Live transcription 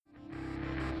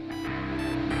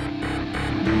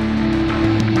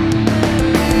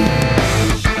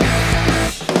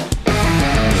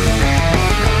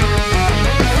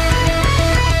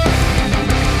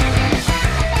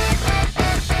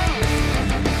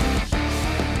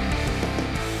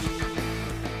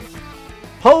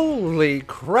lovely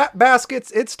crap baskets.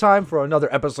 It's time for another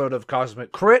episode of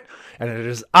Cosmic Crit, and it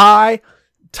is I,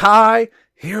 Ty,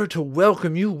 here to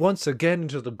welcome you once again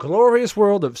into the glorious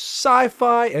world of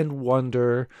sci-fi and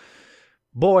wonder.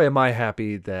 Boy, am I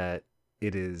happy that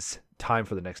it is time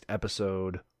for the next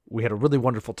episode. We had a really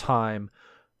wonderful time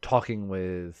talking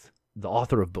with the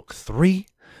author of Book 3,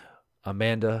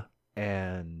 Amanda,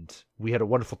 and we had a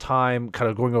wonderful time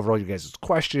kind of going over all you guys'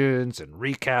 questions and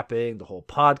recapping the whole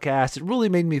podcast. It really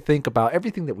made me think about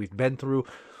everything that we've been through.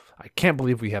 I can't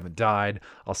believe we haven't died.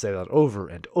 Know that over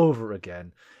and over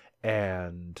again.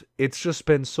 And it's just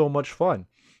been so much fun.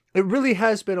 It really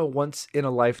has been a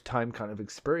once-in-a-lifetime kind of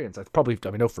experience. I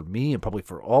know for me and probably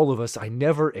for all of us, I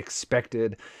never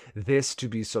expected this to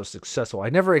be so successful. I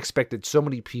never expected so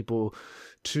many people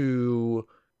to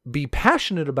be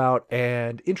passionate about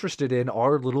and interested in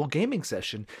our little gaming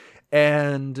session.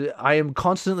 And I am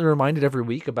constantly reminded every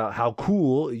week about how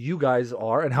cool you guys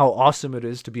are and how awesome it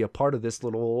is to be a part of this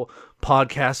little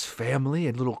podcast family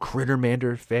and little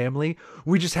Crittermander family.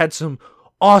 We just had some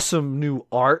awesome new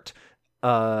art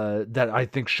that I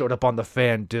think showed up on the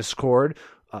fan Discord.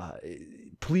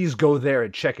 Please go there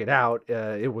and check it out.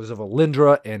 It was of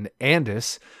Alindra and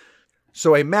Andis.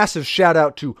 So a massive shout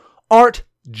out to Art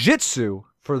Jitsu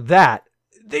for that.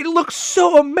 They look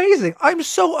so amazing. I'm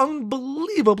so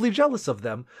unbelievably jealous of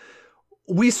them.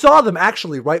 We saw them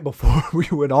actually right before we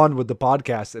went on with the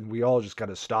podcast, and we all just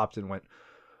kind of stopped and went,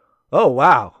 oh,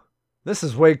 wow. This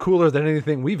is way cooler than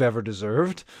anything we've ever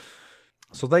deserved.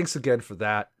 So thanks again for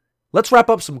that. Let's wrap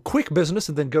up some quick business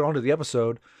and then get on to the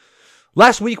episode.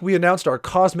 Last week, we announced our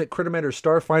Cosmic Crittermander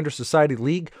Starfinder Society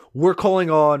League. We're calling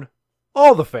on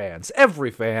all the fans, every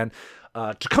fan,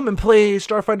 to come and play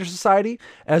Starfinder Society,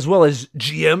 as well as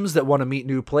GMs that want to meet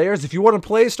new players. If you want to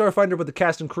play Starfinder with the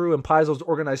cast and crew and Paizo's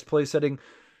organized play setting,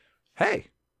 hey,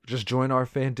 just join our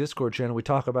fan Discord channel. We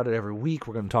talk about it every week.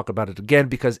 We're going to talk about it again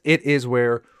because it is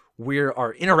where we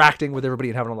are interacting with everybody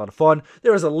and having a lot of fun.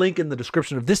 There is a link in the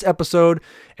description of this episode,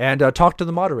 and talk to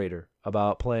the moderator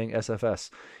about playing SFS.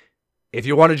 If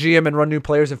you want to GM and run new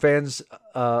players and fans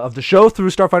of the show through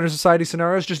Starfinder Society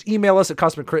scenarios, just email us at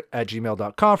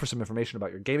cosmiccrit@gmail.com for some information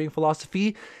about your gaming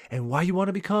philosophy and why you want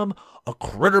to become a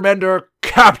Crittermander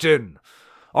captain.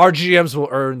 Our GMs will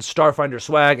earn Starfinder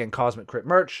swag and Cosmic Crit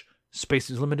merch. Space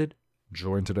is limited.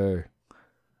 Join today.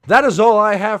 That is all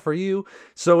I have for you,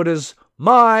 so it is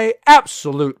my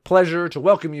absolute pleasure to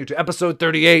welcome you to episode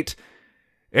 38,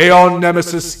 Aeon,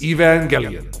 Nemesis,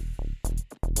 Evangelion.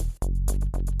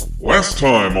 Last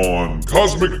time on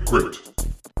Cosmic Crit.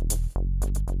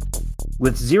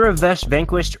 With Zero Vesh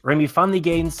vanquished, Remy finally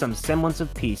gains some semblance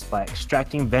of peace by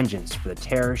extracting vengeance for the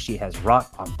terror she has wrought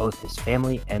on both his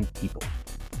family and people.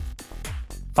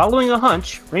 Following a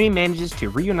hunch, Remy manages to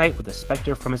reunite with a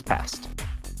specter from his past.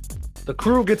 The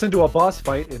crew gets into a boss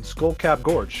fight in Skullcap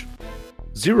Gorge.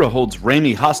 Zero holds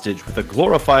Remy hostage with a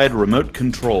glorified remote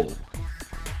control.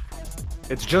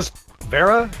 It's just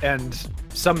Vera and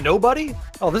some nobody?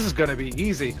 Oh, this is gonna be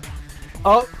easy.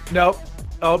 Oh, no.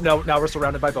 Oh, no. Now we're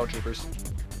surrounded by bone troopers.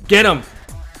 Get them!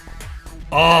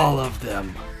 All of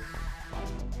them.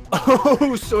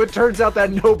 Oh, so it turns out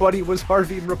that nobody was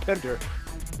Harvey and Rapender.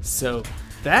 So,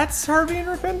 that's Harvey and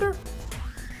Rapender?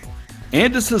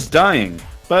 Andis is dying,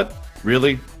 but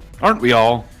really, aren't we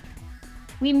all?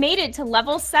 We made it to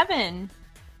level 7.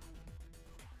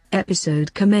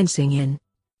 Episode commencing in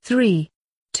 3,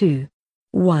 2,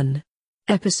 1.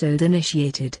 Episode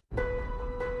initiated.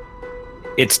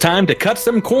 It's time to cut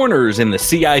some corners in the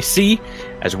CIC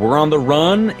as we're on the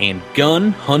run and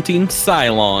gun hunting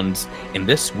Cylons in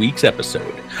this week's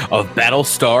episode of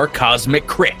Battlestar Cosmic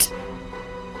Crit.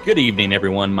 Good evening,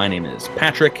 everyone. My name is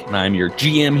Patrick, and I'm your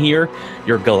GM here,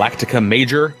 your Galactica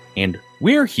Major, and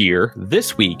we're here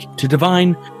this week to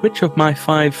divine which of my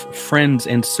 5 friends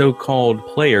and so-called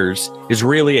players is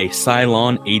really a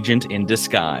Cylon agent in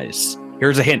disguise.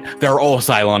 Here's a hint. They're all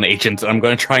Cylon agents, and I'm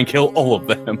going to try and kill all of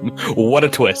them. What a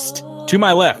twist. To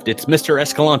my left, it's Mr.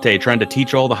 Escalante trying to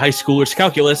teach all the high schoolers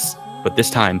calculus, but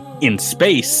this time, in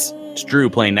space, it's Drew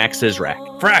playing Nax Izrak.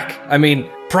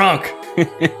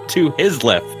 Pronk. To his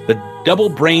left, the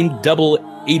double-brained,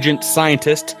 double-agent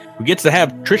scientist who gets to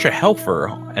have Trisha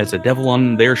Helfer as a devil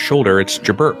on their shoulder. It's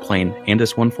Jabert playing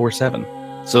Andis 147.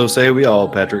 So say we all,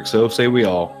 Patrick. So say we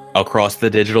all. Across the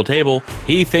digital table,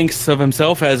 he thinks of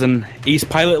himself as an ace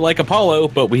pilot like Apollo,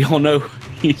 but we all know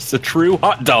he's a true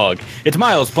hot dog. It's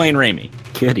Miles playing Ramy.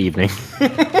 Good evening.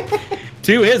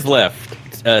 To his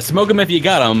left, smoke him if you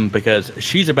got him, because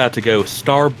she's about to go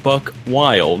Starbuck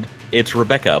wild. It's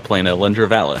Rebecca playing Alindra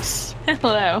Vallis.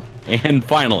 Hello. And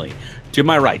finally, to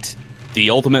my right, The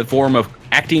ultimate form of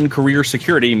acting career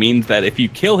security means that if you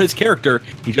kill his character,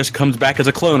 he just comes back as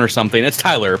a clone or something. It's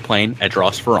Tyler playing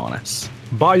Edros Varonis.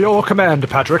 By your command,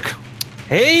 Patrick.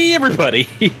 Hey, everybody.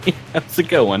 How's it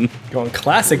going? Going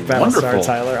classic Battlestar, Wonderful.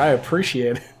 Tyler. I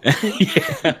appreciate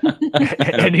it.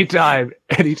 Anytime.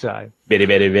 Bitty.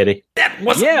 That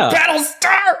was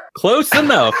Battlestar! Close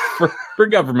enough for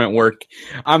government work.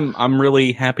 I'm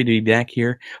really happy to be back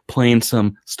here playing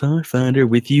some Starfighter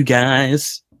with you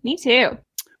guys. Me too.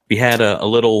 We had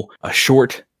a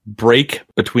short break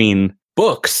between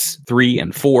books 3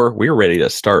 and 4. We're ready to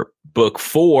start book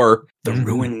 4, The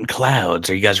Ruined Clouds.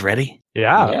 Are you guys ready?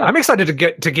 Yeah, I'm excited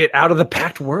to get out of the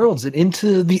packed worlds and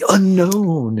into the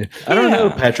unknown. I don't know,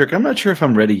 Patrick. I'm not sure if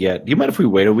I'm ready yet. Do you mind if we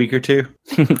wait a week or two?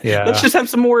 Yeah. Let's just have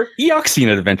some more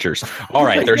Eoxian adventures. All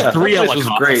right, there's 3 this was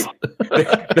Elocops. great.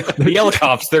 The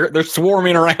Elocops, they're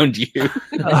swarming around you.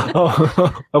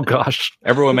 Oh gosh.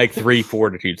 Everyone make 3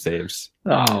 fortitude saves.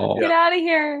 Oh, Get out of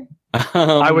here.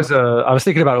 I was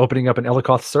thinking about opening up an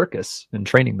Elikoth circus and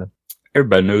training them.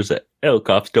 Everybody knows that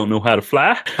Elocops don't know how to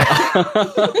fly.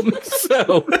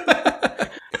 So,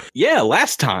 yeah,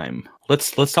 last time,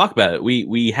 let's talk about it.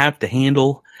 We have to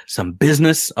handle some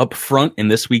business up front in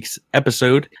this week's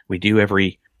episode. We do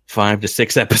every 5 to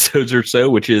 6 episodes or so,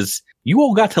 which is you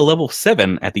all got to level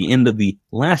 7 at the end of the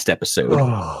last episode.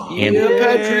 And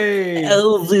Patrick.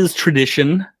 as is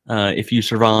tradition, if you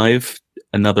survive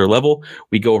another level,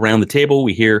 we go around the table.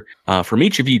 We hear from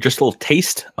each of you just a little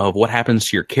taste of what happens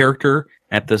to your character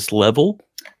at this level,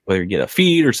 whether you get a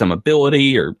feat or some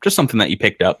ability or just something that you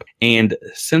picked up. And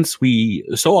since we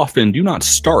so often do not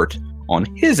start on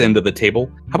his end of the table,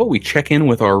 how about we check in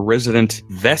with our resident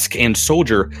Vesk and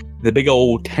soldier, the big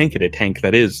old tank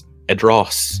that is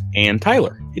Edros and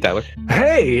Tyler. Hey, Tyler.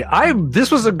 Hey,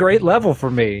 this was a great level for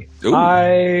me. Ooh.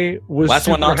 I was Last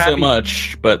one, super not so happy.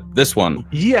 much, but this one.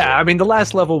 Yeah, I mean, the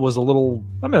last level was a little.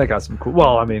 I mean, I got some cool.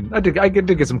 Well, I mean, I did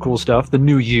get some cool stuff. The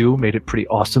new you made it pretty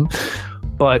awesome,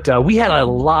 but we had a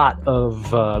lot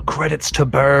of credits to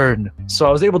burn, so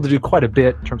I was able to do quite a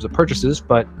bit in terms of purchases.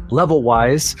 But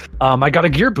level-wise, I got a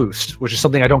gear boost, which is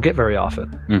something I don't get very often.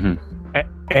 Mm-hmm.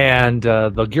 And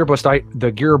the gear boost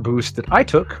that I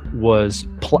took was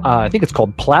I think it's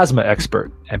called Plasma Expert,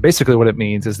 and basically what it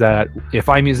means is that if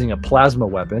I'm using a plasma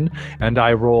weapon and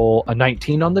I roll a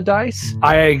 19 on the dice,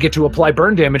 I get to apply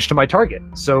burn damage to my target.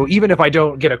 So even if I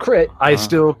don't get a crit, I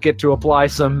still get to apply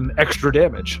some extra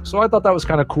damage. So I thought that was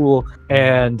kind of cool.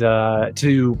 And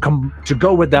to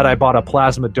go with that, I bought a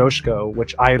Plasma Doshko,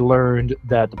 which I learned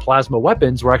that the plasma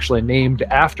weapons were actually named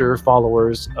after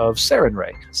followers of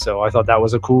Sarenrae. So I thought that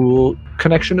was a cool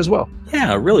connection as well.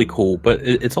 Yeah, really cool. But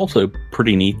it's also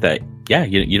pretty neat that, yeah,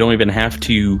 you don't even have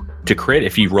to crit.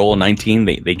 If you roll a 19,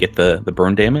 they get the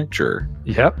burn damage. Or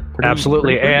Yep,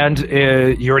 absolutely. And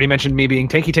you already mentioned me being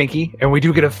tanky, and we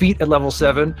do get a feat at level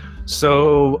 7.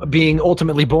 So being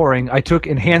ultimately boring, I took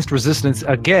enhanced resistance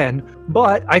again,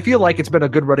 but I feel like it's been a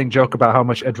good running joke about how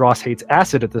much Edros hates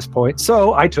acid at this point.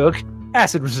 So I took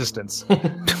acid resistance.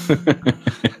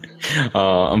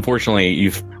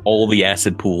 Unfortunately, all the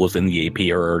acid pools in the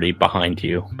AP are already behind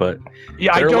you. But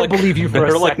yeah, I don't believe you for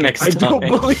a second. Next I don't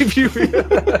time. believe you.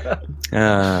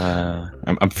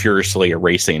 I'm furiously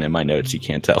erasing in my notes. You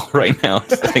can't tell right now.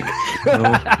 It's like no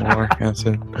more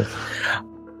acid.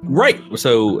 Right.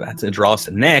 So that's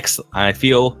Edros. Next, I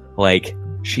feel like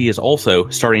she is also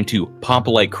starting to pop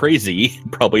like crazy,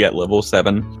 probably at level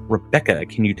 7. Rebecca,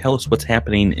 can you tell us what's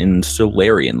happening in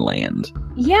Solarian land?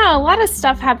 Yeah, a lot of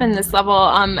stuff happened this level.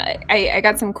 I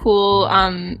got some cool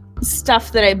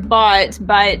stuff that I bought,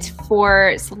 but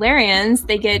for Solarians,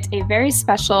 they get a very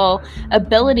special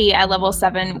ability at level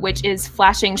 7, which is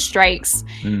Flashing Strikes.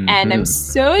 Mm-hmm. And I'm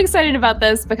so excited about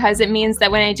this because it means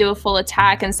that when I do a full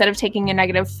attack, instead of taking a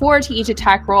 -4 to each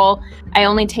attack roll, I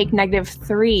only take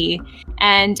 -3.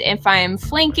 And if I'm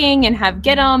flanking and have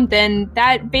get 'em, then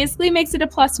that basically makes it a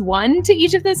 +1 to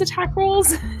each of those attack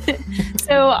rolls.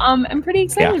 So I'm pretty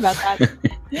excited about that.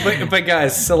 But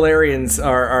guys, Solarians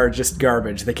are just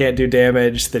garbage. They can't do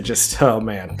damage. They're just, oh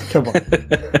man, come on.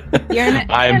 The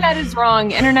internet is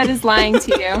wrong. Internet is lying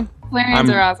to you. Solarians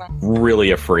are awesome.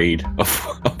 Really afraid of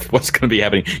what's going to be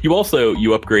happening. You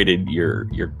upgraded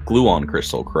your gluon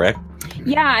crystal, correct?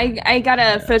 Yeah, I got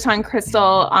a photon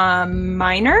crystal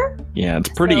miner. Yeah, it's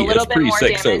pretty. So a little it's pretty bit more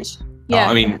sick. damage. So, Yeah.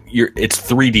 I mean, it's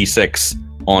 3d6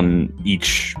 on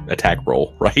each attack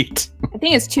roll, right? I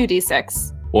think it's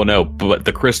 2d6. Well, no, but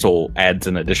the crystal adds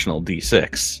an additional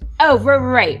d6. Oh,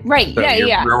 right. So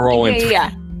Yeah. you're rolling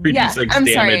Yeah. Yeah, 3d6 I'm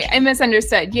damage. sorry, I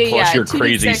misunderstood. Yeah, plus yeah. your 2d6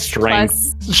 crazy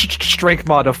strength. plus- Strength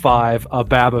mod of 5, a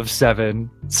BAB of 7.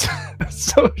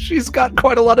 So she's got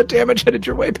quite a lot of damage headed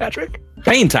your way, Patrick.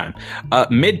 Pain time.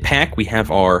 Mid-pack, we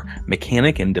have our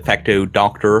mechanic and de facto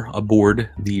doctor aboard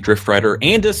the Drift Rider.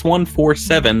 Andis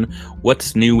 147.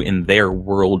 What's new in their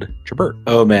world, Jabert?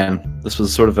 Oh man, this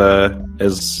was sort of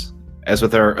as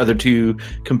with our other two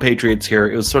compatriots here,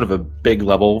 it was sort of a big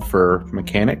level for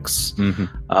mechanics.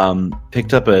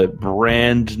 Picked up a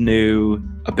brand new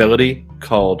ability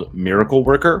called Miracle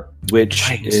Worker, which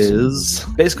is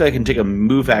basically I can take a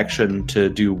move action to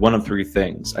do one of three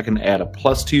things. I can add a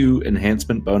 +2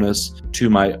 enhancement bonus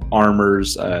to my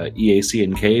armor's EAC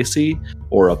and KAC,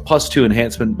 or a +2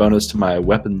 enhancement bonus to my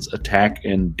weapon's attack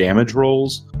and damage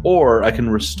rolls, or I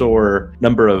can restore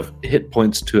number of hit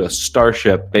points to a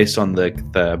starship based on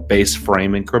the base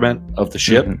frame increment of the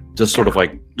ship, just sort of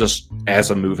like just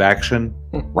as a move action.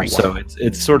 Right. So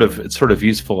it's sort of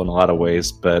useful in a lot of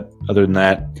ways, but other than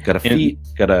that, got a feat,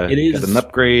 got an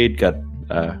upgrade, got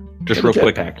just real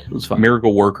quick. It was fun.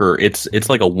 Miracle Worker, it's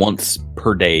like a once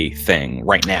per day thing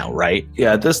right now, right?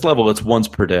 Yeah, at this level it's once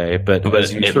per day, but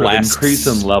as you it sort of lasts- increase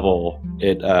in level,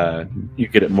 it you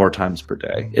get it more times per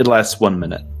day. It lasts 1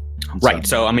 minute. Right.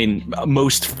 So I mean,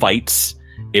 most fights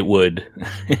it would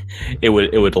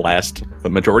last the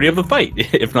majority of the fight,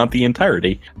 if not the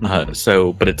entirety. But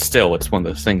it's one of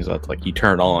those things that's like you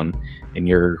turn it on and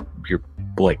you're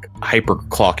like hyper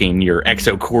clocking your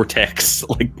exocortex,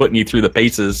 like putting you through the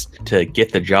paces to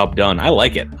get the job done. I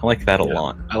like it. I like that a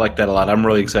lot. I like that a lot. I'm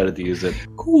really excited to use it.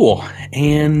 Cool.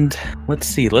 And let's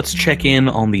see. Let's check in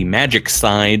on the magic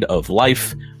side of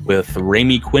life with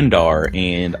Rami Quindar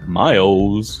and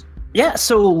Miles. Yeah,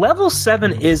 so level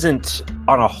 7 isn't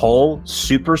on a whole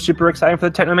super exciting for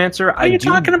the Technomancer. What are you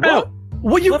talking about?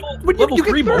 Will you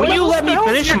let me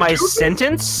finish my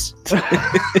sentence?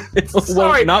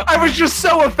 Sorry, I was just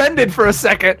so offended for a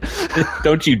second.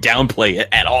 Don't you downplay it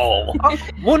at all.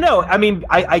 Well, no, I mean,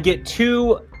 I get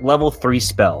 2 level 3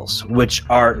 spells, which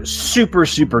are super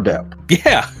dope.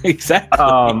 Yeah, exactly.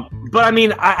 But I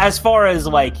mean, as far as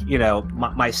like, you know,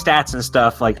 my stats and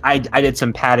stuff, like I did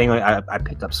some padding. Like, I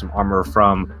picked up some armor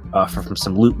from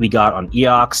some loot we got on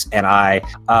Eox, and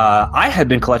I had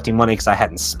been collecting money because I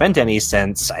hadn't spent any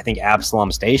since I think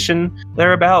Absalom Station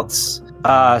thereabouts.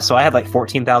 So I had like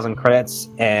 14,000 credits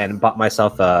and bought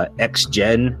myself a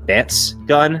X-Gen dance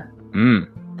gun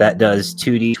that does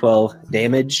 2d12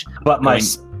 damage. But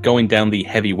going down the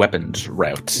heavy weapons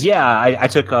route. Yeah, I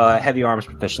took heavy arms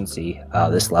proficiency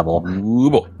this level. Ooh,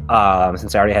 boy.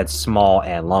 Since I already had small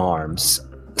and long arms.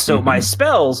 So my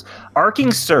spells,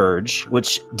 Arcing Surge,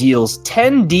 which deals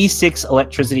 10d6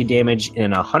 electricity damage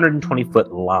in a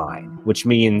 120-foot line, which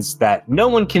means that no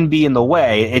one can be in the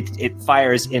way. It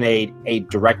fires in a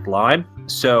direct line.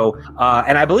 So,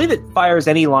 and I believe it fires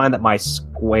any line that my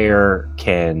square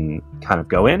can kind of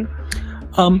go in.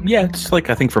 Yeah, it's like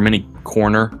I think from any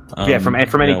corner.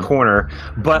 From any corner.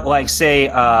 But like, say,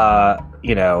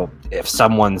 you know, if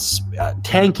someone's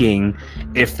tanking,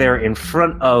 if they're in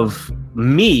front of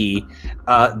me,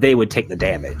 they would take the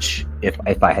damage if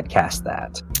I had cast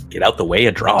that. Get out the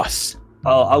way, Adros.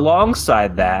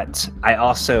 Alongside that, I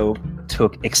also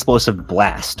took Explosive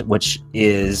Blast, which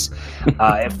is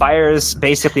it fires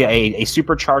basically a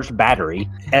supercharged battery,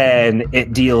 and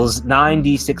it deals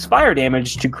 9d6 fire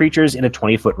damage to creatures in a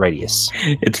 20-foot radius.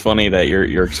 It's funny that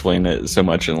you're explaining it so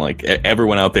much, and like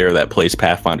everyone out there that plays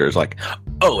Pathfinder is like,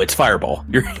 oh, it's Fireball.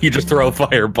 You just throw a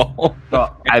fireball.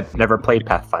 Well, I've never played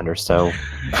Pathfinder, so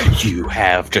you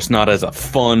have, just not as a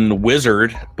fun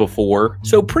wizard before.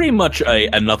 So pretty much a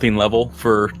nothing level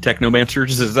for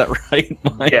Technomancers, is that right,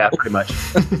 Mike? Yeah, pretty much.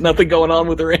 Nothing going on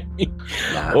with Randy.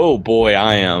 Nah. Oh boy,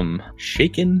 I am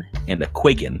shaking and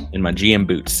a-quaking in my GM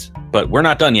boots. But we're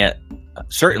not done yet.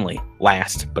 Certainly,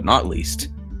 last but not least,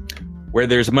 where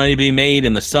there's money to be made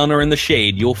in the sun or in the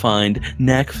shade, you'll find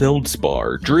Knack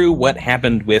Feldspar. Drew, what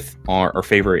happened with our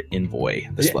favorite envoy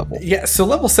this level? Yeah, so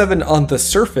level 7 on the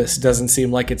surface doesn't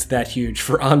seem like it's that huge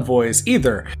for envoys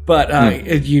either. But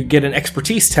you get an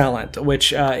expertise talent,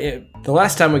 which the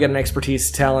last time we got an expertise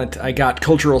talent, I got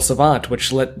Cultural Savant,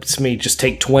 which lets me just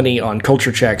take 20 on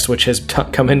culture checks, which has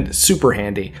come in super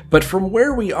handy. But from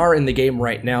where we are in the game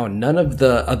right now, none of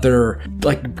the other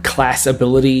like class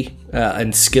ability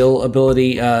and skill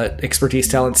ability expertise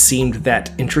talents seemed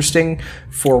that interesting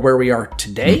for where we are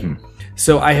today.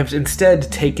 So I have instead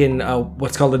taken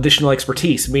what's called additional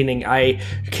expertise, meaning I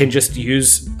can just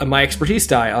use my expertise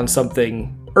die on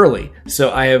something early.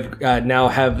 So I have now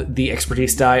have the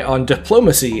expertise die on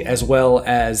diplomacy as well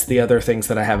as the other things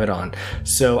that I have it on.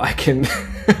 So I can,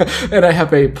 and I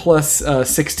have a plus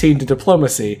 16 to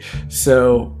diplomacy.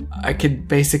 So I could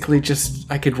basically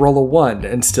I could roll a 1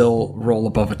 and still roll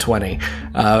above a 20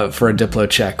 for a diplo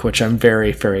check, which I'm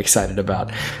very, very excited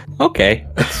about. Okay,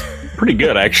 that's pretty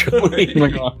good, actually.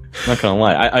 Not gonna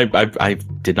lie. I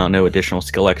did not know additional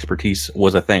skill expertise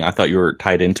was a thing. I thought you were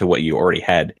tied into what you already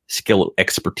had skill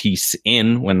expertise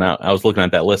in. When I was looking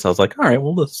at that list, I was like, all right,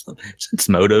 well, since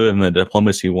motive and the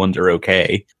diplomacy ones are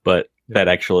okay, but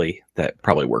that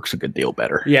probably works a good deal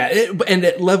better. Yeah, and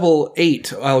at level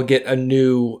 8, I'll get a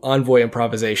new envoy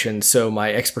improvisation, so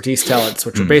my expertise talents,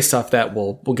 which are based off that,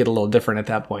 will get a little different at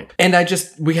that point. And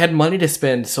we had money to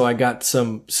spend, so I got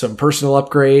some personal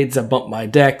upgrades. I bumped my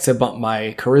dex, I bumped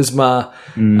my charisma,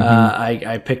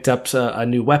 I picked up a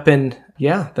new weapon.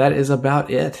 Yeah, that is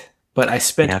about it. But I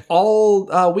spent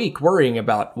all week worrying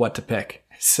about what to pick,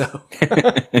 so...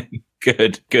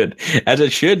 Good. As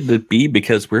it should be,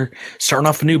 because we're starting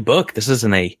off a new book. This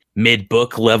isn't a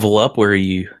mid-book level up where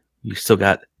you still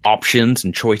got options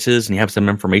and choices and you have some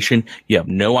information. You have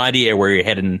no idea where you're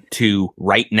heading to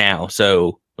right now.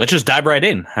 So let's just dive right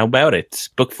in. How about it?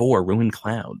 Book 4, Ruined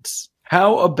Clouds.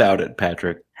 How about it,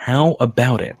 Patrick? How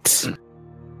about it?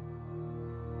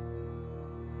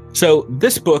 So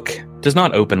this book does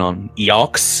not open on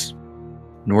Eox,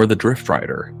 nor the Drift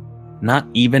Rider. Not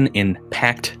even in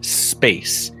packed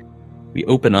space. We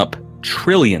open up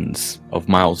trillions of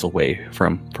miles away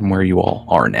from where you all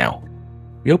are now.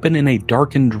 We open in a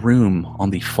darkened room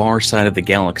on the far side of the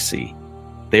galaxy.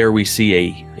 There we see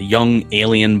a young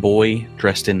alien boy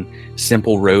dressed in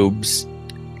simple robes.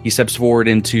 He steps forward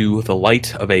into the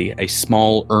light of a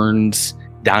small urn's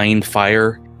dying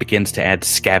fire, begins to add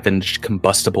scavenged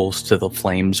combustibles to the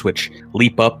flames, which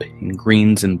leap up in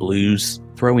greens and blues,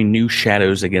 throwing new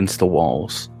shadows against the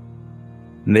walls.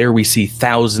 And there we see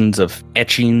thousands of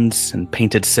etchings and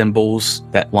painted symbols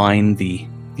that line the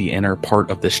inner part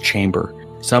of this chamber.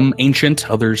 Some ancient,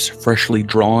 others freshly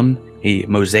drawn, a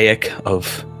mosaic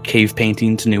of cave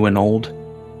paintings, new and old.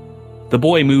 The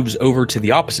boy moves over to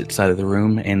the opposite side of the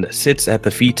room and sits at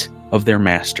the feet of their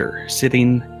master,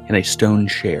 sitting in a stone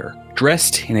chair,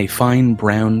 dressed in a fine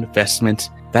brown vestment,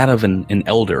 that of an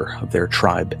elder of their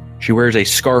tribe. She wears a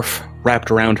scarf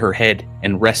wrapped around her head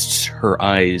and rests her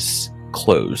eyes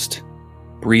closed.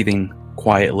 Breathing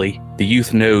quietly, the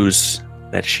youth knows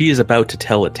that she is about to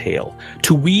tell a tale,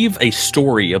 to weave a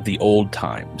story of the old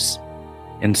times.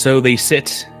 And so they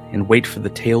sit and wait for the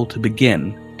tale to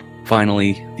begin.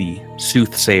 Finally, the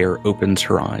soothsayer opens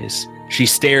her eyes. She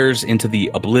stares into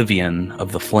the oblivion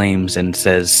of the flames and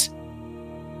says,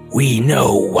 "We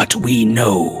know what we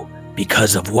know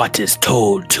because of what is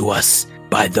told to us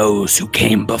by those who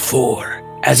came before.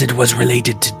 As it was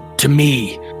related to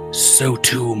me, so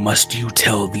too must you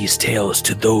tell these tales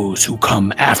to those who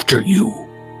come after you.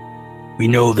 We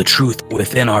know the truth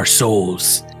within our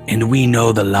souls, and we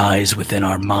know the lies within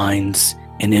our minds,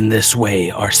 and in this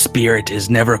way our spirit is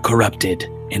never corrupted,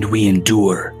 and we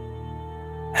endure.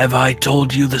 Have I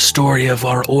told you the story of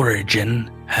our origin,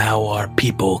 how our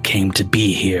people came to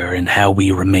be here, and how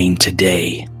we remain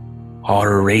today?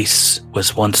 Our race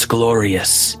was once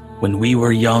glorious. When we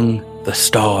were young, the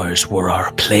stars were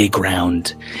our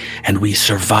playground, and we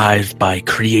survived by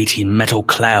creating metal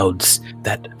clouds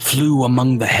that flew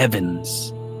among the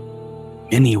heavens.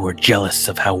 Many were jealous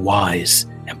of how wise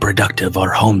and productive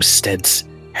our homesteads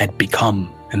had become,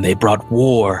 and they brought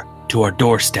war to our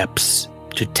doorsteps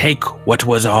to take what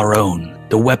was our own.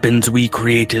 The weapons we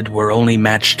created were only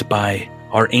matched by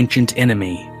our ancient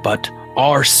enemy, but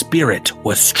our spirit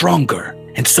was stronger,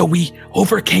 and so we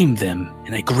overcame them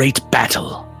in a great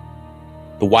battle."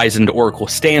 The wizened oracle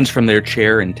stands from their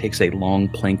chair and takes a long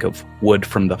plank of wood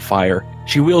from the fire.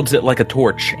 She wields it like a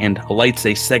torch and lights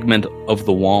a segment of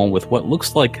the wall with what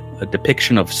looks like a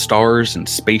depiction of stars and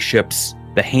spaceships.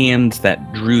 The hands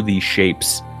that drew these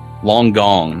shapes, long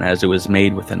gone, as it was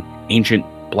made with an ancient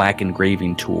black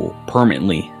engraving tool,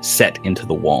 permanently set into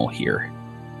the wall here.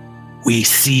 "We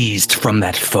seized from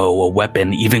that foe a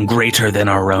weapon even greater than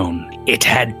our own. It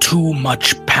had too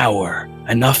much power,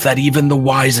 enough that even the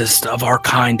wisest of our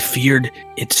kind feared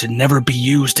it should never be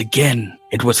used again.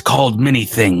 It was called many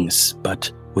things,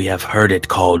 but we have heard it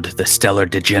called the Stellar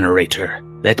Degenerator.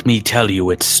 Let me tell you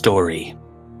its story."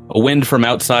 A wind from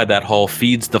outside that hall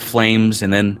feeds the flames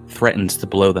and then threatens to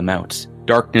blow them out.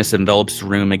 Darkness envelops the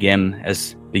room again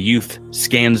as the youth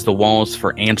scans the walls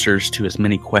for answers to his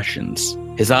many questions.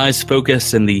 His eyes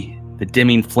focus in the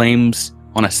dimming flames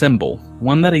on a symbol,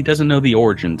 one that he doesn't know the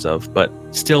origins of, but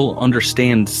still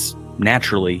understands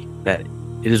naturally that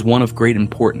it is one of great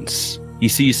importance. He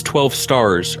sees 12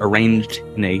 stars arranged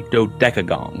in a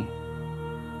dodecagon.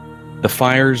 The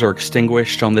fires are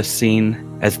extinguished on this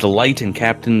scene as the light in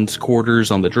Captain's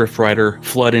quarters on the Drift Rider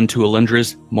flood into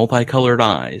Alendra's multicolored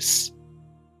eyes.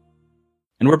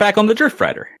 And we're back on the Drift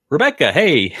Rider. Rebecca,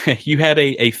 hey, you had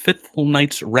a fitful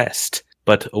night's rest,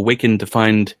 but awakened to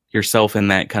find yourself in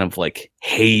that kind of like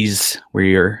haze where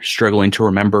you're struggling to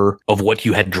remember of what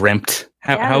you had dreamt.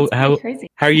 How crazy.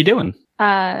 How are you doing?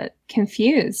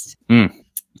 Confused.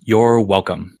 You're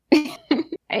welcome.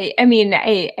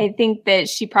 I think that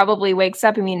she probably wakes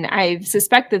up. I mean, I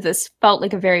suspect that this felt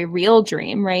like a very real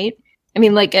dream, right? I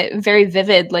mean, like a very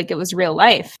vivid, like it was real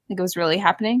life, like it was really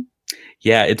happening.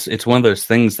 Yeah, it's one of those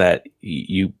things that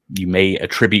you may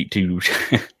attribute to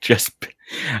just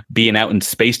being out in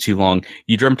space too long.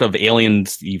 You dreamt of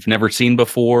aliens you've never seen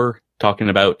before, talking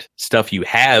about stuff you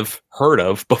have heard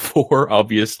of before,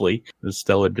 obviously, the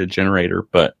stellar degenerator,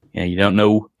 but yeah, you don't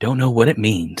know what it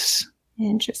means.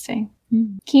 Interesting.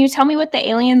 Can you tell me what the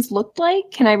aliens looked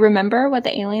like? Can I remember what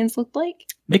the aliens looked like?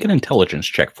 Make an intelligence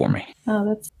check for me. Oh,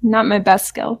 that's not my best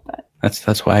skill, but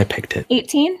That's why I picked it.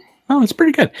 18? Oh, it's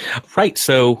pretty good. Right,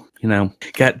 so,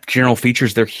 got general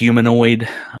features. They're humanoid,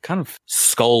 kind of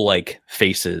skull-like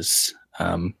faces.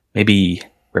 Maybe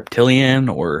reptilian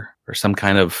or some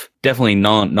kind of definitely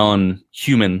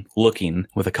non-human looking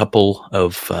with a couple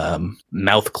of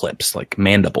mouth clips, like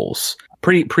mandibles.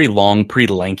 Pretty long,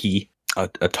 pretty lanky.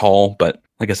 A tall, but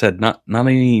like I said, not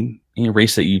any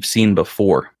race that you've seen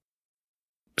before.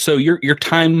 So your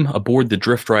time aboard the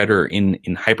Drift Rider in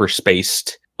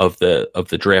hyperspace of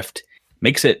the drift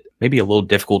makes it maybe a little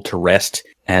difficult to rest,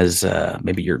 as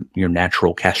maybe your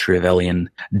natural Castravellian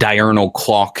diurnal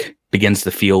clock begins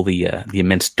to feel the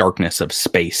immense darkness of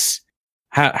space.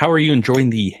 How are you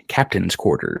enjoying the captain's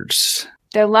quarters?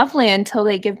 They're lovely until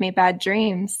they give me bad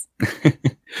dreams.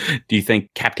 Do you think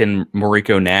Captain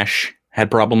Mariko Nash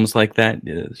had problems like that?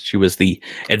 She was the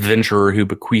adventurer who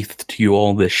bequeathed to you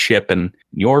all this ship, and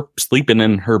you're sleeping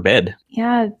in her bed.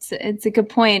 Yeah, it's a good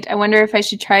point. I wonder if I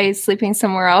should try sleeping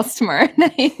somewhere else tomorrow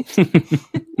night.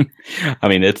 I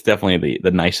mean, it's definitely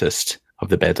the nicest of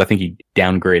the beds. I think he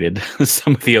downgraded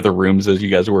some of the other rooms as you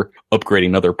guys were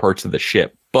upgrading other parts of the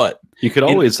ship. But you could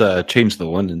always change the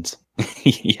linens.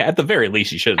 Yeah, at the very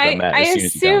least, you should have done that. I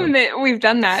assume that we've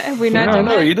done that. Have we not done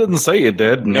that? No, you didn't say you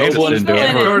did. No one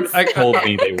ever told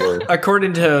me they were.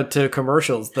 According to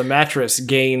commercials, the mattress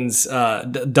gains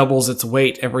doubles its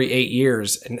weight every 8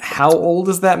 years. And how old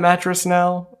is that mattress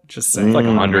now? Just saying. It's like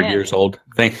 100 years old.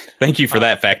 Thank you for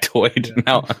that factoid.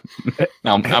 Yeah.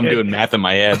 Now I'm doing math in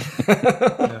my head.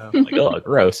 Yeah. Like, oh,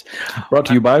 gross. Brought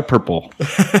to you by Purple.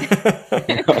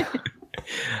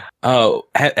 Oh,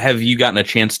 have you gotten a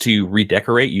chance to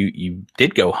redecorate? You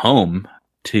did go home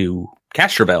to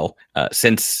Castrovel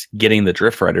since getting the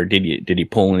Drift Rider. Did you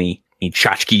pull any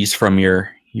tchotchkes from your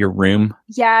room?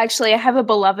 Yeah, actually, I have a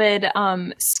beloved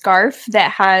scarf that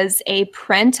has a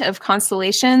print of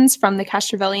constellations from the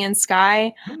Castrovellian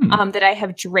sky that I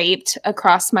have draped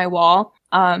across my wall.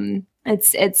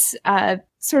 It's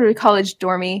sort of college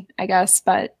dormy, I guess,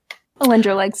 but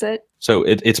Alindra likes it. So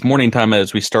it's morning time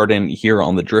as we start in here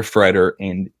on the Drift Rider,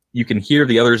 and you can hear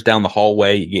the others down the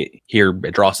hallway. You hear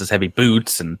Adross's heavy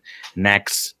boots and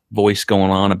Nack's voice going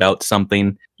on about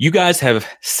something. You guys have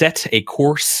set a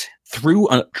course through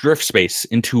a drift space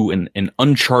into an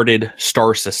uncharted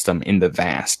star system in the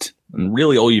vast. And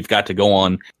really all you've got to go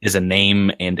on is a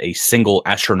name and a single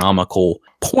astronomical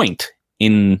point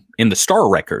in the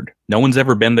star record. No one's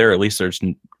ever been there. At least there's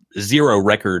zero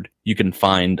record you can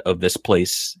find of this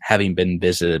place having been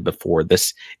visited before.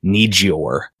 This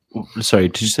Nijior. Sorry,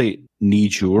 did you say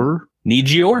Nijior?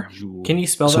 Nijior? Can you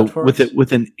spell that for us?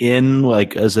 With an N,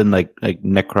 like as in like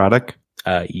necrotic?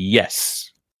 Yes.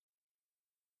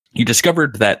 You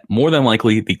discovered that more than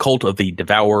likely the cult of the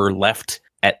Devourer left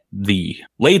at the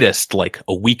latest like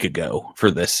a week ago for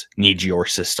this Nijior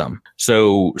system.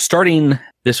 So starting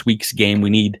this week's game, we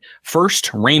need first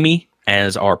Raimi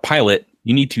as our pilot.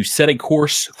 You need to set a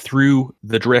course through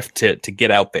the drift to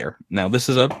get out there. Now, this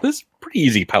is pretty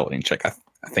easy piloting check, I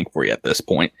think, for you at this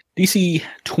point. DC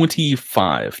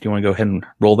 25. Do you want to go ahead and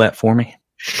roll that for me?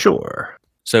 Sure.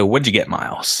 So what'd you get,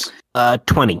 Miles?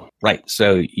 20. Right.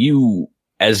 So you,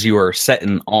 as you are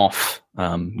setting off,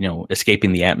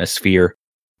 escaping the atmosphere,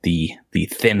 the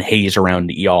thin haze around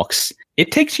Eox,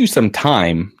 it takes you some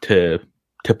time to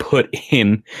put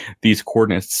in these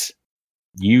coordinates.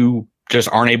 You just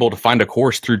aren't able to find a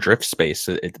course through drift space.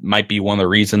 It might be one of the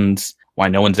reasons why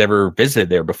no one's ever visited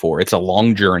there before. It's a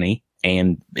long journey,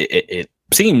 and it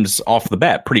seems off the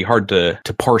bat pretty hard to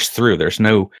parse through. There's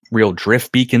no real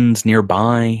drift beacons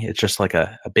nearby. It's just like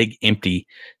a big empty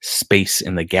space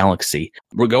in the galaxy.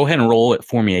 We'll go ahead and roll it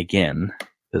for me again.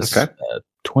 Okay.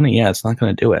 20, yeah, it's not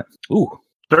going to do it. Ooh.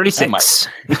 36.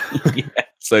 Yeah.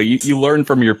 So you learn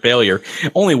from your failure,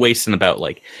 only wasting about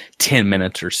like 10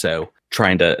 minutes or so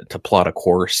trying to plot a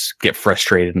course, get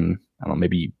frustrated, and I don't know,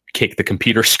 maybe you kick the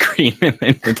computer screen and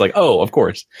it's like, oh, of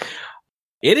course.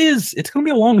 It's going to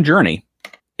be a long journey.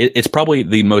 It's probably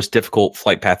the most difficult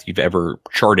flight path you've ever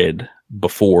charted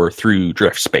before through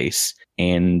drift space.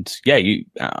 And yeah, I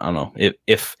don't know,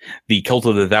 if the Cult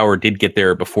of the Devourer did get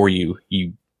there before you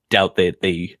doubt that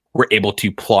they were able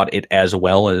to plot it as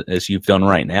well as you've done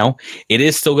right now. It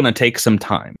is still going to take some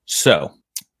time. So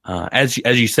as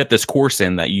you set this course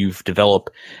in that you've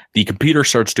developed, the computer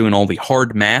starts doing all the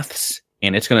hard maths,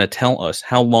 and it's going to tell us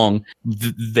how long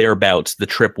thereabouts the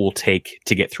trip will take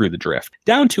to get through the drift,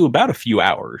 down to about a few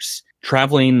hours.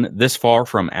 Traveling this far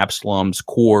from Absalom's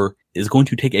core is going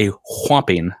to take a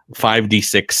whopping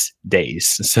 5d6 days.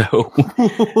 So,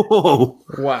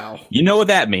 Wow. You know what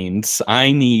that means.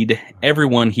 I need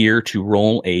everyone here to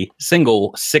roll a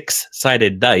single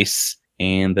 6-sided dice,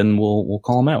 and then we'll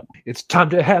call them out. It's time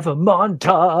to have a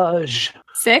montage.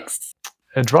 6.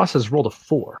 And Dross has rolled a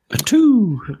 4. A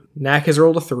 2. Knack has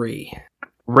rolled a 3.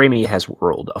 Remy has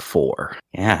rolled a 4.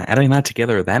 Yeah, adding that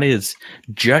together, that is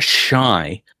just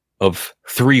shy of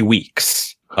 3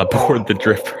 weeks aboard the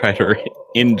Drift Rider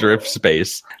in drift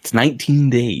space. It's 19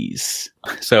 days.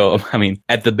 So, I mean,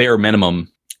 at the bare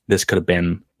minimum, this could have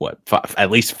been,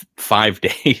 at least 5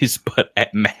 days, but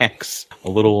at max, a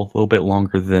little bit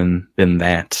longer than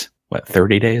that.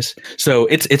 30 days? So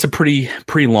it's a pretty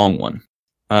long one.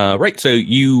 Right, so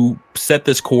you set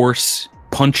this course,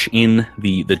 punch in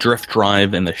the drift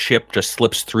drive, and the ship just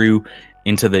slips through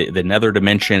into the nether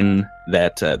dimension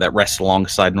that rests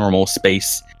alongside normal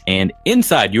space. And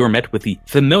inside, you are met with the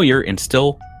familiar and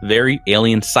still very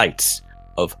alien sights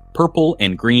of purple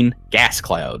and green gas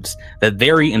clouds that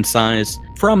vary in size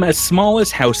from as small as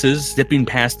houses zipping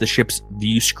past the ship's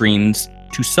view screens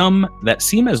to some that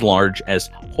seem as large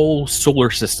as whole solar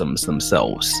systems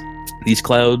themselves. These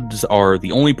clouds are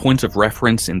the only points of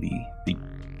reference in the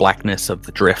blackness of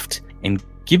the drift and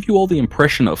give you all the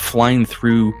impression of flying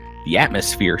through the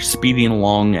atmosphere, speeding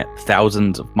along at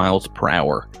thousands of miles per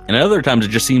hour. And at other times, it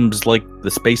just seems like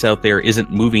the space out there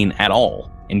isn't moving at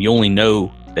all, and you only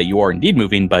know that you are indeed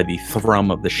moving by the thrum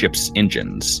of the ship's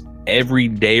engines. Every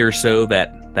day or so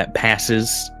that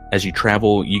passes as you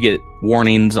travel, you get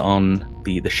warnings on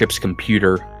the ship's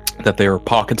computer that there are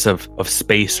pockets of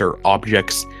space or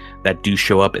objects that do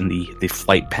show up in the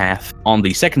flight path. On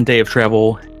the second day of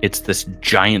travel, it's this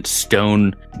giant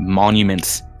stone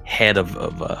monument's head of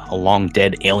a long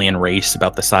dead alien race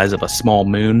about the size of a small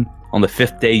moon. On the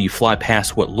 5th day, you fly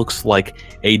past what looks like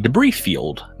a debris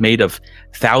field made of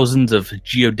thousands of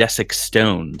geodesic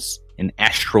stones, an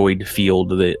asteroid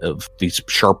field of these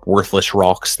sharp, worthless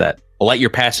rocks that light your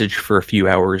passage for a few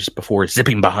hours before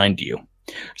zipping behind you.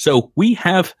 So we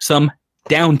have some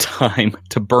downtime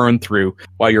to burn through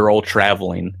while you're all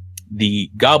traveling.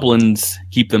 The goblins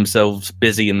keep themselves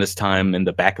busy in this time in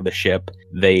the back of the ship.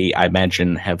 They, I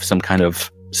imagine, have some kind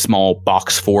of small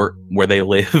box fort where they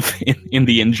live in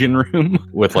the engine room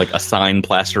with like a sign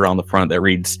plastered on the front that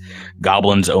reads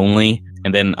 "Goblins Only,"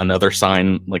 and then another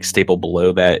sign like stapled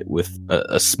below that with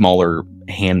a smaller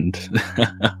hand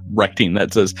writing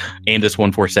that says "Andis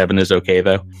 147 is okay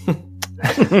though."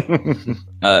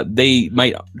 They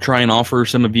might try and offer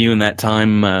some of you in that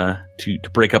time to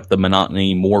break up the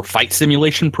monotony more fight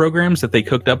simulation programs that they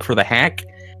cooked up for the hack.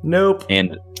 Nope.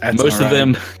 And most of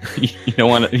them, you don't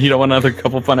want another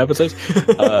couple fun episodes.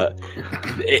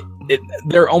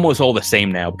 They're almost all the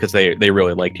same now because they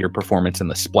really liked your performance in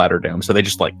the Splatterdome, so they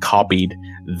just like copied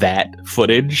that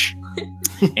footage.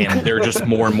 And they're just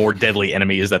more and more deadly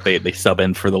enemies that they sub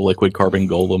in for the liquid carbon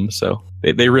golem. So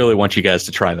they really want you guys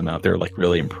to try them out. They're like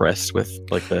really impressed with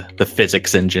like the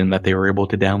physics engine that they were able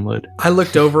to download. I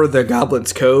looked over the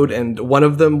goblin's code, and one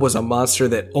of them was a monster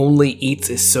that only eats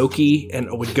Isoki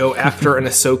and would go after an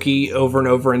Isoki over and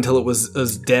over until it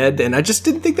was dead. And I just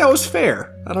didn't think that was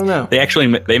fair. I don't know.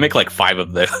 They make like 5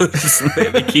 of those.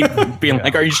 they keep being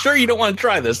like, "Are you sure you don't want to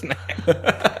try this?"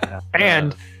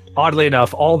 And oddly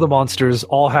enough, all the monsters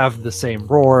all have the same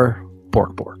roar,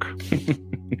 bork bork.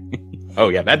 Oh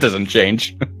yeah, that doesn't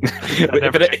change.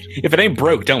 If it ain't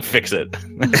broke, don't fix it.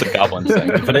 That's a goblin thing.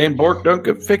 If it ain't bork, don't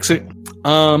go fix it.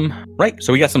 Right.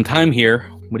 So we got some time here.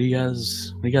 What do you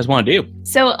guys want to do?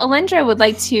 So Alendra would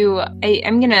like to.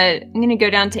 I'm gonna go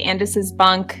down to Andis's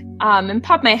bunk and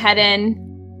pop my head in,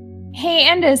 Hey,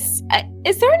 Andis,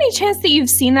 is there any chance that you've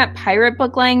seen that pirate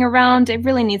book lying around? I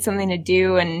really need something to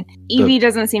do, and Evie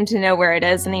doesn't seem to know where it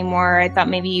is anymore. I thought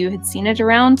maybe you had seen it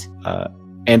around.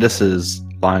 Andis is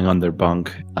lying on their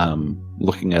bunk,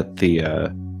 looking at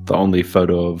the only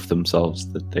photo of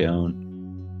themselves that they own.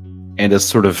 Andis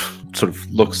sort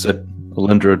of looks at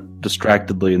Alindra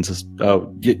distractedly and says,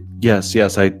 "Oh,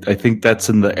 yes, I think that's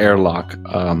in the airlock.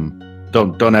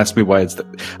 Don't ask me why it's there.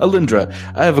 Alindra,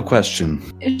 I have a question.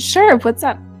 Sure, what's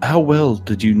up? How well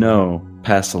did you know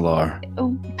Pasilar?"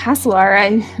 Oh,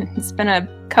 Pasilar, it's been a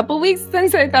couple weeks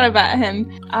since I thought about him.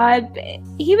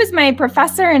 He was my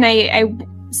professor, and I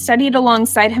studied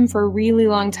alongside him for a really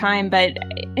long time, but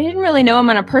I didn't really know him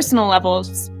on a personal level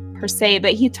per se,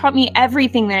 but he taught me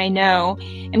everything that I know.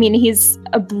 I mean, he's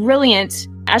a brilliant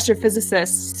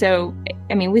astrophysicist, so,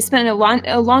 I mean, we spent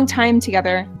a long time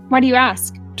together. Why do you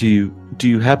ask? Do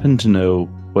you happen to know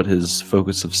what his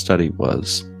focus of study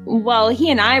was? Well, he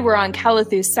and I were on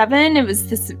Calathus 7. It was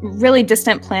this really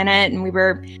distant planet, and we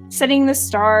were studying the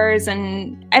stars,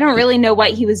 and I don't really know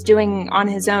what he was doing on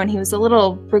his own. He was a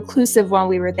little reclusive while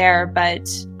we were there, but...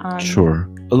 Sure.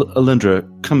 Alindra,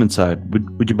 come inside.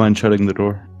 Would you mind shutting the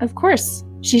door? Of course.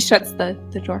 She shuts the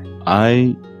door.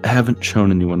 I haven't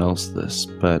shown anyone else this,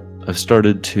 but I've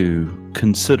started to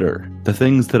consider the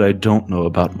things that I don't know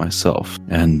about myself,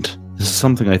 and this is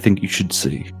something I think you should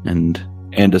see. And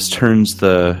Andis turns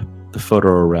the photo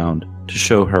around to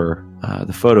show her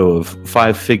the photo of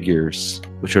 5 figures,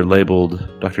 which are labeled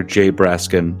Dr. J.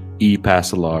 Braskin, E.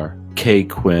 Pasilar, K.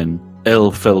 Quinn,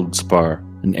 L. Feldspar,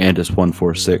 and Andis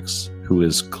 146, who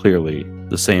is clearly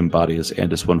the same body as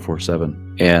Andis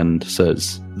 147, and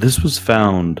says, "This was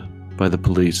found by the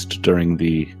police during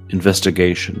the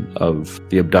investigation of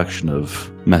the abduction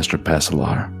of Master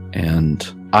Pasilar,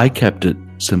 and I kept it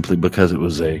simply because it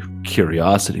was a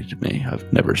curiosity to me. I've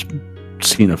never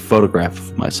seen a photograph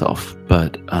of myself,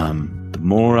 but the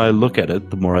more I look at it,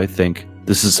 the more I think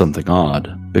this is something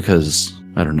odd, because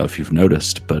I don't know if you've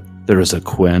noticed, but there is a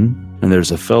Quinn and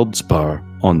there's a Feldspar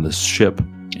on this ship,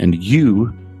 and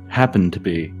you happen to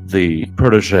be the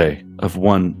protege of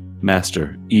one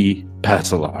Master E.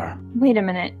 Pasilar." Wait a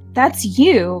minute. That's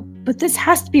you, but this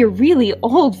has to be a really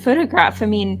old photograph. I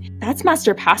mean, that's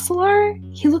Master Pasilar?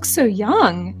 He looks so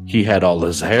young. He had all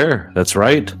his hair, that's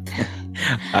right.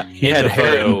 He had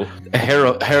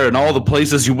hair in all the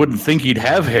places you wouldn't think he'd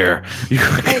have hair.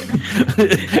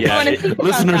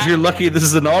 Listeners, you're lucky this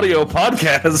is an audio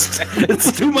podcast.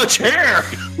 It's too much hair.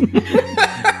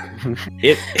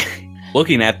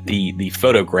 Looking at the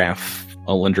photograph,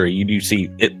 Alindra, you do see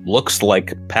it looks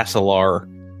like Pasilar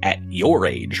at your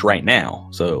age right now.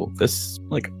 So this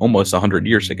like almost 100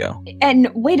 years ago. And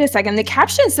wait a second, the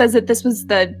caption says that this was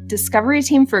the discovery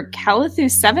team for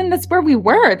Calathus 7. That's where we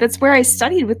were. That's where I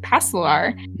studied with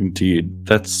Pasilar. Indeed.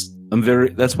 That's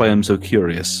why I'm so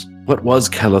curious. What was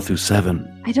Calathus 7?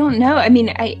 I don't know. I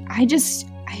mean,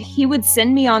 he would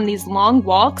send me on these long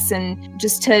walks and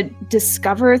just to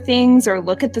discover things or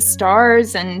look at the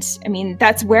stars. And I mean,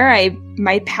 that's where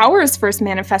my powers first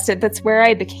manifested. That's where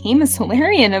I became a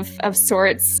Solarian of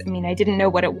sorts. I mean, I didn't know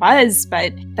what it was,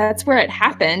 but that's where it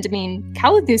happened. I mean,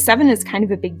 Calathus 7 is kind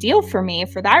of a big deal for me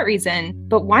for that reason.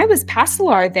 But why was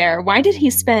Pasilar there? Why did he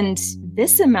spend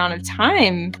this amount of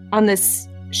time on this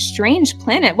strange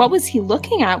planet? What was he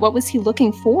looking at? What was he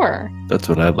looking for? That's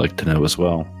what I'd like to know as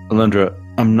well. Alindra,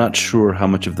 I'm not sure how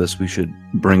much of this we should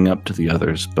bring up to the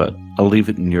others, but I'll leave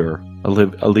it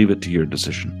to your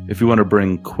decision. If you want to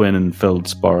bring Quinn and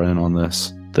Feldspar in on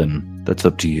this, then that's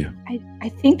up to you. I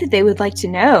think that they would like to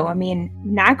know. I mean,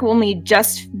 Knack only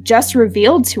just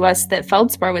revealed to us that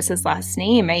Feldspar was his last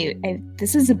name.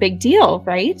 This is a big deal,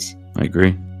 right? I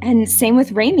agree. And same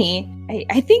with Raimi.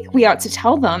 I think we ought to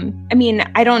tell them. I mean,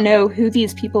 I don't know who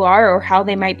these people are or how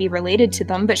they might be related to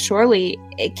them, but surely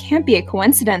it can't be a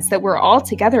coincidence that we're all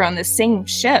together on the same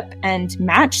ship and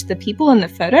match the people in the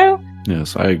photo.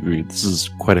 Yes, I agree. This is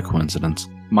quite a coincidence.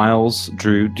 Miles,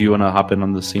 Drew, do you want to hop in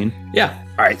on the scene? Yeah.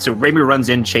 All right, so Raimi runs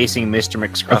in chasing Mr.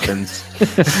 McScruffins.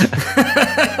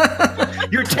 Okay.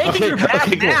 You're taking your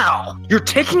bath now! You're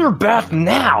taking your bath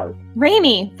now!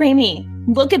 Raimi,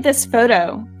 look at this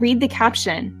photo. Read the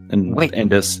caption. And wait.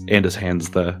 Andis hands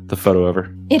the photo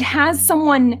over. It has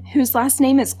someone whose last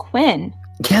name is Quinn.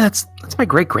 Yeah, that's my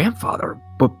great-grandfather.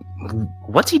 But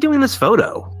what's he doing in this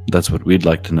photo? That's what we'd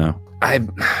like to know.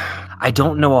 I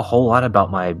don't know a whole lot about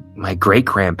my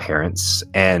great-grandparents,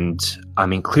 and I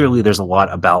mean, clearly there's a lot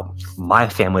about my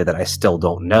family that I still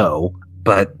don't know,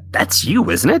 but that's you,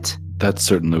 isn't it? That's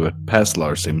certainly what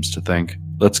Pasilar seems to think.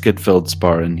 Let's get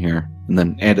Feldspar in here. And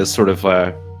then Andis sort of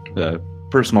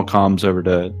personal comms over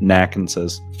to Knack and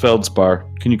says, Feldspar,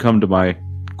 can you come to my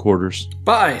quarters?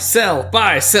 Buy, sell.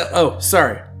 Oh,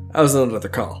 sorry. I was on another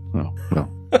call. Oh, well.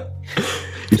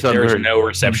 You sound There's very- no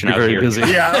reception out very here. busy.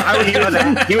 Yeah, he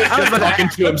was just talking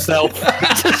to himself,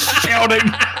 just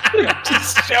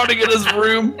shouting in his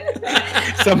room.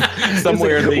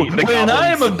 Somewhere in the When I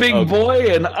am a big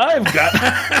boy and I've got...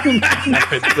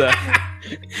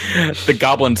 the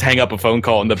goblins hang up a phone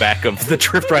call in the back of the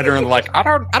Drift Rider and they're like, I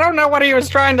don't know what he was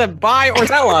trying to buy or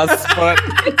sell us, but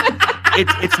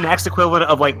It's Knack's equivalent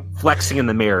of like flexing in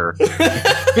the mirror.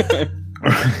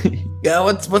 Yeah,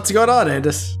 what's going on,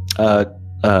 Andis?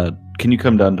 Can you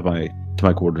come down to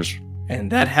my quarters? And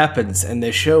that happens, and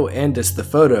they show Andis the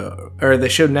photo, or they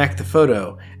show Knack the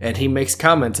photo, and he makes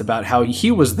comments about how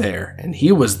he was there, and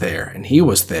he was there, and he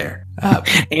was there.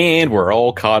 and we're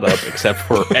all caught up except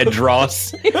for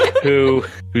Edros,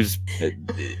 who's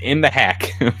in the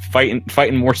hack,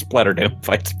 fighting more Splatterdome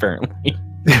fights apparently.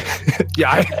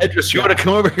 Yeah, Edris, you want to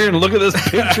come over here and look at this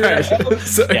picture?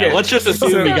 Let's just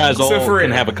assume you guys all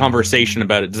can have a conversation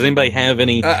about it. Does anybody have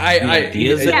any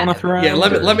ideas they want to throw out? Yeah,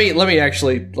 let me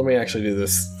actually do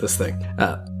this thing.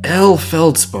 L.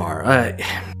 Feldspar.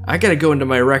 I gotta go into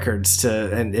my records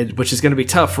which is gonna be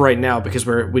tough right now because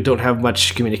we don't have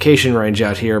much communication range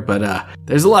out here. But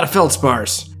there's a lot of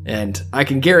Feldspars. And I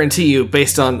can guarantee you,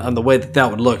 based on the way that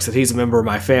one looks, that he's a member of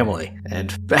my family.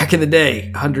 And back in the day,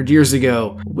 100 years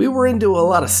ago, we were into a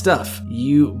lot of stuff.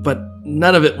 But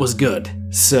none of it was good.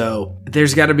 So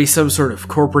there's got to be some sort of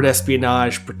corporate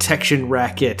espionage, protection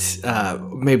racket,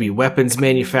 maybe weapons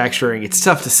manufacturing. It's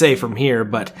tough to say from here,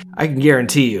 but I can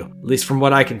guarantee you, at least from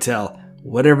what I can tell,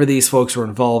 whatever these folks were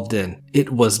involved in,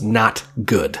 it was not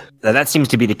good. That seems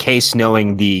to be the case,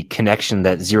 knowing the connection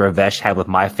that Zira Vesh had with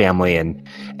my family, and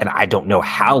I don't know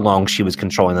how long she was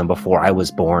controlling them before I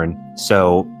was born.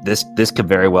 So this could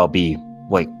very well be,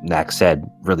 like Knack said,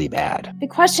 really bad. The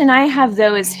question I have,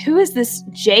 though, is who is this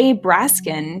Jay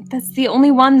Braskin? That's the only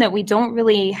one that we don't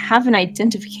really have an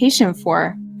identification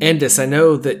for. Andis, I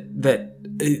know that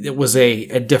it was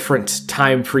a different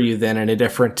time for you then, and a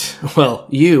different,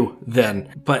 you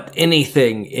then. But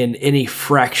anything in any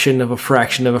fraction of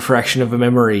a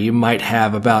memory you might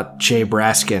have about Jay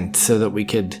Braskin, so that we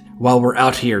could, while we're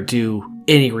out here, do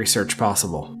any research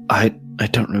possible. I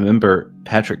don't remember.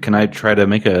 Patrick, can I try to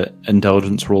make a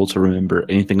intelligence roll to remember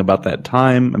anything about that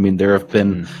time? I mean, there have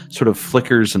been sort of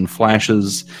flickers and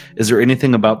flashes. Is there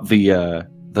anything about the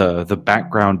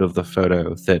background of the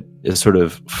photo that is sort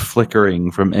of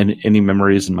flickering from any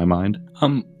memories in my mind?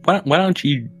 Why don't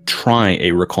you try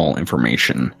a recall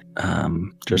information?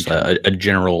 Just a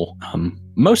general,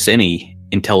 most any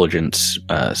intelligence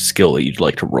skill that you'd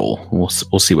like to roll. We'll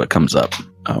see what comes up.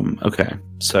 Okay,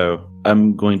 so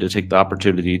I'm going to take the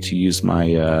opportunity to use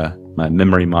my my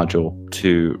memory module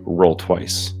to roll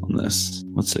twice on this.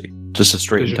 Let's see, just a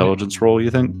straight intelligence roll,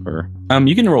 you think, or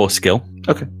you can roll a skill.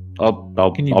 Okay.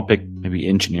 I'll pick maybe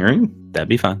engineering. That'd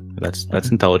be fine.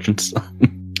 That's intelligence.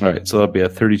 All right, so that'll be a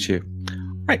 32.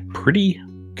 Right, pretty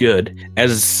good.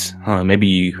 As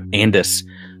maybe Andis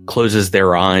closes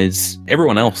their eyes,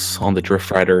 everyone else on the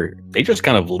Drift Rider, they just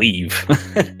kind of leave,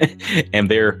 and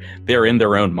they're in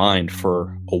their own mind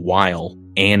for a while.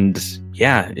 And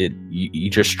yeah,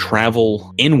 you just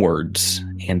travel inwards,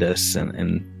 Andis,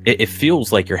 and it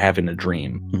feels like you're having a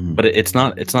dream, but it's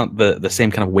not the same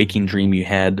kind of waking dream you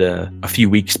had a few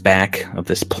weeks back of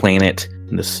this planet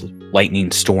and this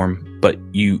lightning storm. But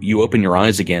you open your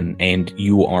eyes again, and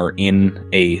you are in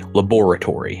a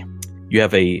laboratory. You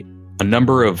have a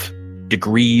number of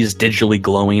degrees digitally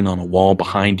glowing on a wall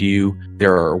behind you.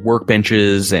 There are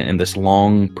workbenches and this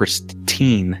long,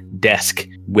 pristine desk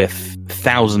with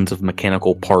thousands of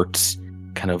mechanical parts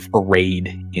kind of arrayed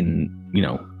in,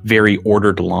 very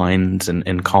ordered lines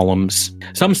and columns.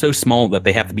 Some so small that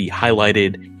they have to be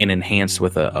highlighted and enhanced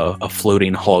with a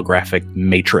floating holographic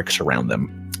matrix around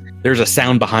them. There's a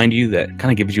sound behind you that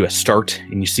kind of gives you a start,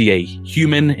 and you see a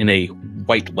human in a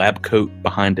white lab coat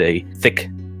behind a thick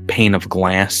pane of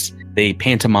glass. They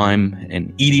pantomime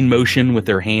an eating motion with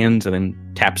their hands and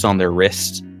then taps on their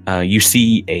wrists. You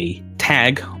see a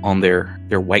tag on their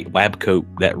white lab coat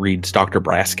that reads Dr.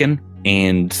 Braskin.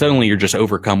 And suddenly you're just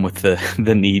overcome with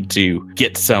the need to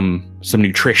get some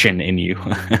nutrition in you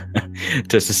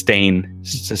to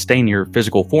sustain your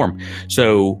physical form.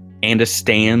 So Andis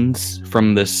stands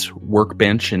from this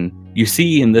workbench, and you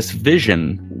see in this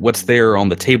vision what's there on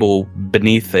the table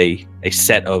beneath a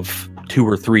set of 2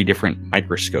 or 3 different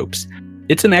microscopes.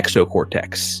 It's an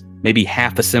exocortex, maybe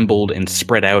half assembled and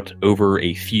spread out over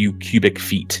a few cubic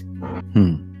feet.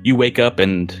 You wake up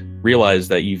and realize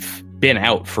that you've been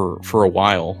out for a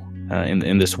while.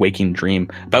 in this waking dream.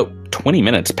 About 20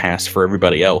 minutes pass for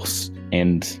everybody else,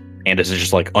 and Andis is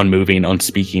just like unmoving,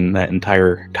 unspeaking that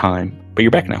entire time. But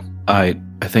you're back now. I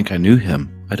think I knew him.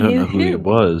 I don't know who he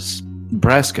was.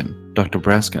 Braskin, Dr.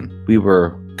 Braskin. We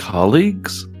were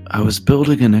colleagues. I was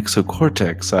building an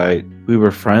exocortex. We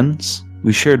were friends.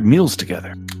 We shared meals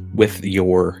together. With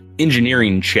your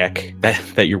engineering check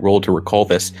that you rolled to recall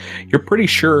this, you're pretty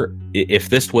sure if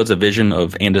this was a vision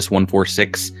of Andis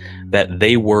 146, that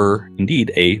they were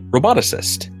indeed a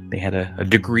roboticist. They had a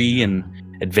degree in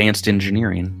advanced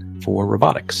engineering for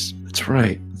robotics. That's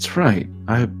right.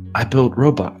 I built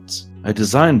robots. I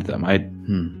designed them.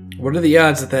 What are the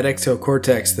odds that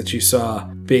exocortex that you saw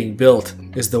being built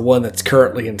is the one that's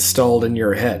currently installed in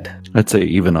your head? I'd say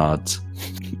even odds.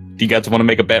 Do you guys want to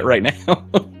make a bet right now?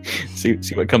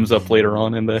 see what comes up later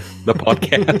on in the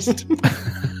podcast.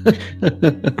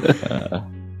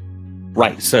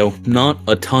 Right, so not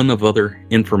a ton of other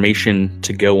information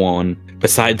to go on.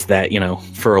 Besides that,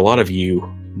 for a lot of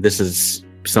you, this is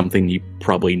something you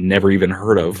probably never even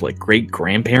heard of, like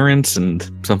great-grandparents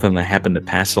and something that happened to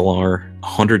Passalar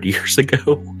 100 years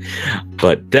ago.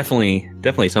 But definitely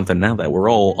something now that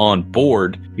we're all on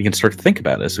board, we can start to think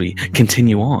about as we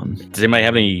continue on. Does anybody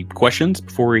have any questions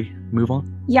before we move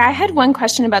on? Yeah, I had one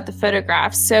question about the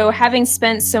photographs. So having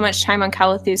spent so much time on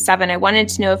Calathus 7, I wanted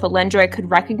to know if Elendroid could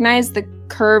recognize the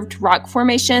curved rock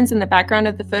formations in the background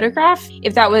of the photograph,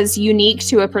 if that was unique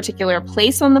to a particular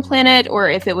place on the planet, or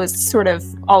if it was sort of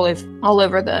all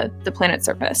over the planet's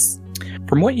surface.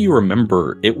 From what you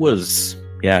remember, it was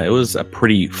a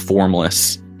pretty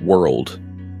formless world.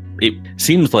 It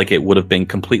seems like it would have been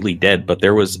completely dead, but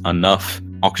there was enough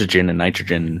oxygen and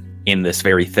nitrogen in this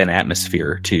very thin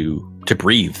atmosphere to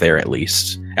breathe there, at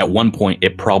least. At one point,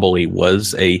 it probably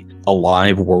was a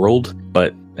alive world,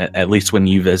 but at least when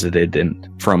you visited, and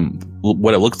from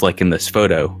what it looks like in this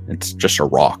photo, it's just a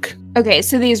rock. Okay,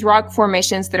 so these rock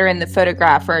formations that are in the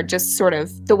photograph are just sort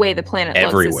of the way the planet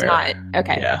everywhere. Looks. It's not...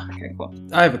 Okay. Yeah. Okay, cool.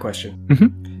 I have a question.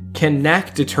 Mm-hmm. Can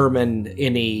Knack determine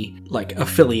any,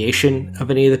 affiliation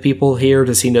of any of the people here?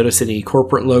 Does he notice any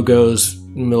corporate logos,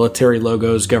 military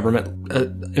logos, government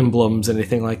emblems,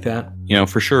 anything like that?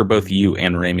 For sure, both you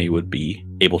and Raimi would be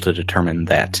able to determine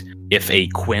that. If a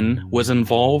Quinn was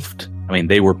involved,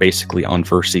 they were basically on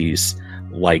Verces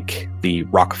like the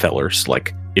Rockefellers.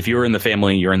 Like, if you're in the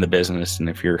family, you're in the business, and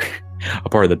if you're a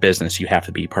part of the business, you have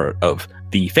to be part of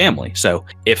the family. So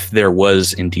if there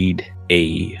was indeed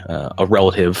a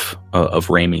relative of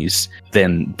Raimi's,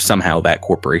 then somehow that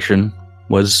corporation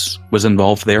was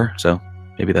involved there. So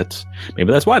maybe that's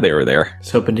why they were there.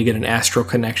 Just hoping to get an astral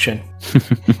connection.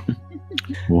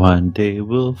 One day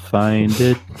we'll find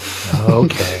it.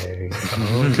 Okay.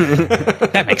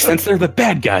 That makes sense. They're the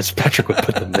bad guys. Patrick would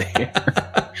put them there.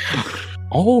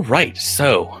 All right.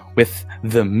 So with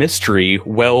the mystery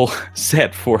well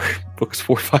set for books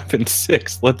 4, 5, and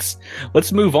 6, let's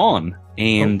move on.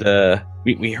 And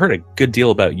we heard a good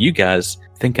deal about you guys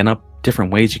thinking up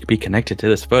different ways you could be connected to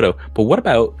this photo. But what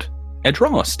about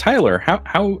Edros? Tyler,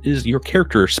 how is your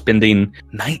character spending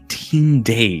 19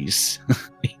 days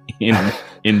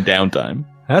in downtime?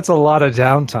 That's a lot of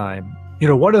downtime.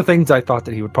 One of the things I thought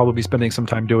that he would probably be spending some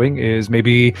time doing is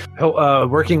maybe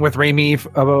working with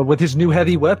Raimi with his new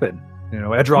heavy weapon.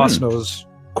 Edros knows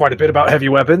quite a bit about heavy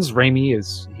weapons. Raimi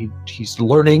he's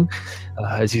learning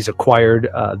as he's acquired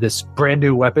this brand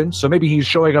new weapon. So maybe he's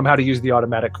showing him how to use the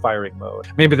automatic firing mode.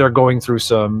 Maybe they're going through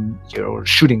some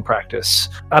shooting practice.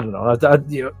 I don't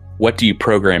know. What do you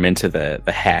program into the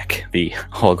hack, the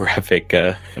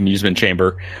holographic amusement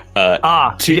chamber,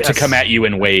 to come at you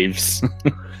in waves?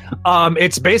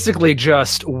 It's basically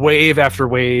just wave after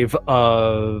wave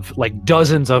of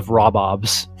dozens of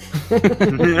Robobs.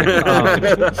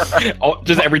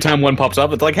 Just every time one pops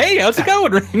up, it's like, hey, how's it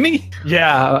going, Raimi?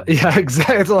 Yeah,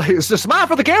 exactly. It's just smile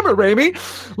for the camera,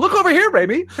 Raimi. Look over here,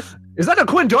 Raimi. Is that a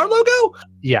Quinn Dart logo?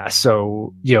 Yeah,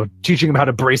 so, teaching him how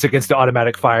to brace against the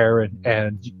automatic fire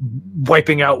and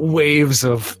wiping out waves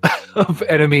of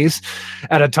enemies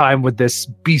at a time with this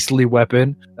beastly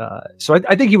weapon. So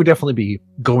I think he would definitely be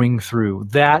going through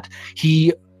that.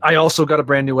 I also got a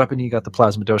brand new weapon. He got the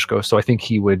Plasma Doshko, so I think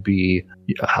he would be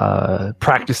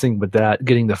practicing with that,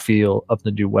 getting the feel of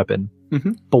the new weapon.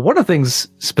 Mm-hmm. But one of the things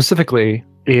specifically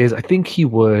is I think he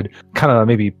would kind of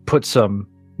maybe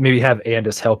have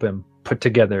Andis help him put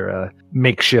together a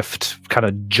makeshift kind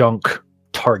of junk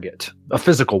target, a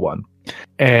physical one,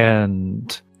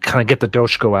 and kind of get the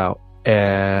Doshko out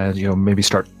and maybe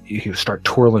start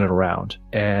twirling it around.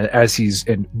 And as he's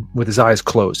with his eyes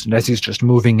closed, and as he's just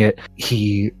moving it,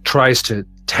 he tries to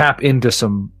tap into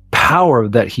some power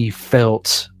that he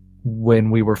felt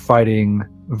when we were fighting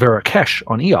Verakesh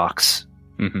on Eox.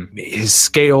 His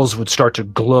scales would start to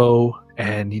glow,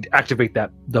 and he'd activate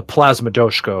the plasma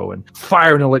doshko, and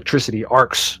fire and electricity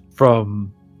arcs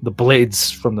from the blades,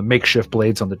 from the makeshift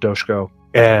blades on the doshko.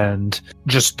 And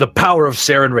just the power of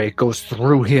Sarenrae goes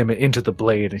through him and into the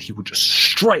blade, and he would just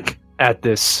strike at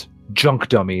this junk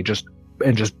dummy, just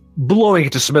blowing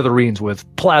it to smithereens with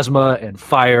plasma and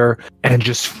fire, and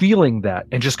just feeling that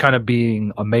and just kind of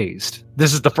being amazed.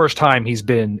 This is the first time he's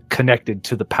been connected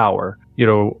to the power.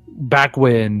 Back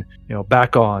when, all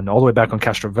the way back on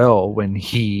Castrovel, when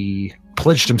he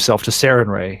pledged himself to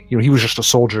Sarenrae, he was just a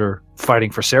soldier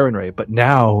fighting for Sarenrae, but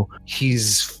now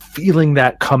he's feeling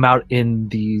that come out in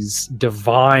these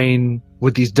divine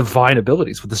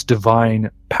abilities, with this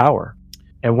divine power.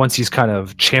 And once he's kind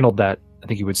of channeled that, I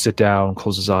think he would sit down,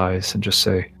 close his eyes, and just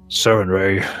say,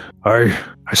 Sarenrae,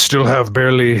 I still have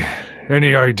barely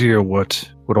any idea what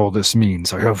all this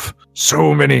means. I have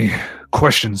so many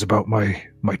questions about my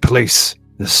place,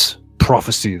 this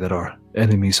prophecy that our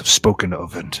enemies have spoken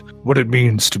of, and what it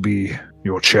means to be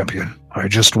your champion. I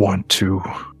just want to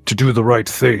do the right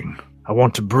thing. I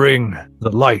want to bring the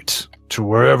light to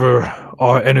wherever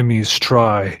our enemies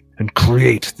try and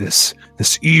create this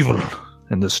evil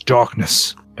and this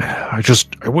darkness. I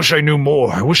wish I knew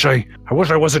more. I wish I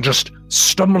wasn't just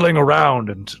stumbling around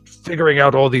and figuring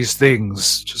out all these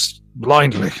things just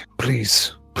blindly.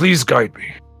 Please guide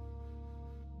me.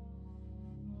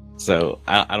 So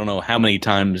I don't know how many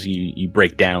times you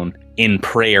break down in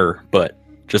prayer, but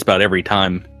just about every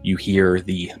time you hear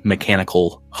the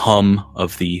mechanical hum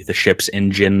of the ship's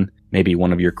engine, maybe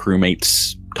one of your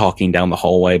crewmates talking down the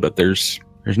hallway, but there's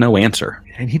no answer.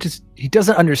 And he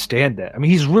doesn't understand that. I mean,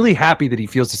 he's really happy that he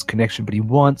feels this connection, but he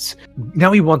wants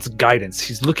guidance.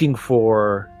 He's looking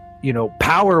for,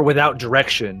 power without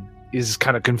direction is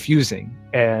kind of confusing,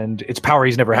 and it's power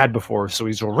he's never had before, so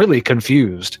he's really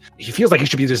confused. He feels like he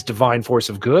should be this divine force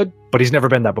of good, but he's never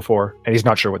been that before, and he's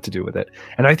not sure what to do with it.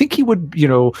 And I think he would,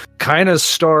 kind of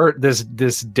start this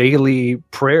daily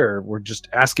prayer. We're just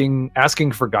asking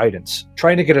for guidance,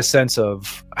 trying to get a sense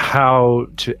of how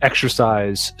to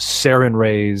exercise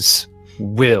Sarenrae's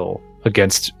will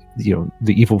against, the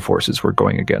evil forces we're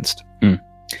going against. All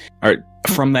right.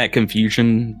 From that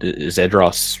confusion, is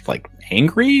Edros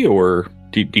angry, or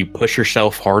do you push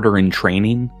yourself harder in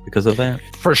training because of that?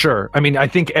 For sure. I mean, I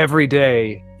think every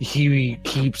day he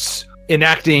keeps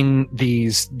enacting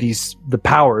the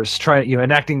powers,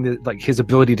 enacting his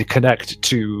ability to connect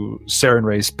to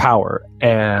Sarenrae's power,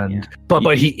 and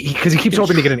but he keeps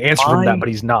hoping to get an answer from that, but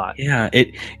he's not. Yeah,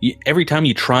 every time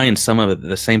you try and some of it,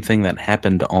 the same thing that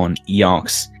happened on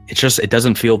Eox, it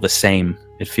doesn't feel the same.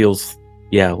 It feels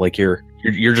like you're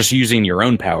just using your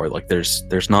own power. Like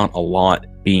there's not a lot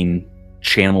being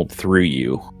channeled through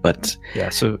you. But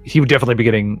so he would definitely be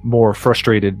getting more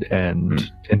frustrated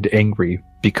and angry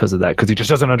because of that, because he just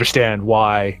doesn't understand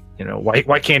why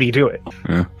can't he do it.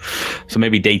 So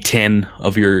maybe day 10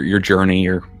 of your journey,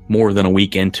 or more than a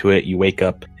week into it, you wake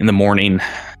up in the morning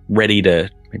ready to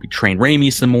maybe train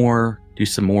Raimi some more, do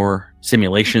some more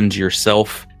simulations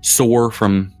yourself, sore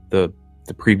from the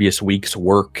previous week's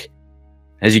work.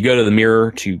 As you go to the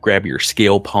mirror to grab your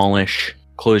scale polish,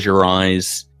 close your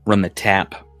eyes, run the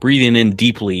tap, breathing in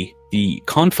deeply, the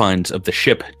confines of the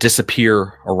ship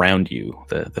disappear around you,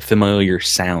 the familiar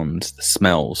sounds, the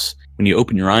smells. When you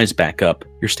open your eyes back up,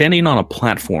 you're standing on a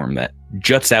platform that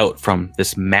juts out from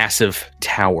this massive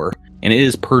tower, and it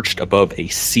is perched above a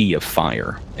sea of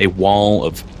fire, a wall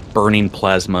of burning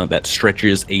plasma that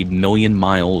stretches 1,000,000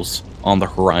 miles on the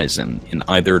horizon in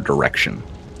either direction.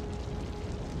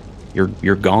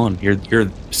 You're gone. You're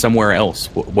somewhere else.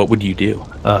 What would you do?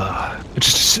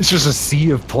 It's just a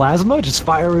sea of plasma, just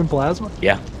fire and plasma.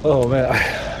 Yeah. Oh man.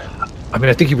 I mean,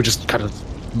 I think he would just kind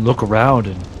of look around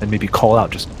and maybe call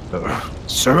out, just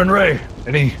Sarenrae,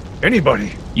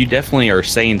 anybody. You definitely are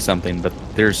saying something, but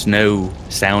there's no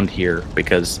sound here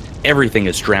because everything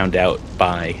is drowned out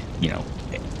by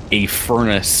a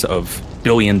furnace of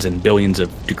billions and billions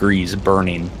of degrees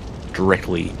burning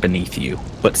directly beneath you.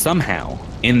 But somehow,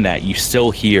 in that, you still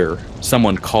hear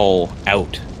someone call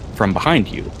out from behind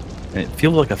you. And it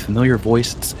feels like a familiar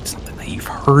voice. It's something that you've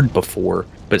heard before,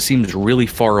 but it seems really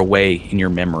far away in your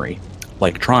memory,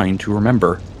 like trying to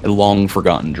remember a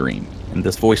long-forgotten dream. And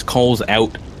this voice calls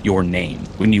out your name.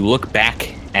 When you look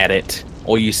back at it,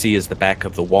 all you see is the back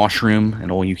of the washroom,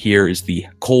 and all you hear is the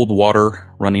cold water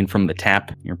running from the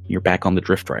tap. You're back on the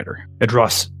Drift Rider.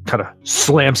 Edros kind of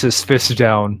slams his fist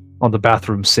down on the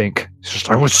bathroom sink. He's just,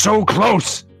 I was so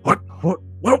close.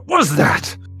 What was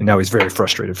that? And now he's very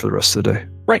frustrated for the rest of the day.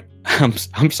 Right.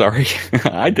 I'm sorry.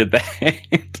 I did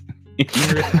that.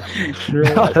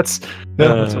 That's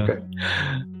okay.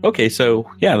 Okay, so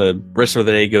yeah, the rest of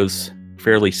the day goes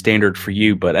fairly standard for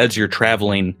you, but as you're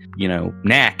traveling,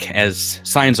 Knack, as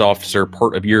science officer,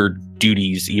 part of your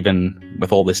duties, even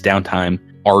with all this downtime,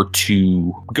 are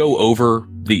to go over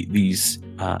these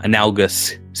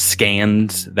analogous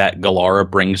scans that Galara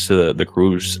brings to the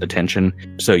crew's attention.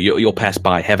 So you'll pass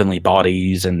by heavenly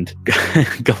bodies, and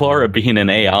Galara, being an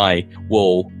AI,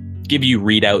 will give you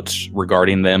readouts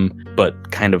regarding them,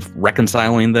 but kind of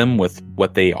reconciling them with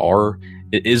what they are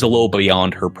is a little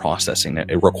beyond her processing.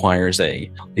 It requires a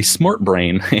smart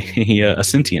brain, a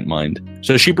sentient mind.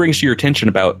 So she brings to your attention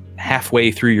about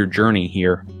halfway through your journey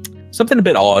here something a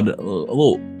bit odd, a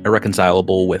little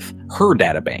irreconcilable with her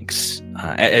databanks.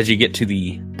 As you get to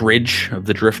the bridge of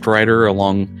the Drift Rider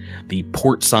along the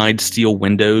port side steel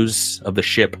windows of the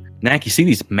ship, Knack, you see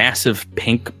these massive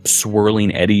pink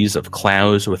swirling eddies of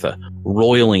clouds with a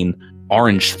roiling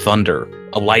orange thunder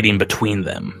alighting between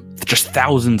them, just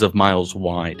thousands of miles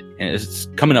wide, and it's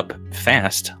coming up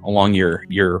fast along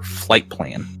your flight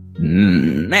plan.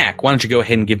 Knack, why don't you go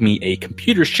ahead and give me a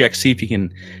computer's check, see if you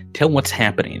can tell what's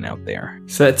happening out there.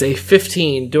 So that's a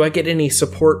 15. Do I get any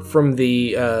support from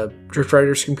the Drift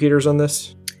Rider's computers on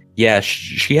this? Yeah,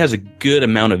 she has a good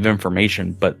amount of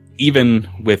information, but even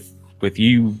with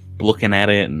you looking at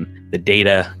it and the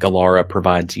data Galara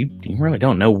provides, you really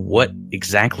don't know what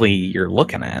exactly you're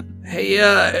looking at. Hey,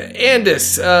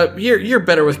 Andis, you're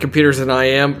better with computers than I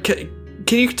am. Can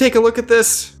you take a look at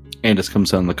this? Andis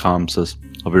comes on the comm, says,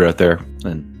 "I'll be right there,"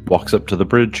 and walks up to the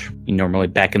bridge. You normally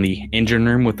back in the engine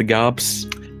room with the gobs?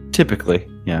 Typically,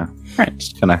 yeah. Right.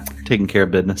 Just kind of taking care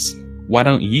of business. Why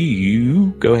don't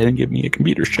you go ahead and give me a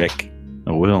computer's check?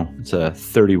 I will. It's a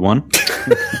 31.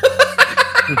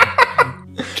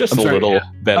 Just a little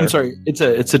better. I'm sorry. It's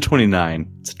a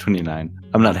 29. It's a 29.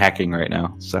 I'm not hacking right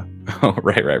now, so. Oh,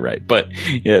 right. But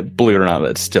yeah, believe it or not,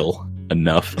 that's still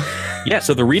enough. Yeah,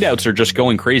 so the readouts are just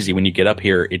going crazy when you get up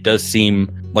here. It does seem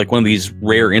like one of these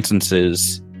rare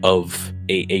instances of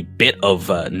a bit of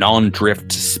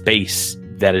non-drift space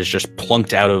that is just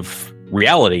plunked out of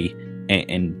reality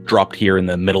and dropped here in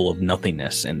the middle of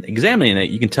nothingness. And examining it,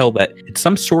 you can tell that it's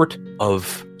some sort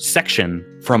of section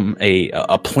from a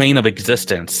plane of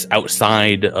existence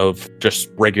outside of just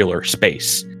regular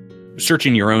space.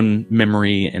 Searching your own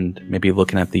memory and maybe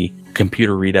looking at the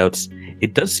computer readouts,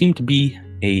 it does seem to be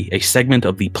a segment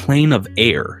of the plane of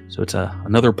air. So it's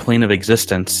another plane of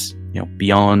existence,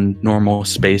 beyond normal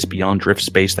space, beyond drift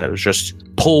space, that was just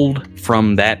pulled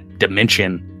from that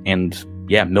dimension. And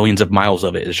yeah, millions of miles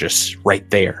of it is just right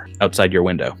there outside your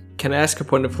window. Can I ask a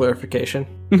point of clarification?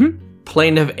 Mm-hmm.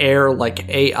 Plane of air like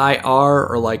AIR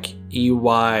or like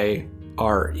EYRE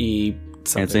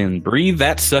something? As in, breathe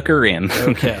that sucker in.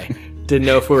 Okay. Didn't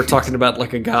know if we were talking about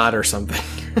like a god or something.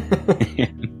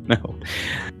 No.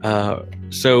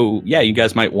 So yeah, you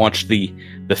guys might watch the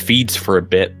feeds for a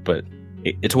bit, but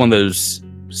it's one of those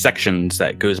sections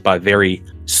that goes by very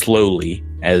slowly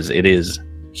as it is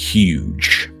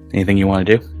huge. Anything you want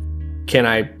to do? Can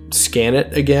I scan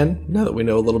it again now that we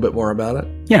know a little bit more about it?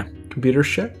 Yeah. Computer's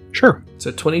check? Sure.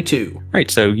 So 22.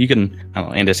 Right, so you can,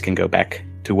 Andis can go back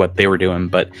to what they were doing,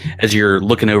 but as you're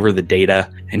looking over the data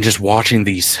and just watching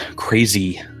these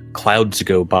crazy clouds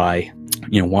go by,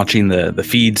 watching the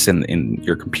feeds and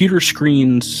your computer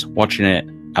screens, watching it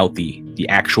out the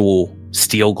actual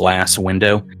steel glass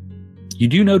window, you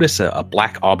do notice a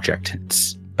black object.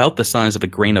 It's about the size of a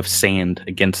grain of sand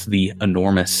against the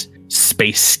enormous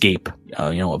spacescape,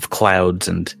 of clouds.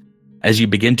 And as you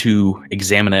begin to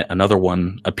examine it, another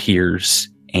one appears,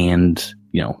 and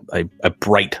a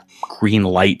bright green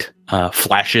light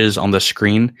flashes on the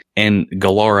screen, and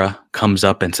Galara comes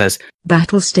up and says,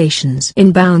 "Battle stations.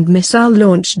 Inbound missile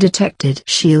launch detected.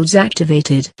 Shields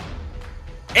activated."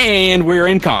 And we're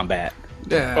in combat.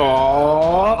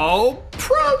 Oh,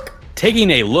 prunk!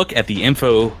 Taking a look at the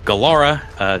info Galara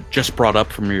just brought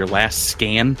up from your last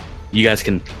scan, you guys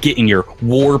can get in your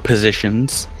war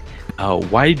positions.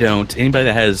 Why don't anybody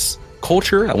that has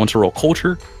culture, that wants to roll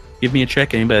culture, give me a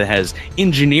check. Anybody that has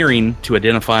engineering to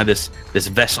identify this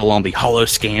vessel on the hollow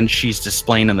scan she's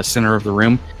displaying in the center of the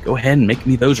room, go ahead and make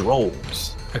me those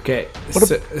rolls. Okay,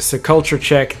 so culture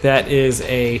check, that is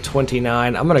a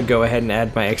 29. I'm going to go ahead and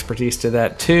add my expertise to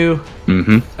that too,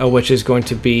 which is going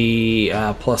to be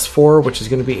 +4, which is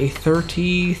going to be a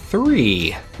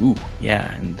 33. Ooh,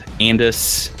 yeah, and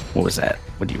Andis, what was that?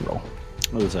 What do you roll?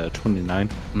 What was that, 29?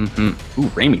 Ooh,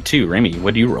 Ramey too. Ramey,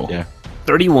 what do you roll? Yeah.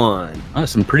 31.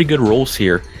 Some pretty good rolls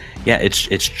here. Yeah, it's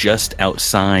just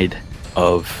outside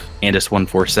of Andis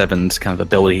 147's kind of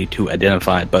ability to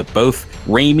identify, but both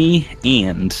Ramey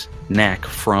and Knack,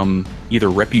 from either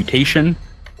reputation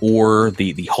or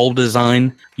the hull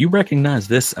design, you recognize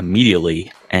this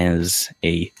immediately as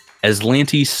a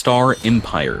Aslanti Star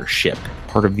Empire ship,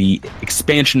 part of the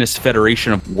expansionist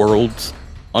Federation of Worlds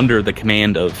under the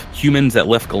command of humans that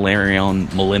left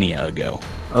Galarion millennia ago.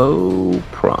 Oh,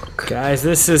 prunk. Guys,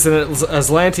 this is an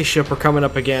Aslanti ship we're coming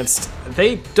up against.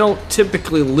 They don't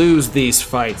typically lose these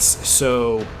fights,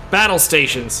 so battle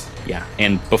stations. Yeah,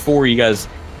 and before you guys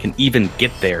can even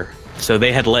get there, so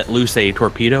they had let loose a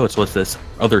torpedo. It's what this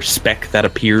other spec that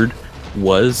appeared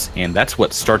was, and that's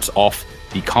what starts off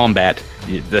the combat.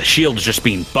 The shield's just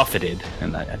being buffeted,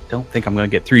 and I don't think I'm going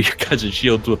to get through your guys'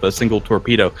 shields with a single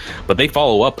torpedo, but they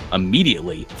follow up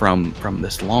immediately from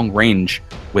this long range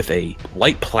with a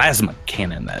light plasma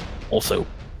cannon that also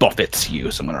buffets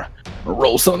you. So I'm going to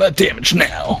roll some of that damage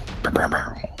now.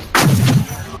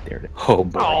 There it is. Oh,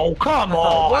 boy. Oh, come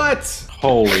on! What?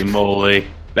 Holy moly.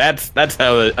 That's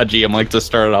how a GM likes to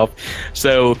start it off.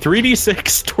 So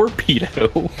 3d6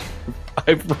 torpedo.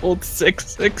 I've rolled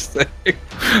 666.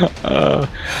 Oh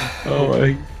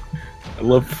my! I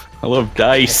love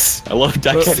dice. I love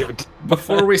dice.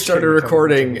 Before we started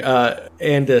recording,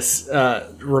 Andis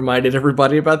reminded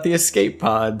everybody about the escape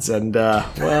pods, and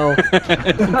well,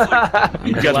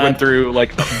 You guys went through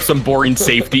like some boring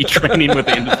safety training with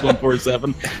Andis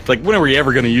 147. It's like, when are we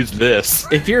ever going to use this?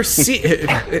 if you're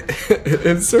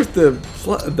insert the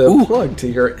plug to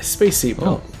your space seat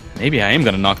belt. Maybe I am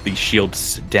going to knock these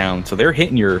shields down. So they're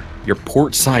hitting your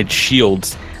port side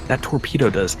shields. That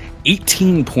torpedo does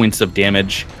 18 points of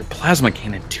damage. The plasma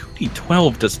cannon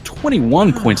 2d12 does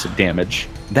 21 points of damage.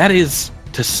 That is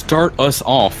to start us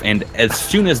off. And as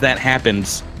soon as that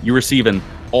happens, you receive an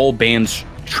all bands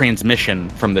transmission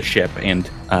from the ship. And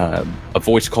a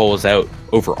voice calls out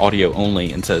over audio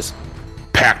only and says,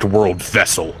 Packed world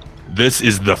vessel. This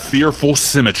is the fearful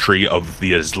symmetry of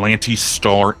the Aslanti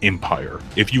Star Empire.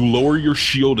 If you lower your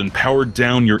shield and power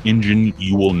down your engine,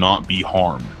 you will not be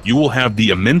harmed. You will have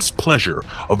the immense pleasure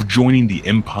of joining the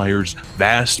Empire's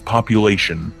vast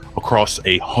population across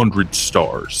 100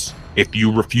 stars. If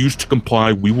you refuse to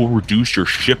comply, we will reduce your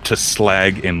ship to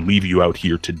slag and leave you out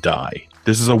here to die.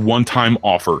 This is a one-time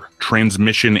offer.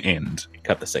 Transmission end.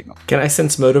 cut the signal. Can I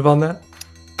sense motive on that?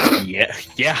 Yeah.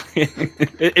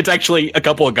 It's actually a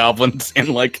couple of goblins and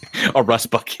like a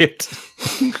rust bucket.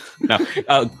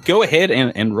 No, go ahead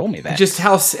and roll me that. Just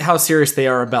how serious they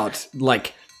are about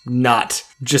like not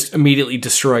just immediately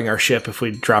destroying our ship if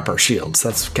we drop our shields.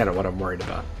 That's kind of what I'm worried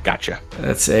about. Gotcha.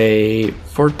 That's a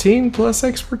 14 plus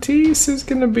expertise is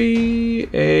going to be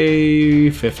a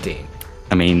 15.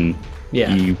 I mean,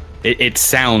 yeah. It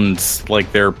sounds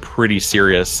like they're pretty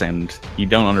serious, and you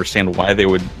don't understand why they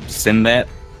would send that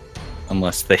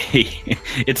unless they...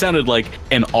 It sounded like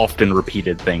an often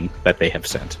repeated thing that they have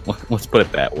sent. Let's put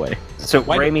it that way. So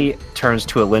Raimi turns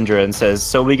to Alindra and says,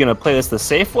 so are we going to play this the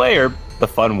safe way or the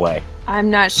fun way?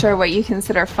 I'm not sure what you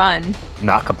consider fun.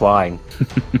 Not complying.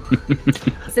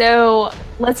 So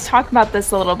let's talk about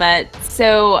this a little bit.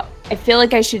 So I feel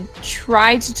like I should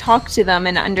try to talk to them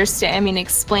and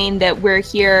explain that we're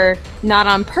here not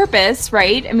on purpose,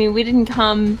 right? I mean, we didn't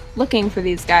come looking for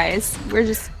these guys. We're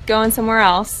just going somewhere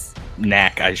else.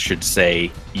 Knack, I should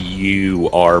say, you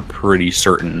are pretty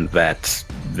certain that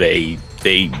they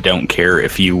don't care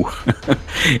if you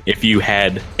if you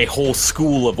had a whole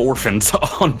school of orphans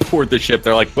on board the ship.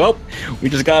 They're like, well, we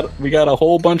got a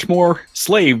whole bunch more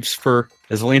slaves for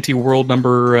Aslanti World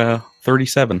number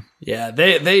 37. Yeah,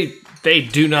 they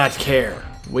do not care.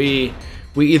 We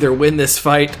either win this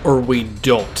fight or we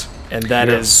don't, and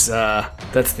that's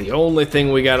the only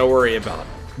thing we got to worry about.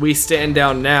 We stand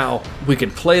down now, we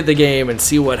could play the game and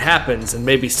see what happens and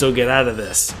maybe still get out of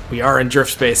this. We are in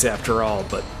drift space after all,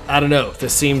 but I don't know.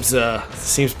 This seems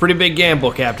pretty big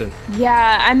gamble, Captain.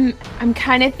 Yeah, I'm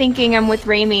kind of thinking I'm with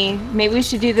Raimi. Maybe we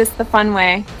should do this the fun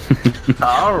way.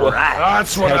 All right.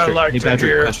 That's what I like to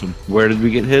hear. Question. Where did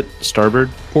we get hit? Starboard?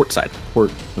 Port side.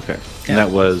 Port. Okay. And that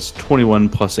was 21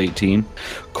 plus 18.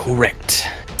 Correct.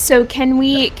 So can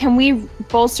we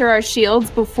bolster our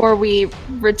shields before we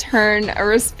return a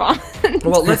response?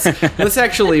 Well, let's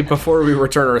actually, before we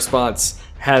return a response,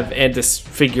 have Andis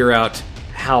figure out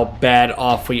how bad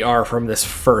off we are from this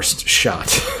first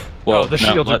shot. Well, the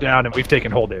shields are down and we've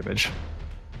taken hull damage.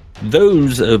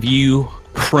 Those of you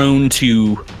prone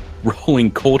to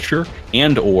rolling culture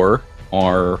and or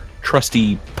our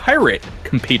trusty pirate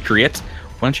compatriots,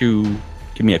 why don't you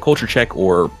give me a culture check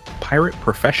or pirate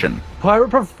profession? Pirate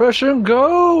profession,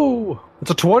 go!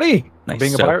 It's a 20. Nice.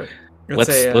 Being a So, pirate.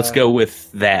 Let's go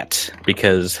with that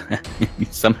because you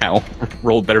somehow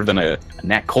rolled better than a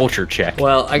nat culture check.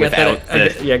 Well, I got without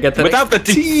I got that without the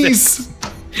tease.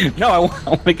 No, I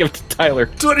want to give it to Tyler.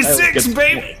 26,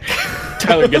 baby!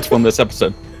 Tyler gets one this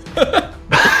episode.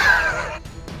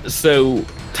 So,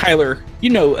 Tyler, you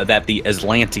know that the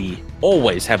Aslanti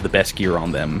always have the best gear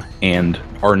on them and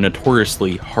are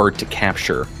notoriously hard to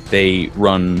capture. They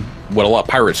run what a lot of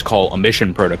pirates call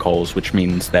emission protocols, which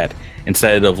means that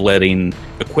instead of letting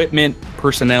equipment,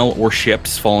 personnel, or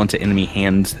ships fall into enemy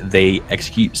hands, they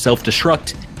execute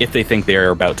self-destruct if they think they are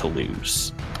about to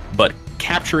lose. But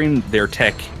capturing their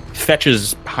tech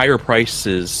fetches higher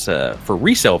prices for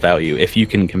resale value if you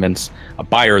can convince a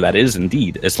buyer that is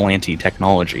indeed Aslanti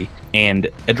technology. And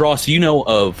Adros, you know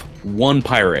of one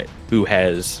pirate who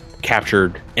has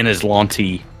captured an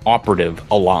Aslanti operative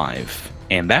alive,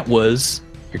 and that was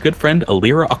your good friend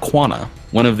Alira Aquana,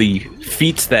 one of the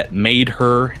feats that made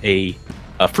her a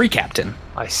free captain.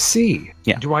 I see.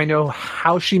 Yeah. Do I know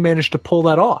how she managed to pull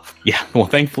that off? Yeah, well,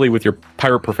 thankfully with your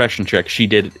pirate profession check, she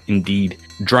did indeed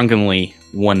drunkenly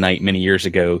one night many years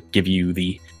ago give you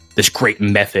this great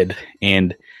method,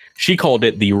 and she called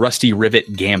it the Rusty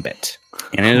Rivet Gambit.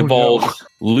 And it involved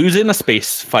losing a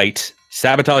space fight,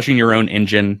 sabotaging your own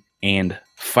engine, and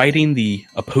fighting the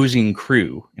opposing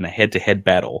crew in a head-to-head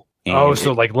battle. And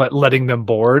so like letting them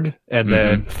board and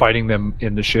then fighting them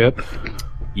in the ship?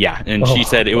 Yeah, and she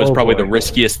said it was probably the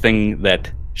riskiest thing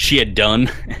that she had done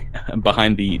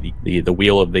behind the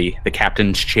wheel of the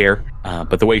captain's chair.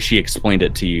 But the way she explained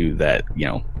it to you, that, you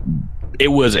know, it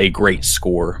was a great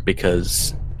score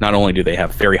because not only do they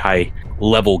have very high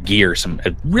level gear, some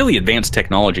really advanced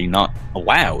technology not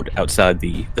allowed outside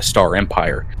the Star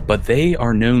Empire, but they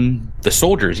are known, the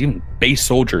soldiers, even base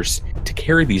soldiers, to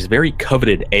carry these very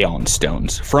coveted Aeon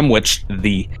stones, from which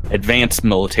the advanced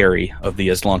military of the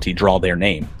Aslanti draw their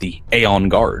name, the Aeon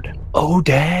Guard. Oh,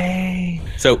 dang.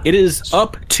 So it is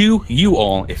up to you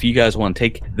all if you guys want to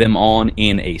take them on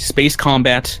in a space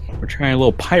combat. We're trying a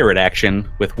little pirate action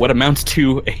with what amounts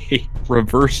to a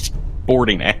reverse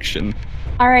boarding action.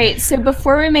 All right, so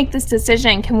before we make this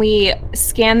decision, can we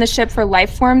scan the ship for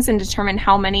life forms and determine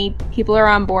how many people are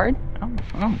on board?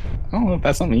 I don't know if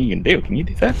that's something you can do. Can you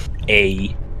do that?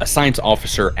 A science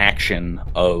officer action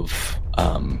of,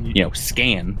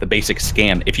 scan, the basic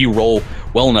scan. If you roll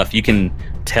well enough, you can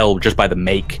tell just by the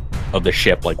make of the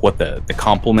ship, like what the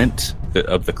complement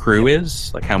of the crew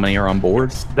is, like how many are on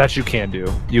board. That you can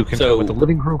do. You can tell what the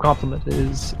living crew complement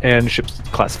is and ship's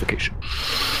classification.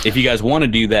 If you guys want to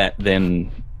do that,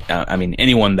 then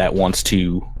anyone that wants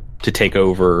to take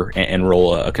over and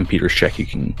roll a computer's check, you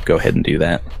can go ahead and do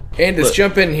that. Andis,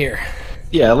 jump in here.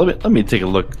 Yeah, let me take a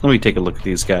look. Let me take a look at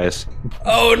these guys.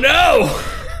 Oh no!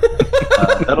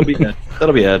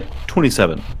 That'll be a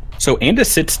 27. So Andis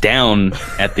sits down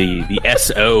at the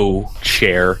SO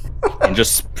chair and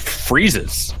just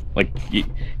freezes. Like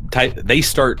they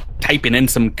start typing in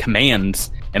some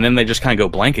commands, and then they just kind of go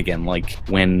blank again, like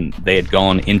when they had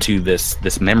gone into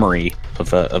this memory of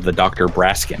the Dr.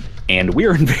 Braskin. And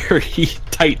we're in very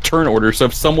tight turn order, so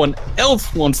if someone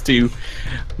else wants to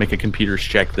make a computer's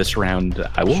check this round,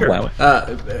 I will allow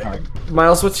it.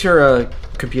 Miles, what's your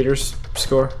computer's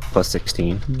score? Plus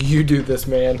 16. You do this,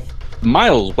 man.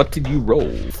 Miles, what did you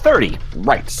roll? 30.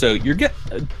 Right, so you get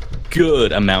a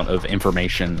good amount of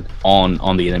information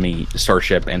on the enemy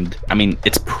starship, and I mean,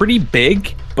 it's pretty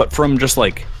big, but from just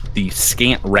like the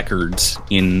scant records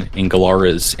in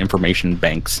Galara's information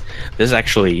banks, this is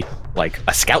actually like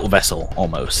a scout vessel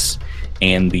almost,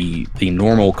 and the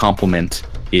normal complement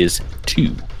is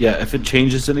 2. Yeah, if it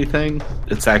changes anything,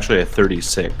 it's actually a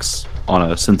 36 on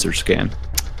a sensor scan.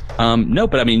 No,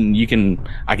 but I mean,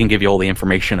 I can give you all the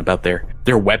information about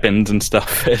their weapons and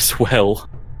stuff as well.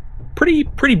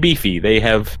 Pretty beefy. They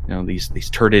have, these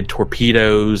turreted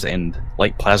torpedoes and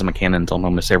light plasma cannons on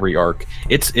almost every arc.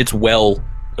 It's well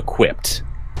equipped,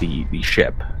 the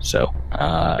ship. So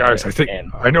guys,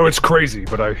 I know it's crazy,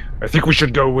 but I think we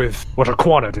should go with what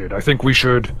Aquana did. I think we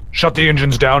should shut the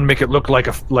engines down, make it look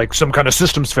like some kind of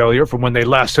systems failure from when they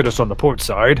last hit us on the port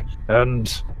side,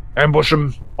 and ambush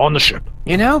them on the ship.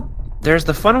 There's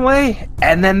the fun way,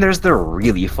 and then there's the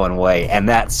really fun way, and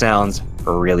that sounds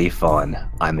really fun.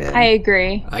 I'm in. I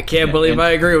agree. I can't believe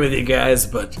I agree with you guys,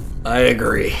 but I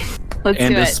agree. Let's do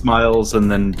Andis it. smiles and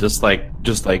then just like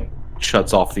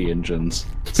shuts off the engines.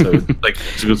 So like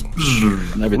it goes.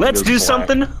 Let's do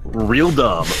something real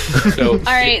dumb. So All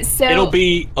right, so it'll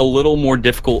be a little more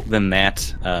difficult than that.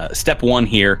 Step 1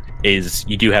 here is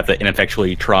you do have to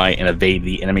ineffectually try and evade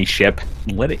the enemy ship.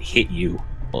 Let it hit you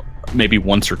maybe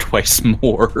once or twice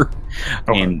more.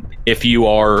 Okay. And if you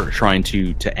are trying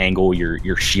to angle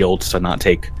your shields to not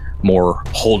take more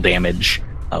hull damage,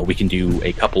 we can do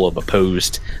a couple of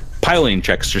opposed piloting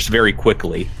checks just very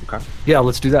quickly. Okay. Yeah,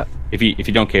 let's do that. if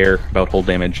you don't care about hull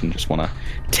damage and just want to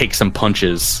take some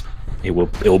punches, it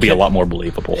will be a lot more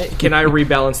believable. Can I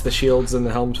rebalance the shields in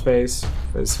the helm's phase?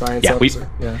 Yeah,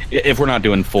 if we're not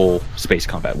doing full space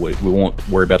combat, we won't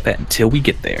worry about that until we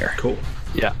get there. Cool.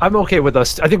 Yeah, I'm okay with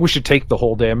us. I think we should take the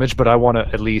whole damage, but I want to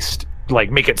at least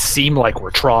make it seem like we're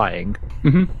trying.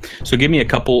 Mm-hmm. So give me a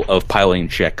couple of piloting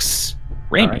checks,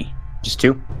 Raimi. Right. Just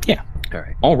 2? Yeah. All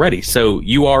right. Alrighty. So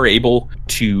you are able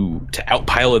to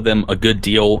outpilot them a good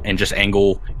deal and just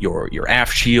angle your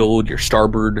aft shield, your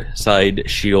starboard side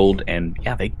shield, and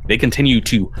yeah, they continue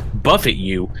to buffet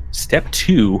you. Step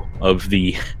 2 of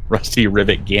the Rusty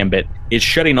Rivet Gambit is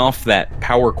shutting off that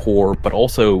power core, but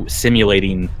also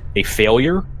simulating a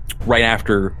failure right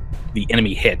after the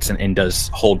enemy hits and does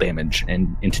hull damage.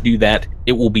 And to do that,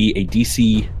 it will be a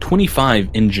DC 25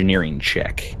 engineering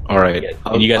check. All right.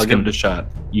 And you guys I'll give it a shot.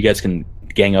 You guys can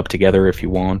gang up together if you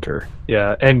want, or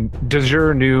yeah. And does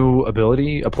your new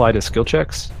ability apply to skill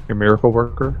checks? Your miracle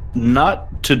worker?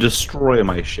 Not to destroy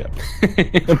my ship.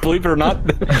 Believe it or not,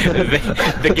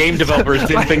 the game developers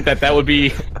didn't think that would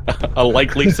be a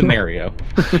likely scenario.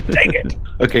 Dang it.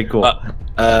 Okay, cool.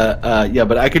 Yeah,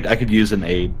 but I could use an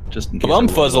aid just in case.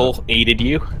 Plumfuzzle aided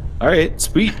you. All right,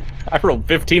 sweet. I rolled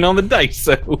 15 on the dice,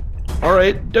 so. All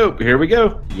right, dope. Here we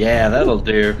go. Yeah, that'll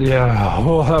do. Yeah,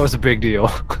 well, that was a big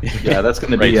deal. Yeah, that's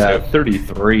going to be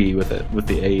 33 with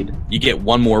the aid. You get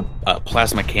one more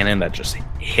plasma cannon that just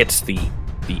hits the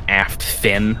aft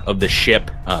fin of the ship,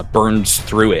 burns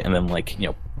through it, and then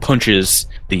punches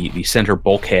the center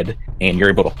bulkhead, and you're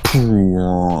able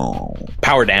to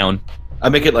power down. I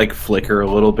make it flicker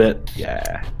a little bit.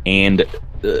 Yeah. And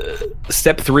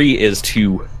step 3 is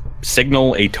to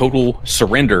signal a total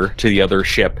surrender to the other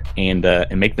ship and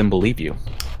make them believe you.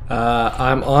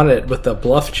 I'm on it with the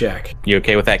bluff check. You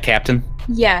okay with that, Captain?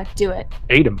 Yeah, do it.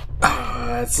 Aid him.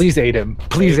 Please aid him.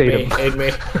 Please aid him. Aid me.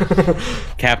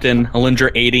 Captain, Alindra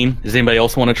aiding. Does anybody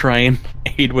else want to try and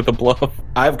aid with a bluff?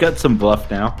 I've got some bluff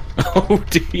now. Oh,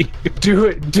 do you? Do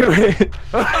it. Do it.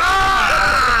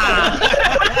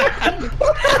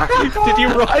 Did you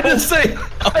roll? I just say,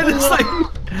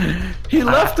 he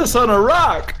left us on a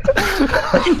rock.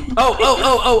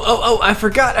 Oh, I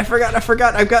forgot.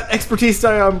 I've got expertise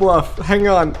die on bluff. Hang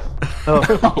on.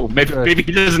 Oh, maybe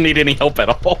he doesn't need any help at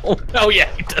all. Oh, yeah,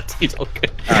 he does. He's okay.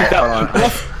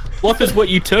 Bluff is what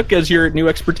you took as your new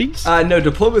expertise? No,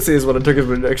 diplomacy is what I took as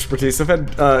my new expertise. I've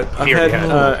had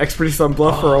expertise on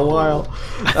bluff for a while.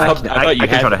 I thought you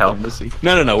had try to help.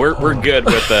 No. We're good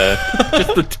with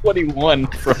just the 21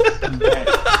 from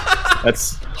that.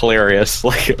 That's hilarious.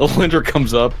 Alindra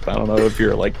comes up. I don't know if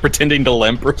you're pretending to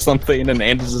limp or something, and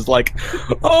Andis is like,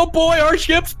 "Oh boy, our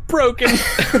ship's broken."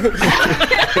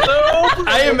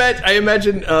 I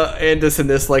imagine Andis in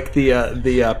this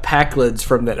the pack lids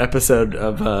from that episode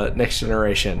of Next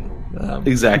Generation.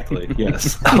 Exactly.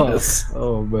 Yes.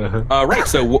 Oh man. Right.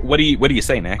 So what do you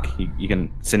say, Nick? You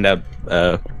can send out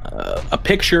a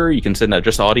picture. You can send out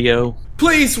just audio.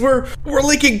 Please, we're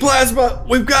leaking plasma.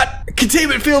 We've got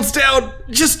containment fields down.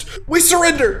 We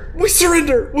surrender.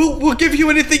 We'll give you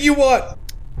anything you want.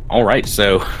 All right.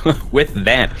 So with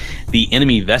that, the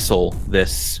enemy vessel,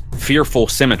 this fearful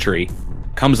symmetry,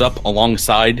 comes up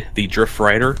alongside the drift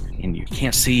rider, and you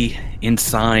can't see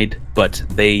inside, but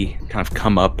they kind of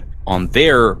come up on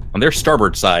their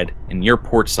starboard side and your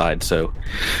port side. So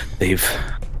they've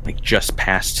just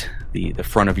passed the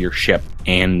front of your ship.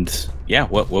 And yeah,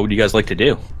 what would you guys like to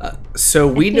do? So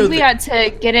we know we got to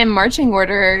get in marching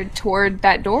order toward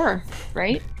that door,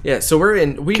 right? Yeah, so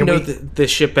we know the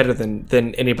ship better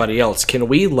than anybody else. Can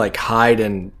we hide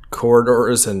in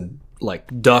corridors and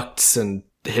ducts and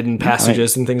hidden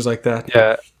passages and things like that?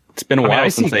 Yeah. It's been a while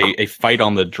since a fight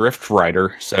on the drift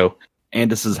rider, so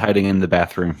Andis is hiding in the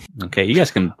bathroom. Okay, you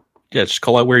guys can just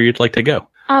call out where you'd like to go.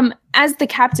 As the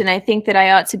captain, I think that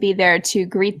I ought to be there to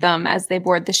greet them as they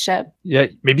board the ship. Yeah,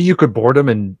 maybe you could board them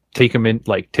and take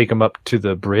them up to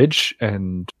the bridge,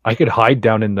 and I could hide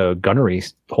down in the gunnery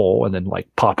hole and then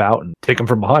pop out and take them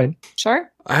from behind. Sure.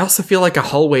 I also feel like a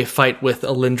hallway fight with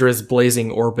Alindra's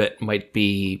blazing orbit might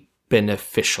be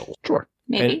beneficial. Sure.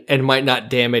 Maybe. And might not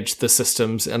damage the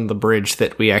systems and the bridge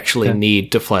that we actually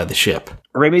need to fly the ship.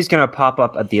 Raimi's going to pop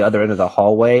up at the other end of the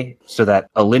hallway so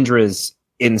that Alindra is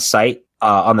in sight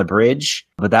on the bridge,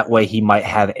 but that way he might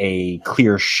have a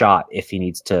clear shot if he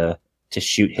needs to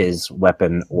shoot his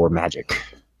weapon or magic.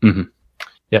 Mm-hmm.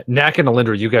 Yeah, Knack and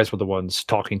Alindra, you guys were the ones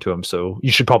talking to him, so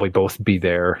you should probably both be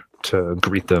there to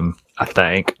greet them, I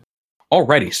think.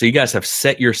 Alrighty, so you guys have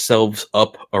set yourselves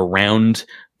up around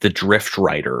the drift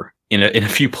rider, in a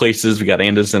few places. We got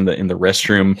Andis in the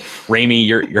restroom. Raimi,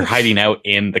 you're hiding out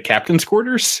in the captain's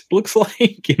quarters. Looks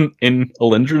like in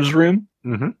Alendra's room.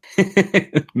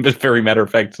 Mm-hmm. Very matter of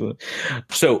fact.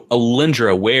 So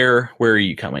Alendra, where are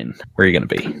you coming? Where are you going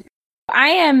to be? I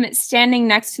am standing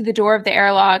next to the door of the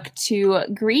airlock to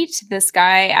greet this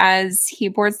guy as he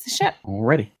boards the ship.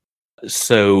 Alrighty.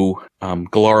 So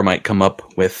Galara might come up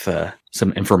with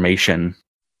some information.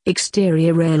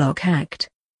 Exterior airlock hacked.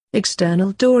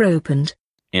 External door opened.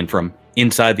 And from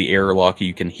inside the airlock,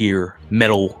 you can hear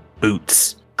metal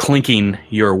boots clinking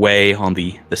your way on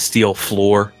the steel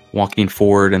floor, walking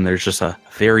forward, and there's just a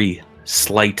very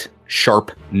slight,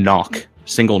 sharp knock,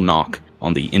 single knock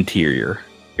on the interior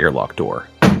airlock door.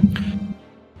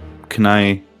 Can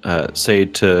I say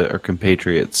to our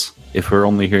compatriots, if we're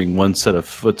only hearing one set of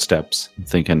footsteps, I'm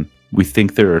thinking, we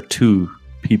think there are 2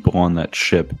 people on that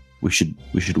ship. We should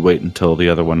wait until the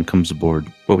other one comes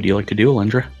aboard. What would you like to do,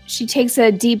 Alendra? She takes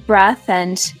a deep breath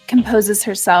and composes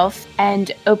herself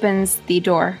and opens the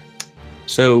door.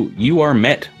 So you are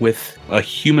met with a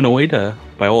humanoid,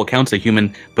 by all accounts a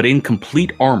human, but in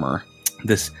complete armor.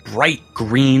 This bright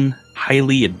green,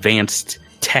 highly advanced,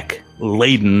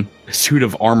 tech-laden suit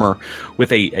of armor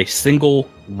with a single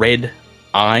red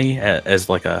eye as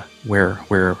like a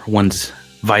where one's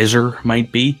visor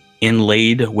might be,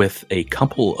 inlaid with a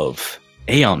couple of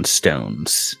Aeon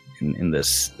stones in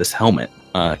this helmet,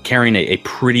 carrying a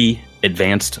pretty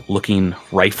advanced looking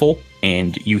rifle.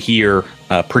 And you hear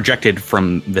projected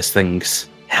from this thing's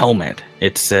helmet,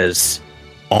 it says,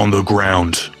 On the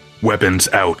ground, weapons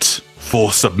out,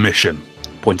 full submission.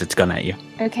 Points its gun at you.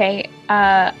 Okay,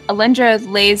 Alendra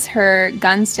lays her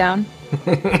guns down.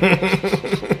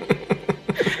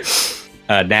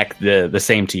 Nak, the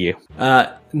same to you.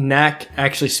 Nak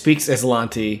actually speaks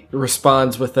Aslanti,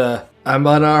 responds with a, I'm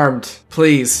unarmed.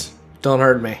 Please, don't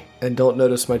hurt me. And don't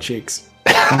notice my cheeks.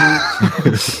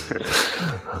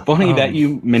 Funny that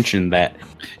you mentioned that.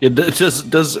 It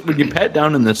does when you pat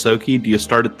down in the Soki, do you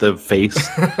start at the face?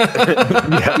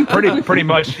 Yeah, pretty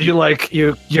much.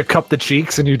 You cup the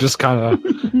cheeks and you just kind of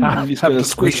You just gonna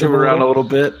squish them around a little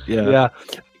bit. Yeah.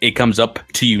 It comes up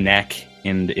to you, Nak,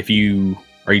 and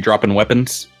are you dropping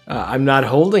weapons? I'm not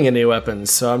holding any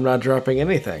weapons, so I'm not dropping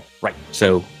anything. Right.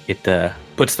 So it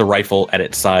puts the rifle at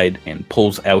its side and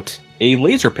pulls out a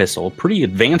laser pistol, pretty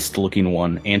advanced looking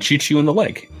one, and shoots you in the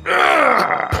leg.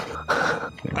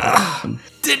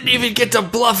 Didn't even get to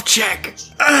bluff check.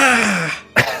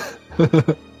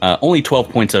 Only 12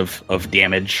 points of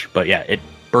damage, but yeah, it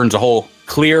burns a hole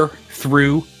clear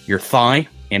through your thigh,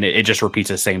 and it just repeats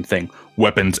the same thing.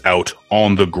 Weapons out,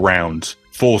 on the ground,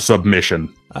 full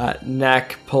submission.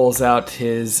 Nak pulls out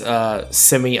his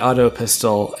semi-auto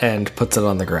pistol and puts it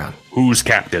on the ground. Who's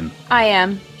captain? I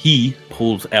am. He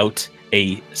pulls out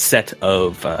a set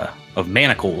of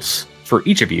manacles for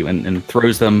each of you and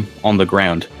throws them on the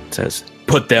ground. It says,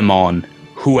 put them on.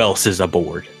 Who else is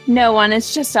aboard? No one,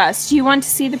 it's just us. Do you want to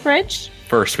see the bridge?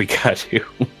 First, we got to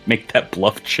make that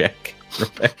bluff check,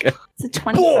 Rebecca. It's a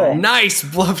 25. Nice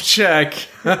bluff check.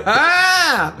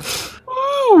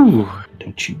 Ooh,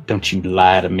 don't you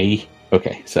lie to me.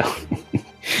 Okay, so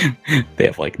they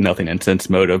have like nothing in sense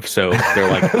motive, so they're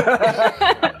like,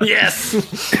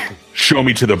 Yes. Show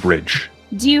me to the bridge.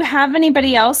 Do you have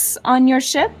anybody else on your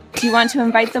ship? Do you want to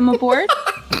invite them aboard?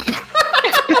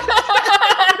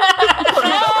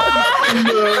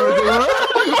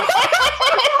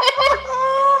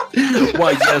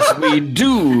 Why, yes, we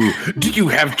do. Do you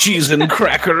have cheese and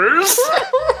crackers?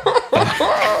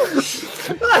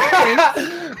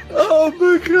 Oh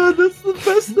my god, that's the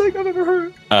best thing I've ever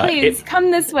heard. Please,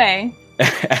 come this way.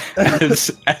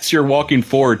 As you're walking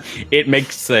forward, it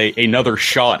makes another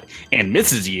shot and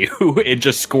misses you. It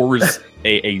just scores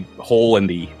a hole in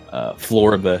the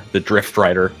floor of the Drift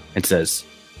Rider and says,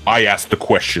 I ask the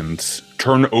questions.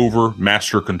 Turn over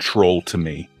master control to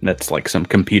me. That's like some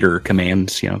computer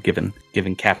commands,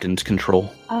 giving captains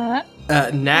control.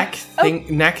 Nak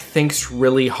thinks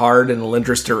really hard in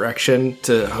Alendra's direction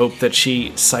to hope that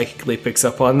she psychically picks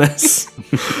up on this.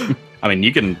 I mean,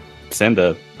 you can send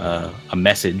a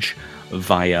message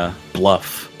via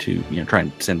bluff to try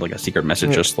and send like a secret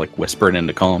message, just like whisper it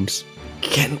into comms.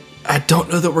 I don't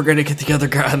know that we're gonna get the other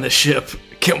guy on the ship.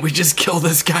 Can't we just kill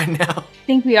this guy now? I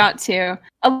think we ought to.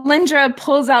 Alendra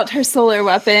pulls out her solar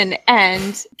weapon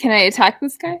and can I attack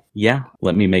this guy? Yeah,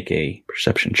 let me make a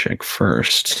perception check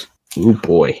first. Ooh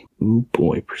boy,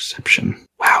 perception.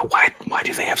 Wow, why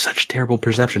do they have such terrible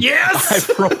perception? Yes!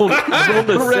 I rolled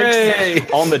a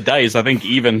 6 on the dice. I think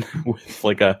even with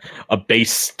like a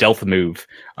base stealth move,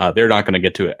 they're not going to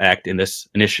get to act in this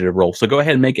initiative roll. So go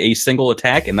ahead and make a single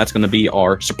attack, and that's going to be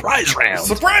our surprise round.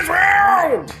 Surprise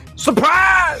round!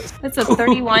 Surprise! That's a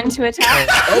 31 to attack.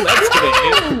 Oh, that's going to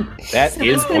hit. That So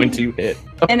is that's going gonna- to hit.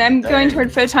 And I'm going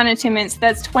toward photon attunement, so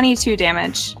that's 22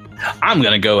 damage. I'm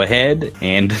going to go ahead,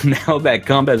 and now that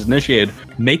combat is initiated,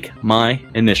 make my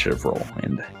initiative roll.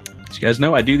 And as you guys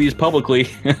know, I do these publicly,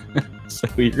 so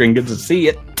you're going to get to see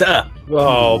it.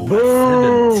 Oh,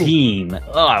 boo! 17.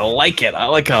 Oh, I like it. I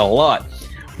like it a lot.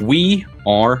 We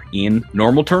are in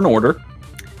normal turn order.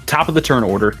 Top of the turn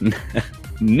order.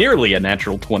 Nearly a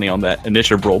natural 20 on that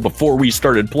initiative roll before we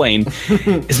started playing.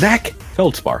 Zach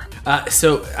Feldspar.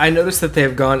 So I noticed that they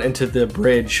have gone into the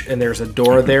bridge and there's a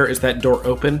door there. Is that door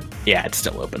open? Yeah, it's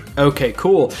still open. Okay,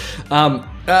 cool.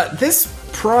 This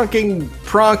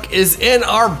pronk is in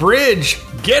our bridge.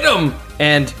 Get him!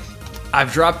 And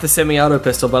I've dropped the semi-auto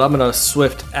pistol, but I'm going to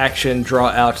swift action draw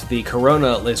out the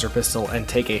Corona laser pistol and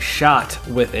take a shot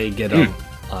with a get him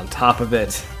on top of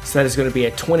it. So that is going to be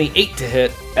a 28 to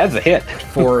hit That's a hit.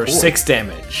 for 6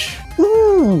 damage.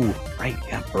 Ooh. Right,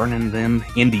 yeah, burning them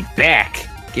in the back.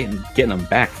 Getting them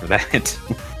back for that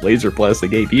laser blast they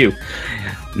gave you.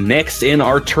 Next in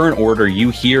our turn order, you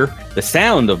hear the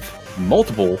sound of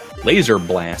multiple laser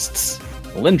blasts.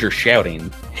 Linder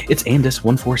shouting. It's Andis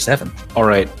 147. All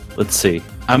right, let's see.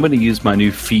 I'm going to use my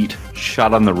new feat,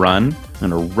 Shot on the Run. I'm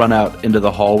going to run out into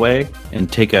the hallway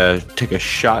and take a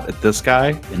shot at this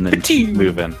guy and then keep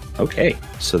moving. Okay.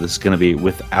 So this is going to be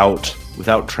without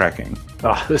tracking.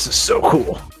 Oh, this is so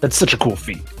cool. That's such a cool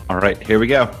feat. All right, here we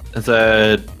go. That's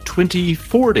a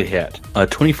 24 to hit.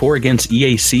 24 against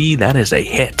EAC. That is a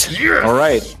hit. All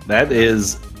right, that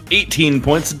is 18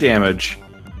 points of damage.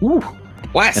 Ooh.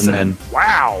 Blast. And then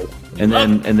Wow. and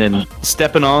then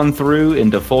stepping on through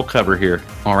into full cover here.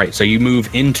 All right, so you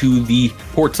move into the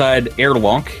portside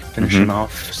airlock, finishing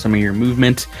off some of your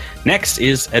movement. Next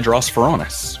is Edros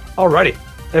Ferronis. Alrighty.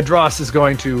 Edros is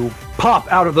going to pop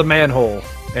out of the manhole,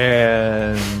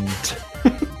 and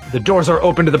the doors are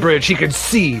open to the bridge. He can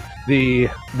see the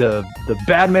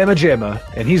bad Mama Jamma,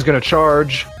 and he's going to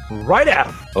charge right at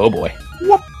him. Oh boy.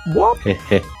 Whoop, whoop.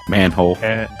 Manhole.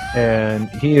 And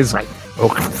he is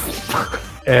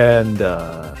and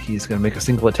he's going to make a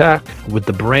single attack with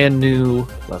the brand new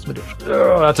plasma dish.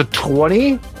 That's a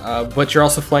 20. But you're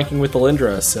also flanking with the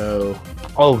Lindra, so...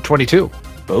 Oh, 22.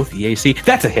 Both EAC.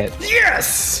 That's a hit.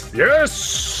 Yes!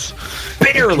 Yes.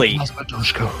 Barely.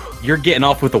 You're getting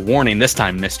off with a warning this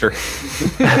time, mister.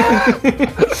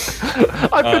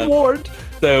 I've been warned.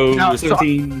 So Now,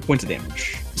 17 points of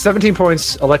damage. 17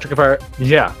 points electric fire.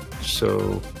 Yeah.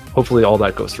 So hopefully all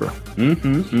that goes through.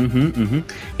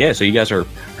 Yeah, so you guys are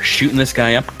shooting this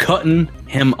guy up, cutting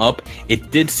him up.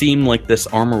 It did seem like this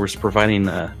armor was providing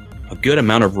a good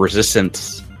amount of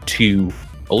resistance to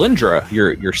Alindra,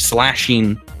 your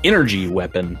slashing energy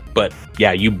weapon. But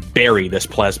yeah, you bury this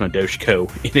plasma Doshko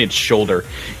in its shoulder.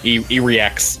 He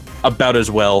reacts about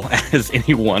as well as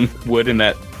anyone would in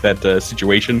that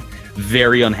situation.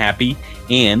 Very unhappy,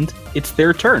 and it's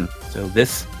their turn. So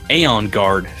this Aeon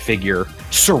Guard figure,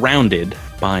 surrounded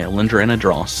by Alindra and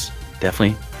Edros,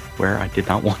 definitely where I did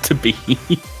not want to be,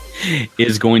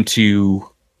 is going to...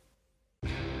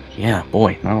 Yeah,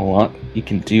 boy, not a lot you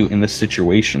can do in this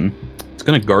situation. It's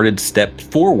going to guarded step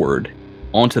forward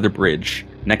onto the bridge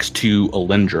next to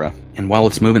Alindra. And while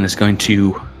it's moving, it's going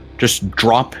to just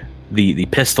drop the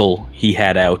pistol he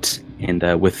had out, and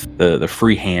with the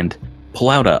free hand, pull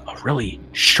out a really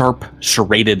sharp,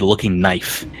 serrated looking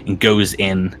knife and goes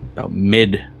in about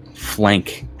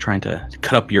mid-flank, trying to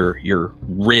cut up your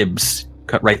ribs,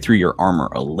 cut right through your armor,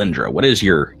 Alindra. What is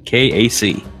your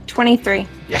KAC? 23.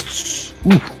 Yes.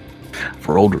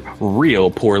 Rolled real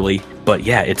poorly, but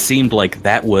yeah, it seemed like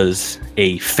that was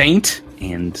a feint,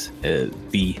 and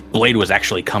the blade was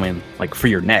actually coming like for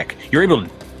your neck. You're able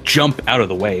to jump out of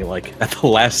the way, like at the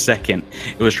last second.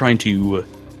 It was trying to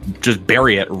just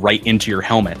bury it right into your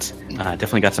helmet.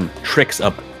 Definitely got some tricks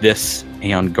up this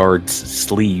Aeon Guard's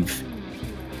sleeve.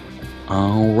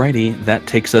 Alrighty, that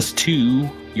takes us to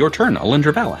your turn,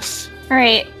 Alindra Vallis. All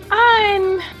right,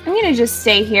 I'm gonna just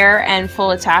stay here and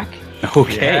full attack.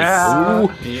 Okay. Yeah.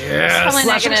 Ooh. It's probably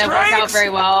not gonna work out very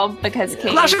well because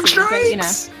KAC, Flashing but, you know.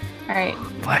 strikes! All right.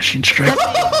 Flashing strike.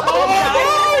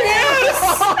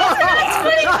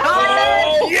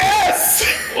 Yes!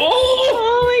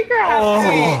 Holy crap! All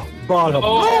right. Bottom.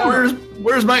 Oh,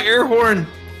 where's my air horn?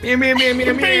 I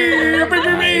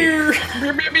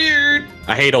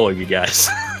hate all of you guys.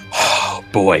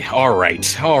 boy. All right.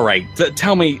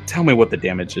 Tell me what the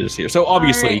damage is here. So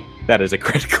obviously that is a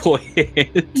critical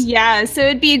hit. Yeah, so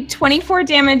it'd be 24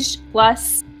 damage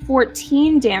plus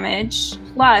 14 damage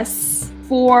plus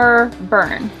 4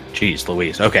 burn. Jeez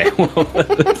Louise. Okay. Well,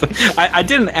 I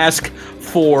didn't ask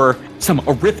for some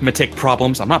arithmetic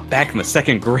problems. I'm not back in the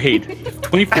second grade.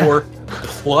 24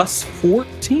 plus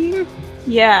 14?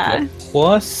 Yeah.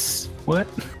 Plus what?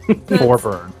 4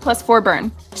 burn. Plus 4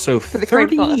 burn. So For the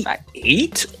critical effect.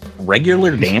 38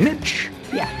 regular damage?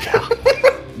 Yeah.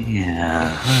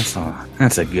 Yeah,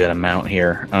 that's a good amount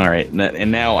here. All right,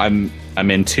 and now I'm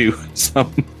into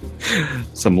some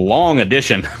long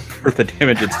addition for the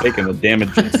damage it's taken. The damage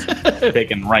it's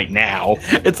taken right now.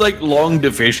 It's like long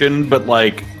division, but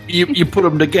like you put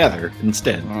them together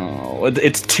instead. Oh,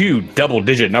 it's 2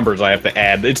 double-digit numbers I have to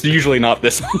add. It's usually not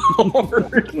this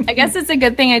hard. I guess it's a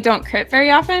good thing I don't crit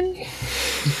very often.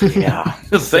 Yeah.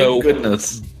 Thank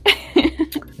goodness.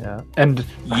 Yeah. And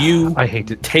I hate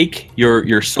to take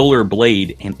your solar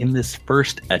blade and in this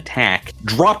first attack,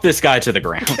 drop this guy to the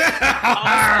ground.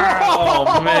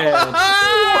 Oh man.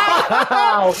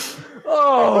 Wow.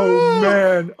 Oh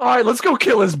man! All right, let's go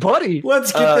kill his buddy.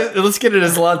 Let's get an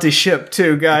Aslanti ship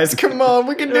too, guys. Come on,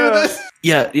 we can do this.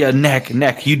 Yeah,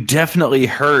 Neck. You definitely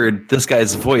heard this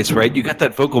guy's voice, right? You got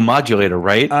that vocal modulator,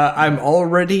 right? I'm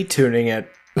already tuning it.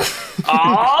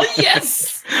 Oh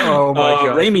yes! Oh my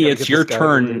god, Raimi, it's your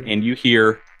turn, and you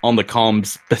hear on the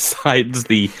comms, besides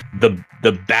the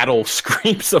battle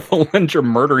screams of Alendra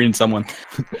murdering someone,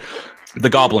 the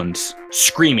goblins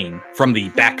screaming from the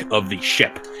back of the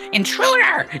ship.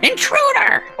 Intruder!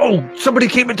 Oh, somebody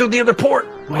came into the other port.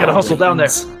 We gotta hustle down there.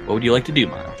 What would you like to do,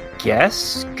 Miles?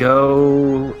 Guess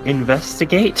go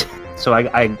investigate. So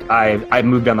I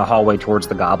moved down the hallway towards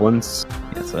the goblins.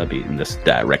 Yeah, so that'd be in this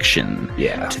direction.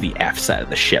 Yeah. To the aft side of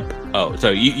the ship. Oh,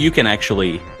 so you can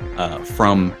actually,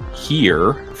 from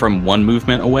here, from one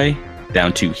movement away,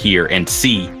 down to here, and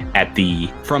see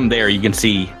from there, you can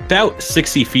see about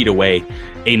 60 feet away,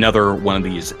 another one of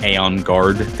these Aeon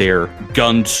guard. Their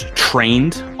guns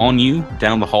trained on you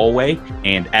down the hallway,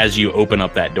 and as you open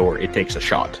up that door, it takes a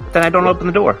shot. Then I don't open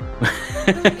the door.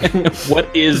 What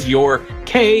is your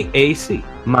KAC?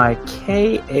 My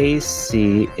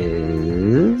KAC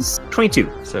is 22.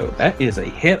 So that is a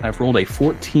hit. I've rolled a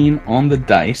 14 on the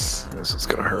dice. This is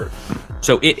gonna hurt.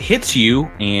 So it hits you,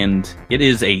 and it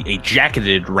is a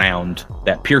jacketed round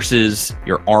that pierces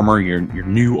your armor, your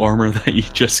new armor that you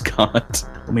just got.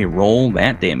 Let me roll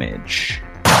that damage.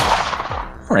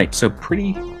 All right, so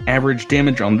pretty average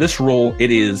damage on this roll. It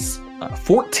is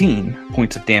 14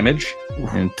 points of damage.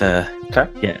 And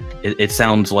yeah, it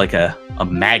sounds like a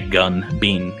mag gun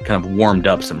being kind of warmed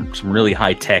up, some really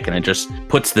high tech, and it just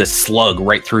puts this slug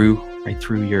right through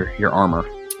your armor.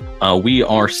 We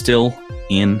are still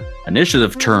in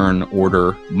initiative turn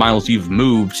order. Miles, you've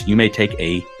moved. You may take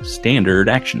a standard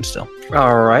action still.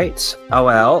 All right. Oh,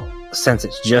 well, since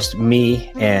it's just me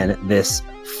and this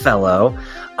fellow,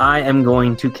 I am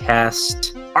going to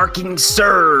cast Arcing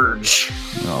Surge.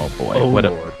 Oh boy,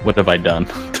 what have I done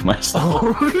to myself?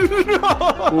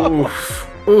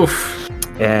 Oof.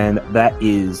 And that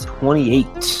is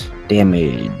 28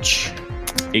 damage.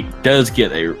 It does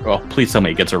get please tell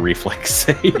me it gets a reflex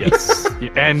save. Yes.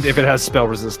 And if it has spell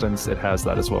resistance, it has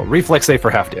that as well. Reflex save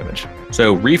for half damage.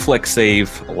 So reflex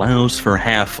save allows for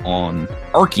half on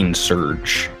Arcing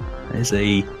Surge. That is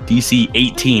a DC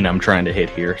 18 I'm trying to hit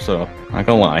here, so not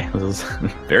gonna lie. This is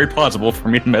very possible for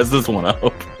me to mess this one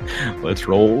up. Let's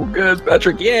roll good,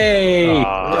 Patrick. Yay!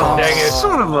 Dang it.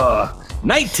 Son of a...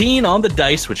 19 on the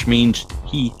dice, which means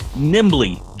he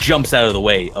nimbly jumps out of the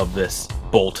way of this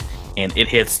bolt, and it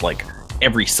hits like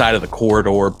every side of the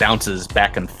corridor, bounces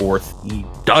back and forth. He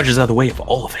dodges out of the way of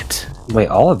all of it. Wait,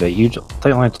 all of it? You thought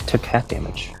you only took half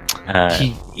damage.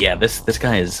 Yeah, this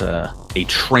guy is a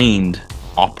trained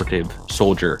operative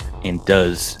soldier and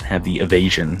does have the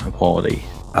evasion quality.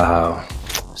 Oh.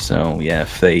 So yeah,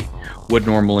 if they would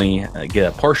normally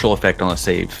get a partial effect on a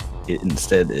save,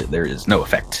 instead there is no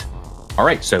effect. All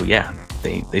right, so yeah,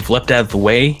 they've leapt out of the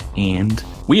way, and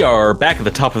we are back at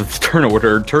the top of the turn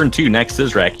order. Turn 2 next,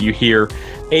 Sizrak. You hear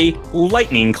a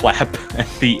lightning clap at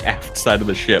the aft side of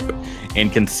the ship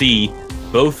and can see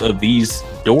both of these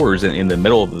doors in the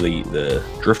middle of the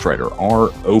Drift Rider are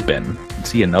open. You can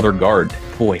see another guard,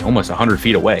 boy, almost 100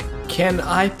 feet away. Can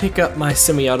I pick up my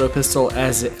semi-auto pistol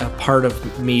as a part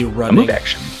of me running? A move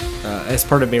action. As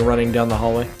part of me running down the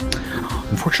hallway?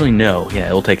 Unfortunately, no. Yeah,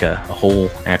 it'll take a whole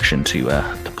action to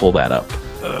pull that up.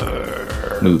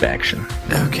 Move action.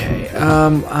 Okay.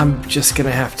 I'm just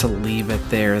gonna have to leave it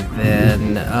there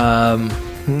then.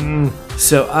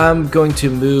 So I'm going to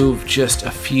move just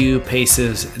a few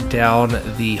paces down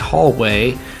the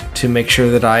hallway to make sure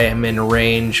that I am in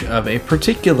range of a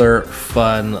particular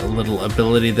fun little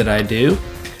ability that I do.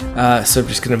 So I'm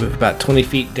just going to move about 20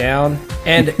 feet down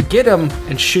and get him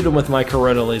and shoot him with my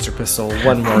Corona laser pistol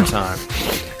one more time.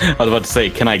 I was about to say,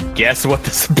 can I guess what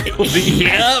this ability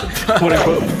is? What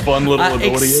a fun little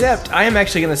ability Except I am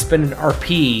actually going to spend an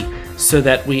RP so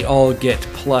that we all get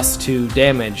 +2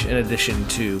 damage in addition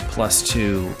to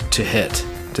 +2 to hit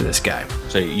to this guy.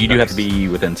 So you do have to be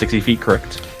within 60 feet,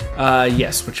 correct?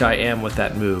 Yes, which I am with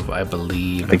that move, I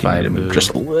believe. I think if I you need to move move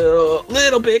just a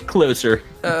little bit closer.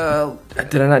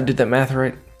 did I not do that math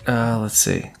right? Let's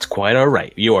see. It's quite all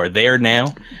right. You are there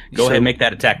now. Go ahead and make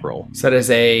that attack roll. So that is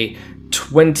a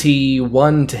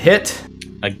 21 to hit.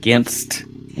 Against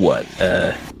what?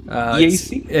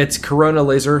 EAC? It's Corona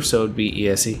laser, so it'd be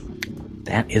ESE.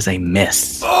 That is a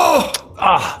miss.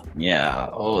 Yeah.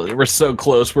 Oh, they were so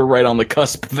close. We're right on the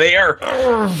cusp there.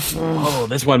 Oh,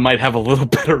 this one might have a little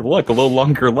better luck, a little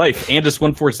longer life. Andis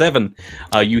 147.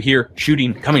 You hear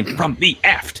shooting coming from the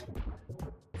aft.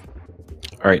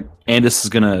 All right, Andis is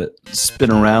gonna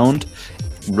spin around,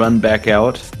 run back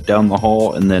out down the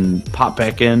hall, and then pop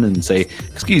back in and say,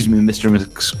 "Excuse me, Mr.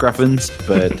 McScruffins,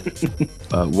 but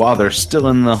while they're still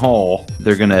in the hall,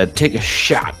 they're gonna take a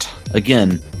shot.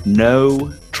 Again,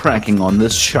 no tracking on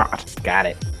this shot. Got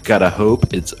it. Gotta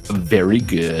hope it's very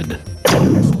good."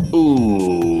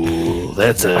 Ooh,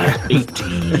 that's a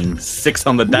 18. 6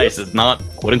 on the dice is not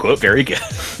quote unquote very good.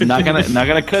 not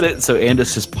gonna cut it. So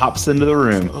Andis just pops into the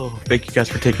room. Oh, thank you guys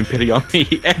for taking pity on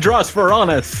me. Andros for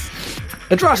honest.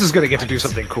 Andros is going to get to do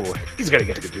something cool. He's going to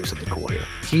get to do something cool here.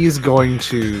 He's going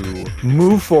to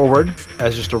move forward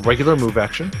as just a regular move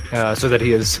action, so that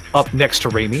he is up next to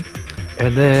Raimi.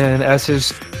 And then as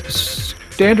his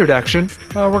standard action,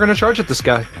 we're going to charge at this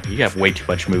guy. You have way too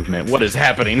much movement. What is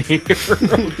happening here?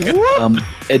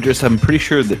 Idris, I'm pretty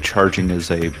sure that charging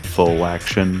is a full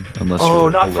action, unless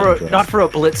you're not for a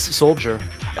blitz soldier.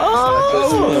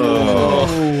 Well.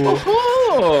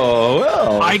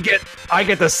 I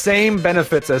get the same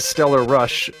benefits as Stellar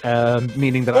Rush,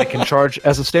 meaning that I can charge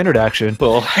as a standard action.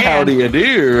 Well, how do you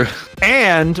do?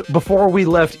 And before we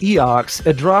left Eox,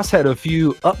 Idros had a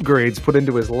few upgrades put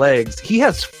into his legs. He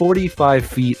has 45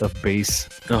 feet of base.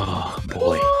 Oh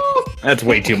boy, that's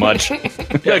way too much. I'm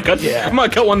gonna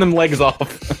cut one of them legs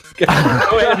off. Go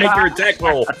ahead and make your attack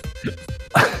roll.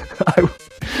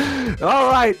 All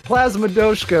right, Plasma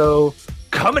Doshko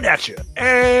coming at you,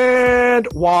 and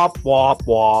wop wop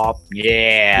wop.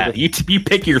 Yeah, you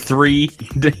pick your 3,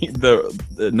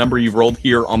 the number you've rolled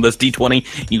here on this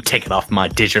d20. You take it off my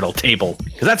digital table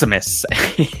because that's a miss.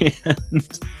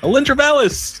 Alindra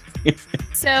Valis.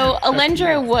 So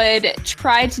Alindra would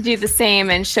try to do the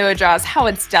same and show Jaws how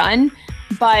it's done,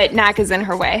 but Knack is in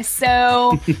her way.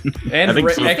 So and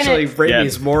actually,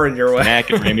 Raimi's more in your way. Knack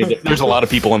and Raimi, there's a lot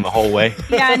of people in the hallway.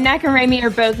 Yeah, Knack and Raimi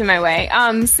are both in my way.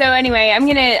 So anyway, I'm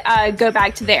gonna go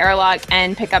back to the airlock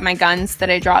and pick up my guns that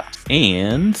I dropped.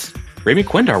 And Raimi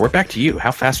Quindar, we're back to you.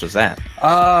 How fast was that?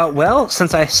 Well,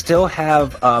 since I still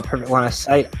have perfect line of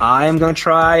sight, I'm going to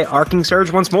try Arcing Surge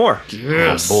once more.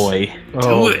 Yes. Oh boy.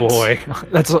 Oh boy.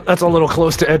 That's a little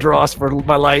close to Edros for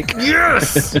my like.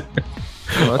 Yes.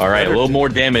 All right, a little more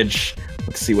damage.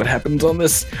 Let's see what happens on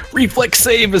this reflex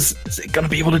save. Is it going to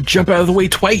be able to jump out of the way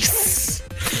twice?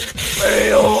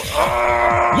 Fail.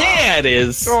 Yeah, it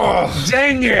is. Oh,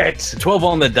 dang it. 12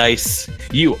 on the dice.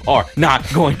 You are not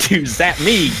going to zap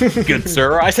me, good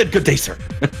sir. I said good day, sir.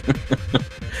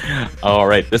 All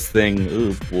right, this thing.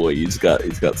 Oh boy, he's got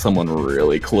someone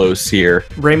really close here.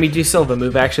 Raimi, do you still have a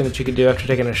move action that you can do after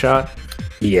taking a shot?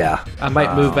 Yeah. I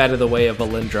might move out of the way of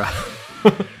Alindra.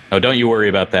 Oh, don't you worry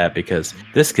about that, because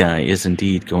this guy is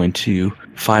indeed going to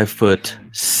 5-foot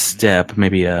step,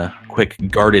 maybe a quick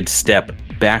guarded step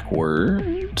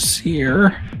backwards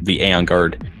here. The Aeon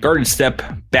guarded step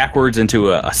backwards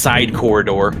into a side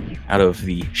corridor out of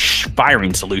the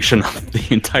firing solution of the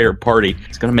entire party.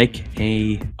 It's going to make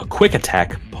a quick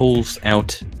attack, pulls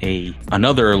out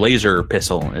another laser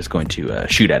pistol, and is going to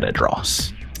shoot at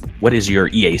Adros. What is your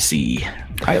EAC,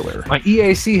 Tyler? My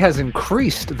EAC has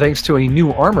increased thanks to a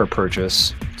new armor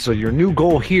purchase. So your new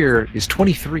goal here is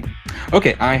 23.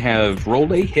 Okay, I have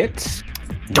rolled a hit.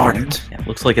 Darn it. Yeah,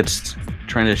 looks like it's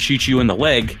trying to shoot you in the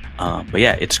leg. But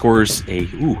yeah, it scores a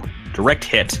direct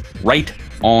hit right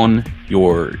on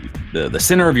the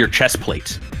center of your chest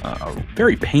plate. A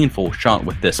very painful shot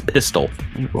with this pistol.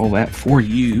 Let me roll that for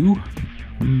you.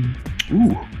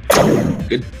 Ooh.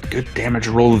 Good damage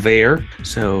roll there.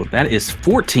 So that is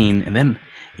 14, and then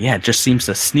it just seems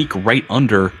to sneak right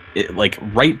under like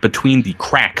right between the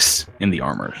cracks in the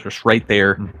armor, just right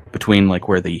there between like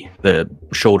where the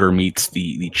shoulder meets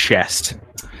the chest.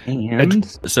 And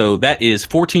so that is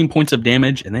 14 points of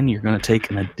damage, and then you're going to take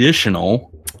an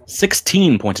additional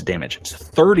 16 points of damage. It's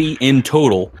 30 in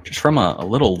total, just from a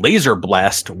little laser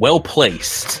blast, well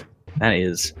placed. That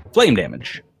is flame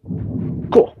damage.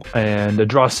 Cool. And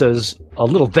Adras says a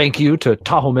little thank you to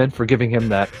Tahoman for giving him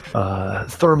that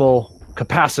thermal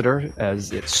capacitor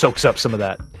as it soaks up some of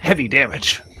that heavy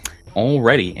damage.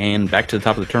 Alrighty, and back to the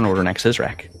top of the turn order next is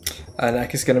Rack.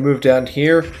 Nak is going to move down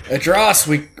here. Adras,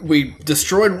 we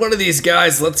destroyed one of these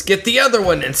guys. Let's get the other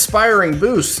one. Inspiring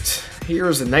boost.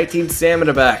 Here's a 19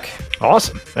 stamina back.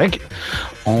 Awesome. Thank you.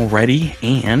 Alrighty,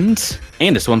 and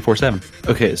it's 147.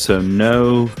 Okay, so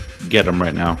no get them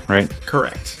right now, right?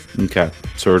 Correct. Okay,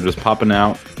 so we're just popping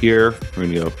out here. We're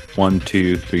gonna go 1,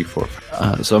 2, 3, 4.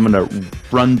 So I'm gonna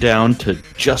run down to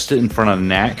just in front of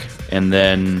Knack, and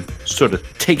then sort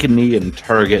of take a knee and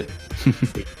target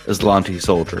Aslanti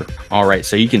soldier. All right,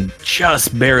 so you can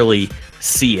just barely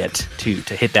see it to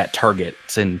hit that target.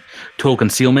 It's in total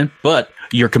concealment, but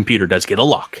your computer does get a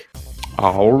lock.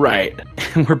 All right,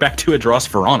 we're back to Adras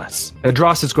Varanus.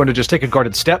 Adras is going to just take a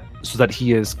guarded step so that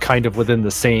he is kind of within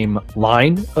the same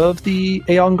line of the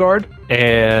Aeon Guard,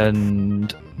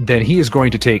 and then he is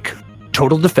going to take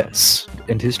total defense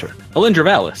in his turn. Alindra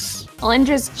Valis.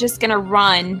 Alindra's just gonna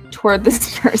run toward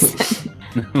this person.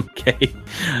 Okay.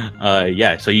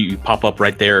 Yeah, so you pop up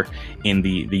right there in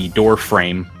the door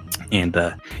frame, and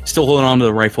still holding onto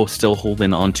the rifle, still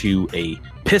holding onto a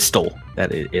pistol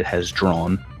that it has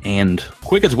drawn. And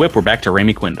quick as whip, we're back to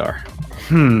Raimi Quindar.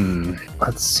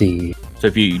 Let's see. So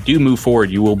if you do move forward,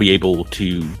 you will be able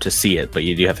to see it, but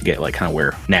you do have to get like kind of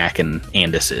where Knack and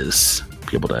Andis is,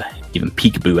 be able to even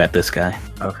peekaboo at this guy.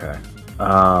 Okay.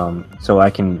 So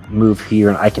I can move here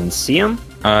and I can see him?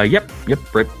 Yep,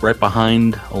 right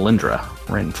behind Alindra,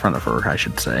 right in front of her, I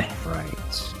should say.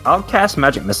 Right. I'll cast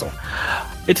Magic Missile.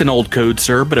 It's an old code,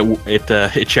 sir, but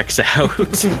it checks out.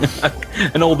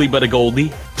 An oldie but a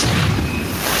goldie.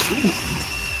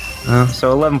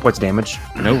 So 11 points damage.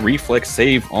 No reflex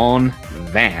save on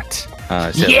that.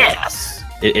 So Yes!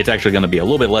 It's actually going to be a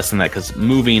little bit less than that, because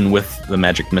moving with the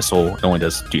magic missile only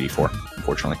does 2d4,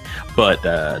 unfortunately. But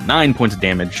 9 points of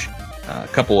damage. A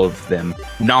couple of them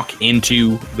knock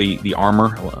into the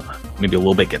armor. Maybe a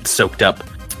little bit gets soaked up.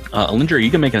 Alindra, you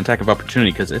can make an attack of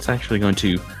opportunity, because it's actually going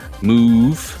to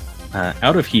move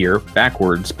out of here,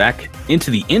 backwards, back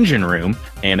into the engine room.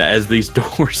 And as these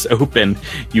doors open,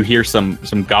 you hear some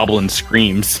goblin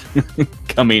screams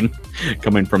coming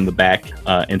from the back,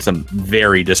 and some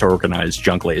very disorganized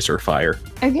junk laser fire.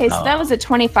 Okay, so that was a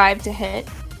 25 to hit.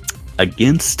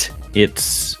 Against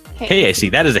its KAC.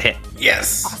 That is a hit.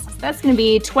 Yes. Awesome. That's going to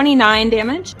be 29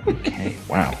 damage. Okay,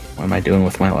 wow. What am I doing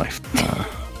with my life?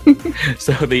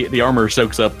 So the armor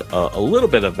soaks up a little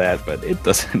bit of that, but it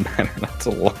doesn't matter. That's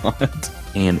a lot.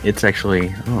 And it's actually,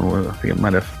 I think it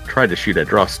might have tried to shoot at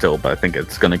draw still, but I think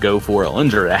it's going to go for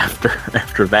Alindra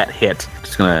after that hit.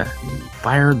 Just going to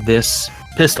fire this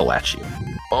pistol at you.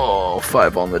 Oh,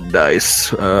 5 on the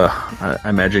dice. I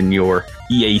imagine your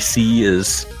EAC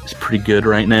is pretty good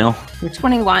right now.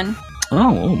 21.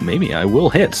 Oh, maybe I will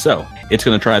hit. So it's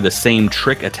going to try the same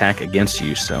trick attack against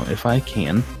you. So if I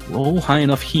can roll high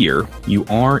enough here, you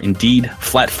are indeed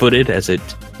flat-footed, as it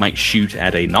might shoot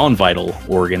at a non-vital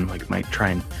organ, like it might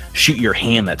try and shoot your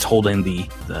hand that's holding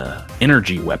the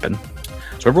energy weapon.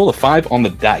 So I rolled a 5 on the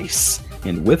dice,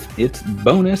 and with its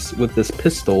bonus with this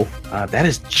pistol, that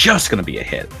is just going to be a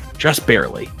hit, just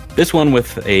barely. This one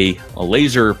with a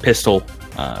laser pistol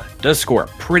does score a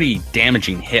pretty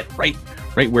damaging hit right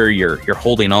where you're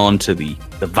holding on to the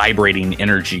vibrating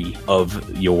energy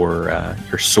of your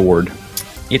sword.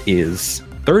 It is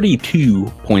 32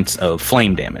 points of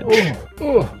flame damage.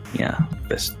 Yeah,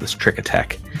 this trick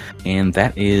attack. And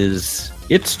that is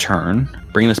its turn,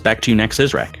 bringing us back to next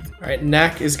Izrak. All right,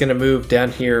 Knack is going to move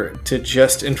down here to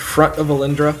just in front of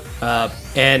Alindra.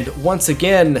 And once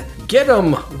again, get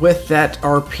him with that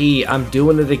RP. I'm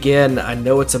doing it again. I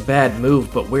know it's a bad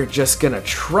move, but we're just going to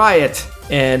try it.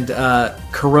 And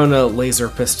Corona laser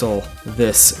pistol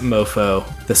this mofo,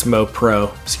 this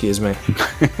Mo-Pro, excuse me.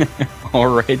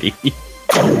 Alrighty.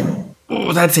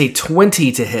 Oh, that's a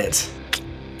 20 to hit.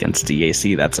 Against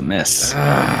DAC, that's a miss.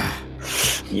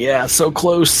 Yeah, so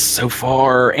close, so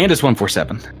far. Andis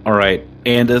 147. All right,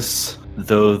 Andis,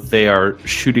 though they are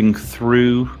shooting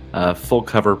through full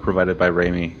cover provided by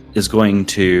Raimi, is going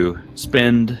to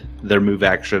spend their move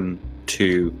action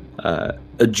to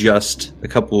adjust a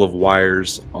couple of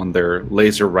wires on their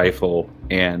laser rifle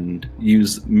and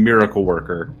use Miracle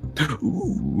Worker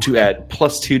to add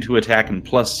 +2 to attack and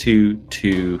 +2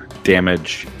 to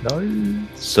damage. Nice.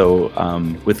 So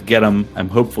with Get 'em, I'm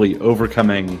hopefully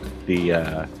overcoming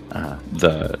the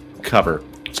cover.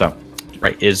 So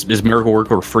Right. Is Miracle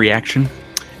Worker a free action?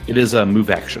 it is a move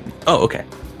action. Oh, okay.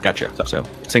 Gotcha. So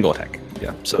single attack.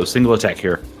 Yeah. So single attack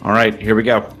here. All right, here we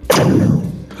go.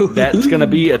 That's gonna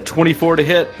be a 24 to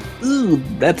hit. Ooh,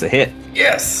 that's a hit.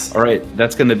 Yes. All right,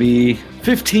 that's gonna be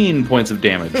 15 points of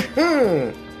damage.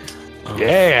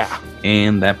 Yeah.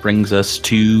 And that brings us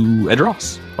to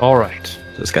Edros. All right.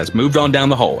 So this guy's moved on down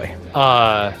the hallway.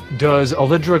 Does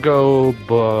Alindra go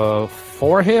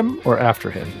before him or after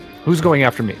him? Who's going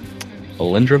after me?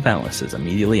 Alindra Valis is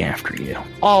immediately after you.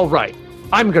 All right.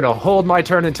 I'm going to hold my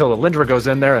turn until Alindra goes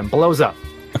in there and blows up.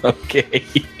 Okay.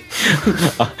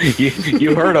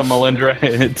 You heard him, Alindra.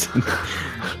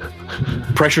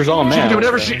 Pressure's on now.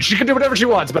 She can do whatever she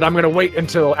wants, but I'm going to wait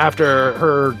until after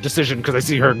her decision because I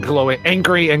see her glowing,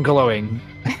 angry and glowing.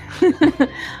 I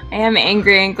am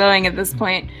angry and glowing at this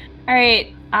point. All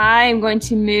right, I'm going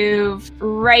to move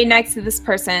right next to this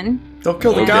person. Don't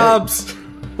kill the gobs.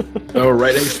 Oh,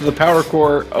 right next to the power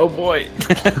core. Oh boy.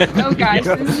 Oh gosh,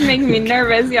 this is making me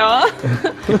nervous, y'all.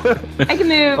 I can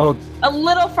move a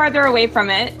little farther away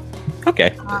from it.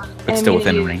 Okay. But and still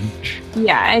within use- range.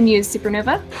 Yeah, and use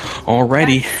Supernova.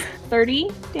 Alrighty.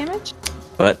 30 damage.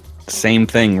 But same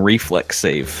thing, reflex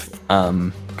save.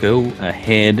 Go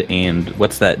ahead and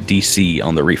what's that DC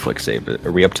on the reflex save?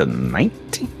 Are we up to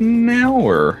 19 now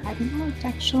or? I don't know,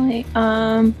 actually.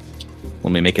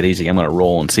 Let me make it easy. I'm going to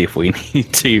roll and see if we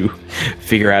need to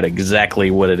figure out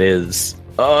exactly what it is.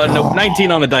 No,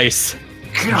 19 on the dice.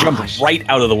 Jump right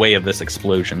out of the way of this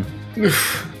explosion.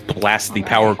 Blast the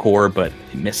power core, but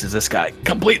it misses this guy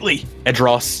completely.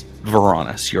 Edros,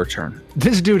 Varanus, your turn.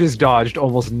 This dude has dodged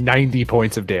almost 90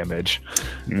 points of damage.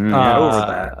 Over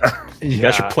that. You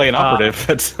guys should play an operative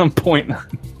at some point.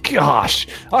 Gosh.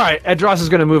 All right, Edros is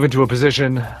going to move into a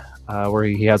position where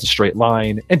he has a straight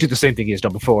line and do the same thing he has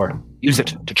done before. Use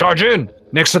it to charge in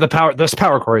next to the power. This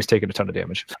power core is taking a ton of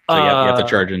damage. So you have to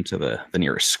charge into the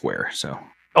nearest square. So.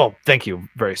 Oh, thank you.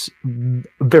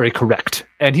 Very correct.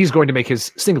 And he's going to make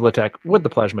his single attack with the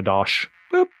plasma dash.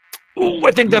 Boop. Ooh,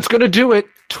 I think that's going to do it.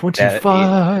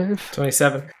 25.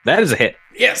 27. That is a hit.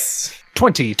 Yes.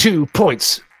 22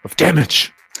 points of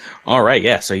damage. All right,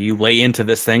 yeah. So you lay into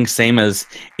this thing, same as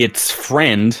its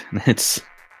friend.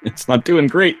 It's not doing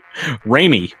great.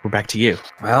 Raimi, we're back to you.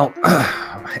 Well,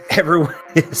 everyone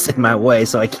is in my way,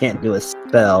 so I can't do a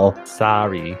spell.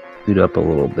 Sorry. Scoot up a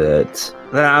little bit.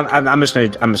 I'm just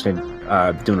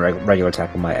gonna do a regular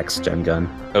attack with my X-Gen gun.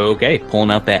 Okay, pulling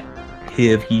out that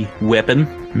heavy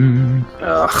weapon.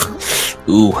 Ugh.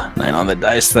 Ooh, 9 on the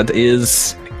dice. That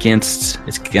is against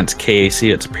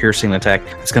KAC. It's a piercing attack.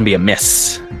 It's gonna be a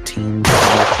miss. Team,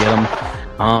 get him.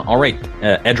 All right,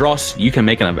 Edros, you can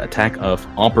make an attack of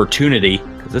opportunity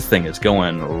because this thing is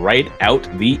going right out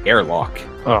the airlock.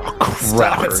 Oh,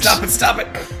 crap. Stop it.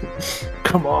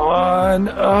 Come on.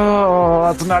 Oh,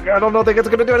 that's not. I don't think it's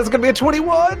going to do it. It's going to be a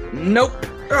 21. Nope.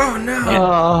 Oh,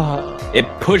 no. It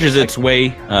pushes its way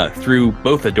through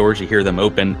both the doors. You hear them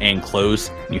open and close.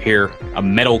 You hear a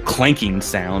metal clanking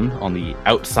sound on the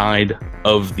outside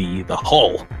of the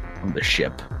hull of the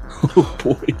ship. Oh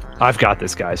boy! I've got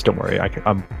this, guys. Don't worry.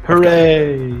 I'm.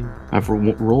 Hooray! I've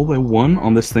rolled a 1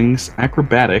 on this thing's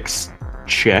acrobatics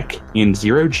check in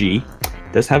 0G.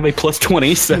 It does have a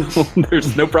 +20, so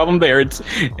there's no problem there. It's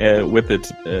with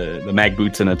its the mag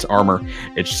boots and its armor.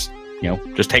 It's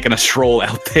just taking a stroll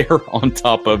out there on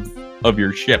top of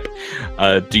your ship.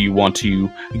 Do you want to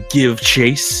give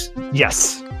chase?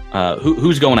 Yes.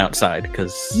 Who's going outside?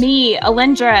 Because Me,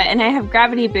 Alindra, and I have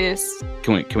gravity boost.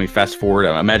 Can we fast forward?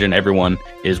 I imagine everyone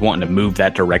is wanting to move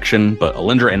that direction, but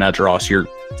Alindra and Edros, you're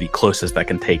the closest that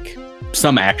can take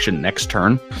some action next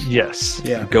turn. Yes.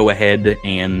 Yeah. Go ahead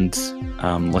and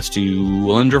let's do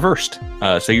Alindra first.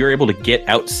 So you're able to get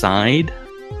outside.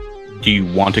 Do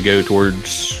you want to go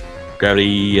towards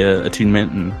gravity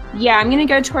attunement? And Yeah, I'm going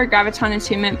to go toward graviton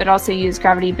attunement, but also use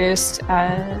gravity boost.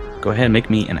 go ahead and make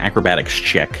me an acrobatics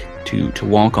check to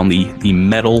walk on the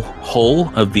metal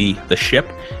hull of the ship.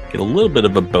 Get a little bit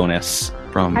of a bonus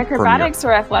from Acrobatics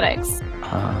or athletics?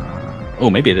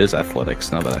 Maybe it is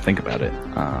athletics now that I think about it.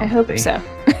 I hope so.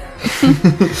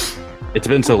 It's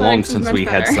been so long Athletics is since much we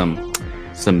had better.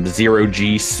 some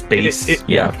 0G space.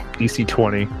 DC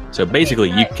 20. So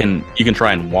basically, you can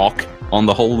try and walk on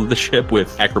the hull of the ship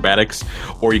with acrobatics,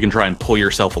 or you can try and pull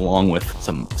yourself along with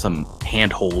some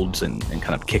handholds and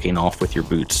kind of kicking off with your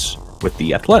boots with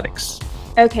the athletics.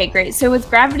 Okay, great. So with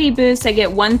gravity boost, I get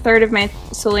 1/3 of my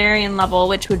Solarian level,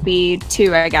 which would be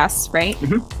 2, I guess, right?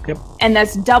 Mm-hmm. Yep. And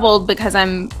that's doubled because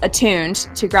I'm attuned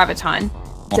to graviton.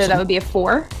 So Awesome. that would be a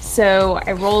 4. So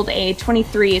I rolled a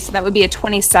 23, so that would be a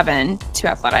 27 to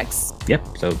athletics. Yep.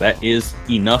 So that is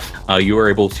enough. You are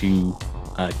able to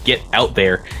get out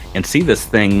there and see this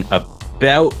thing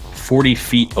about 40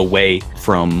 feet away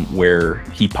from where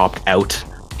he popped out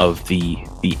of the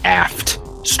aft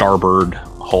starboard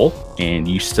hull. And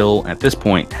you still, at this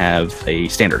point, have a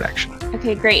standard action.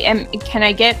 Okay, great. And can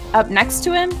I get up next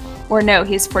to him? Or no,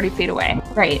 he's 40 feet away.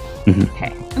 Right. Mhm.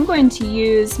 Okay. I'm going to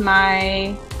use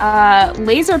my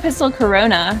laser pistol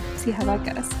Corona. See how that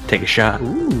goes. Take a shot.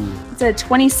 It's a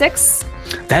 26.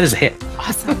 That is a hit.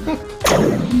 Awesome.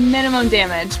 Minimum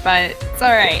damage, but it's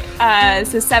all right.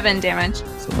 So 7 damage.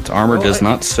 So its armor does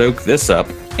not soak this up.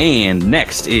 And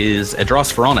next is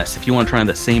Adros Veronis. If you want to try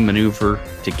the same maneuver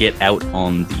to get out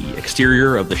on the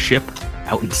exterior of the ship,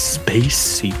 out in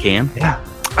space, you can. Yeah.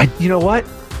 You know what?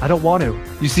 I don't want to.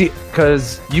 You see,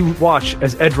 because you watch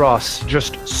as Edros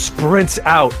just sprints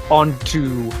out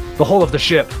onto the hull of the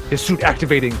ship, his suit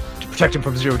activating to protect him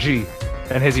from zero G.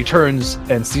 And as he turns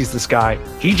and sees this guy,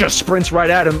 he just sprints right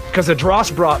at him because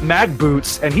Adros brought mag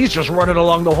boots and he's just running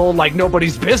along the hull like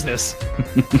nobody's business.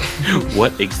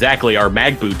 What exactly are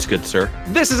mag boots, good sir?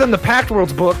 This is in the Pact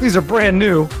Worlds book. These are brand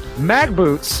new. Mag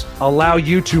boots allow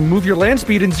you to move your land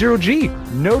speed in zero G.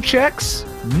 No checks,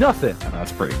 nothing. Oh,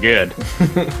 that's pretty good.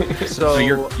 So, So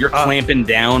you're clamping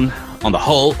down on the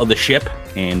hull of the ship,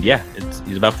 and yeah,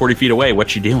 he's about 40 feet away.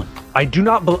 What you doing? I do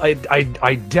not.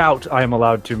 I doubt I am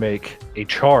allowed to make a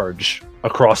charge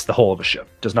across the hull of a ship.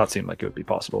 Does not seem like it would be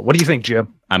possible. What do you think,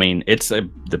 Jim? I mean, it's the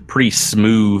pretty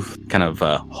smooth kind of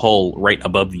hull right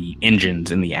above the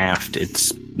engines in the aft.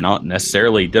 It's not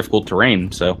necessarily difficult terrain,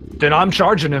 so Then I'm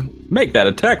charging him. make that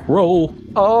attack roll.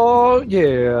 Oh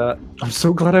yeah! I'm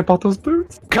so glad I bought those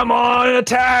boots. Come on,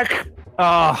 attack!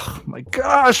 Oh my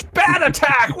gosh, bad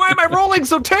attack! Why am I rolling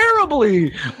so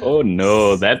terribly? Oh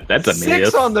no, that's a 6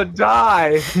 miss. on the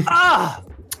die. Ah!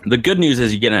 The good news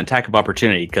is you get an attack of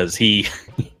opportunity because he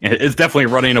is definitely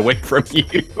running away from you,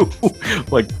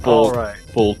 like All right.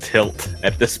 full tilt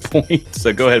at this point.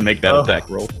 So go ahead and make that attack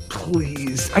roll.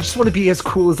 Please, I just want to be as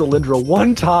cool as Alindra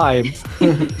one time.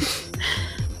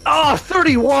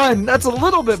 31. That's a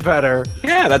little bit better.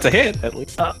 Yeah, that's a hit at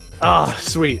least.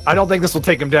 Sweet. I don't think this will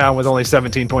take him down with only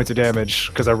 17 points of damage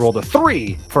because I rolled a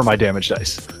 3 for my damage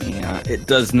dice. Yeah, it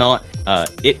does not.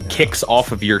 It kicks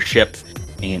off of your ship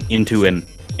and into an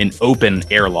open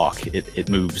airlock. It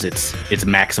moves its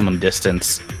maximum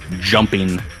distance,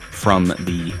 jumping from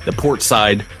the port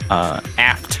side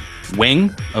aft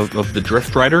wing of the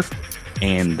Drift Rider.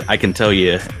 And I can tell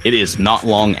you, it is not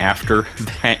long after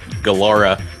that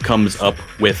Galara comes up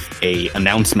with a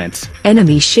announcement.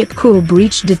 Enemy ship core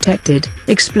breach detected.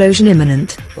 Explosion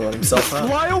imminent. Pulling himself out.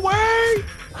 Fly away!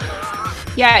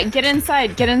 Yeah, get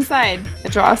inside,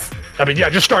 Adros. I mean, yeah,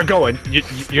 just start going.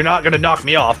 You're not going to knock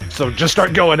me off, so just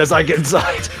start going as I get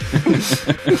inside.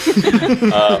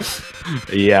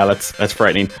 Yeah, that's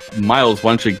frightening. Miles,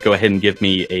 why don't you go ahead and give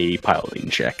me a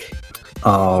piloting check?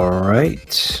 All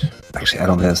right. Actually, I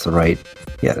don't think that's the right.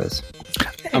 Yeah, it is.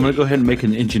 I'm going to go ahead and make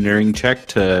an engineering check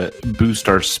to boost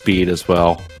our speed as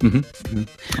well.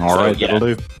 All right, that'll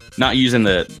do. Not using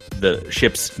the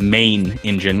ship's main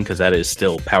engine because that is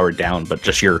still powered down, but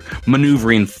just your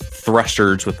maneuvering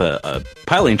thrusters with a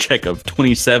piloting check of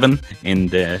 27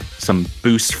 and some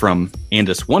boost from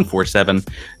Andis 147,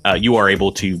 you are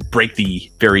able to break the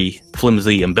very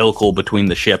flimsy umbilical between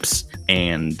the ships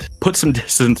and put some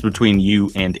distance between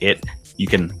you and it. You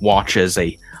can watch as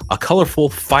a colorful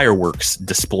fireworks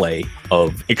display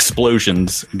of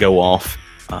explosions go off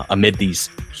amid these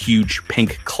huge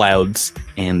pink clouds,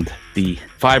 and the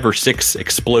 5 or 6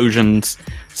 explosions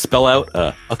spell out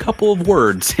a couple of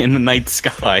words in the night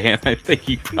sky, and I think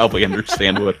you probably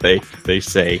understand what they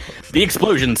say. The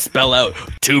explosions spell out,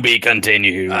 "To be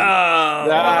continued."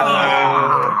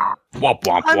 Womp,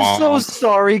 womp, I'm womp. so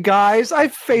sorry, guys. I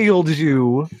failed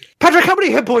you. Patrick, how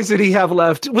many hit points did he have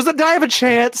left? Did I have a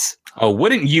chance? Oh,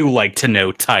 wouldn't you like to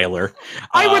know, Tyler?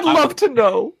 I would love to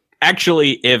know.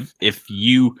 Actually, if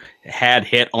you had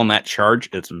hit on that charge,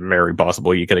 it's very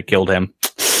possible you could have killed him.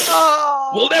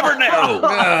 We'll never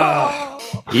know.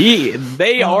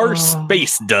 They are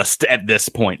space dust at this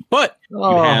point, but you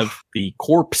have the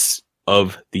corpse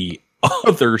of the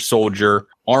other soldier,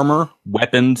 armor,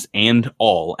 weapons, and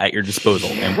all at your disposal.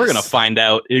 And we're going to find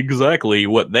out exactly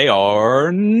what they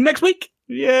are next week.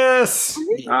 Yes.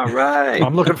 All right.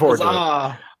 I'm looking forward to it.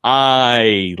 Huzzah.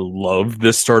 I love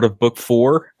this start of book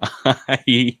 4.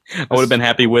 I would have been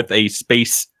happy with a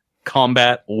space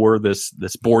combat or this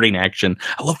boarding action.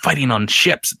 I love fighting on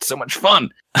ships. It's so much fun.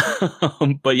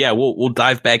 But yeah, we'll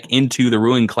dive back into the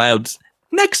Ruined Clouds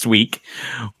next week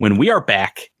when we are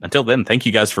back. Until then, thank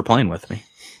you guys for playing with me.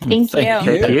 Thank you.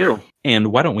 Thank you.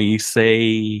 And why don't we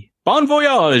say bon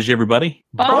voyage, everybody?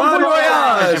 Bon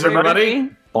voyage, everybody.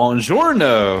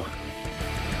 Buongiorno.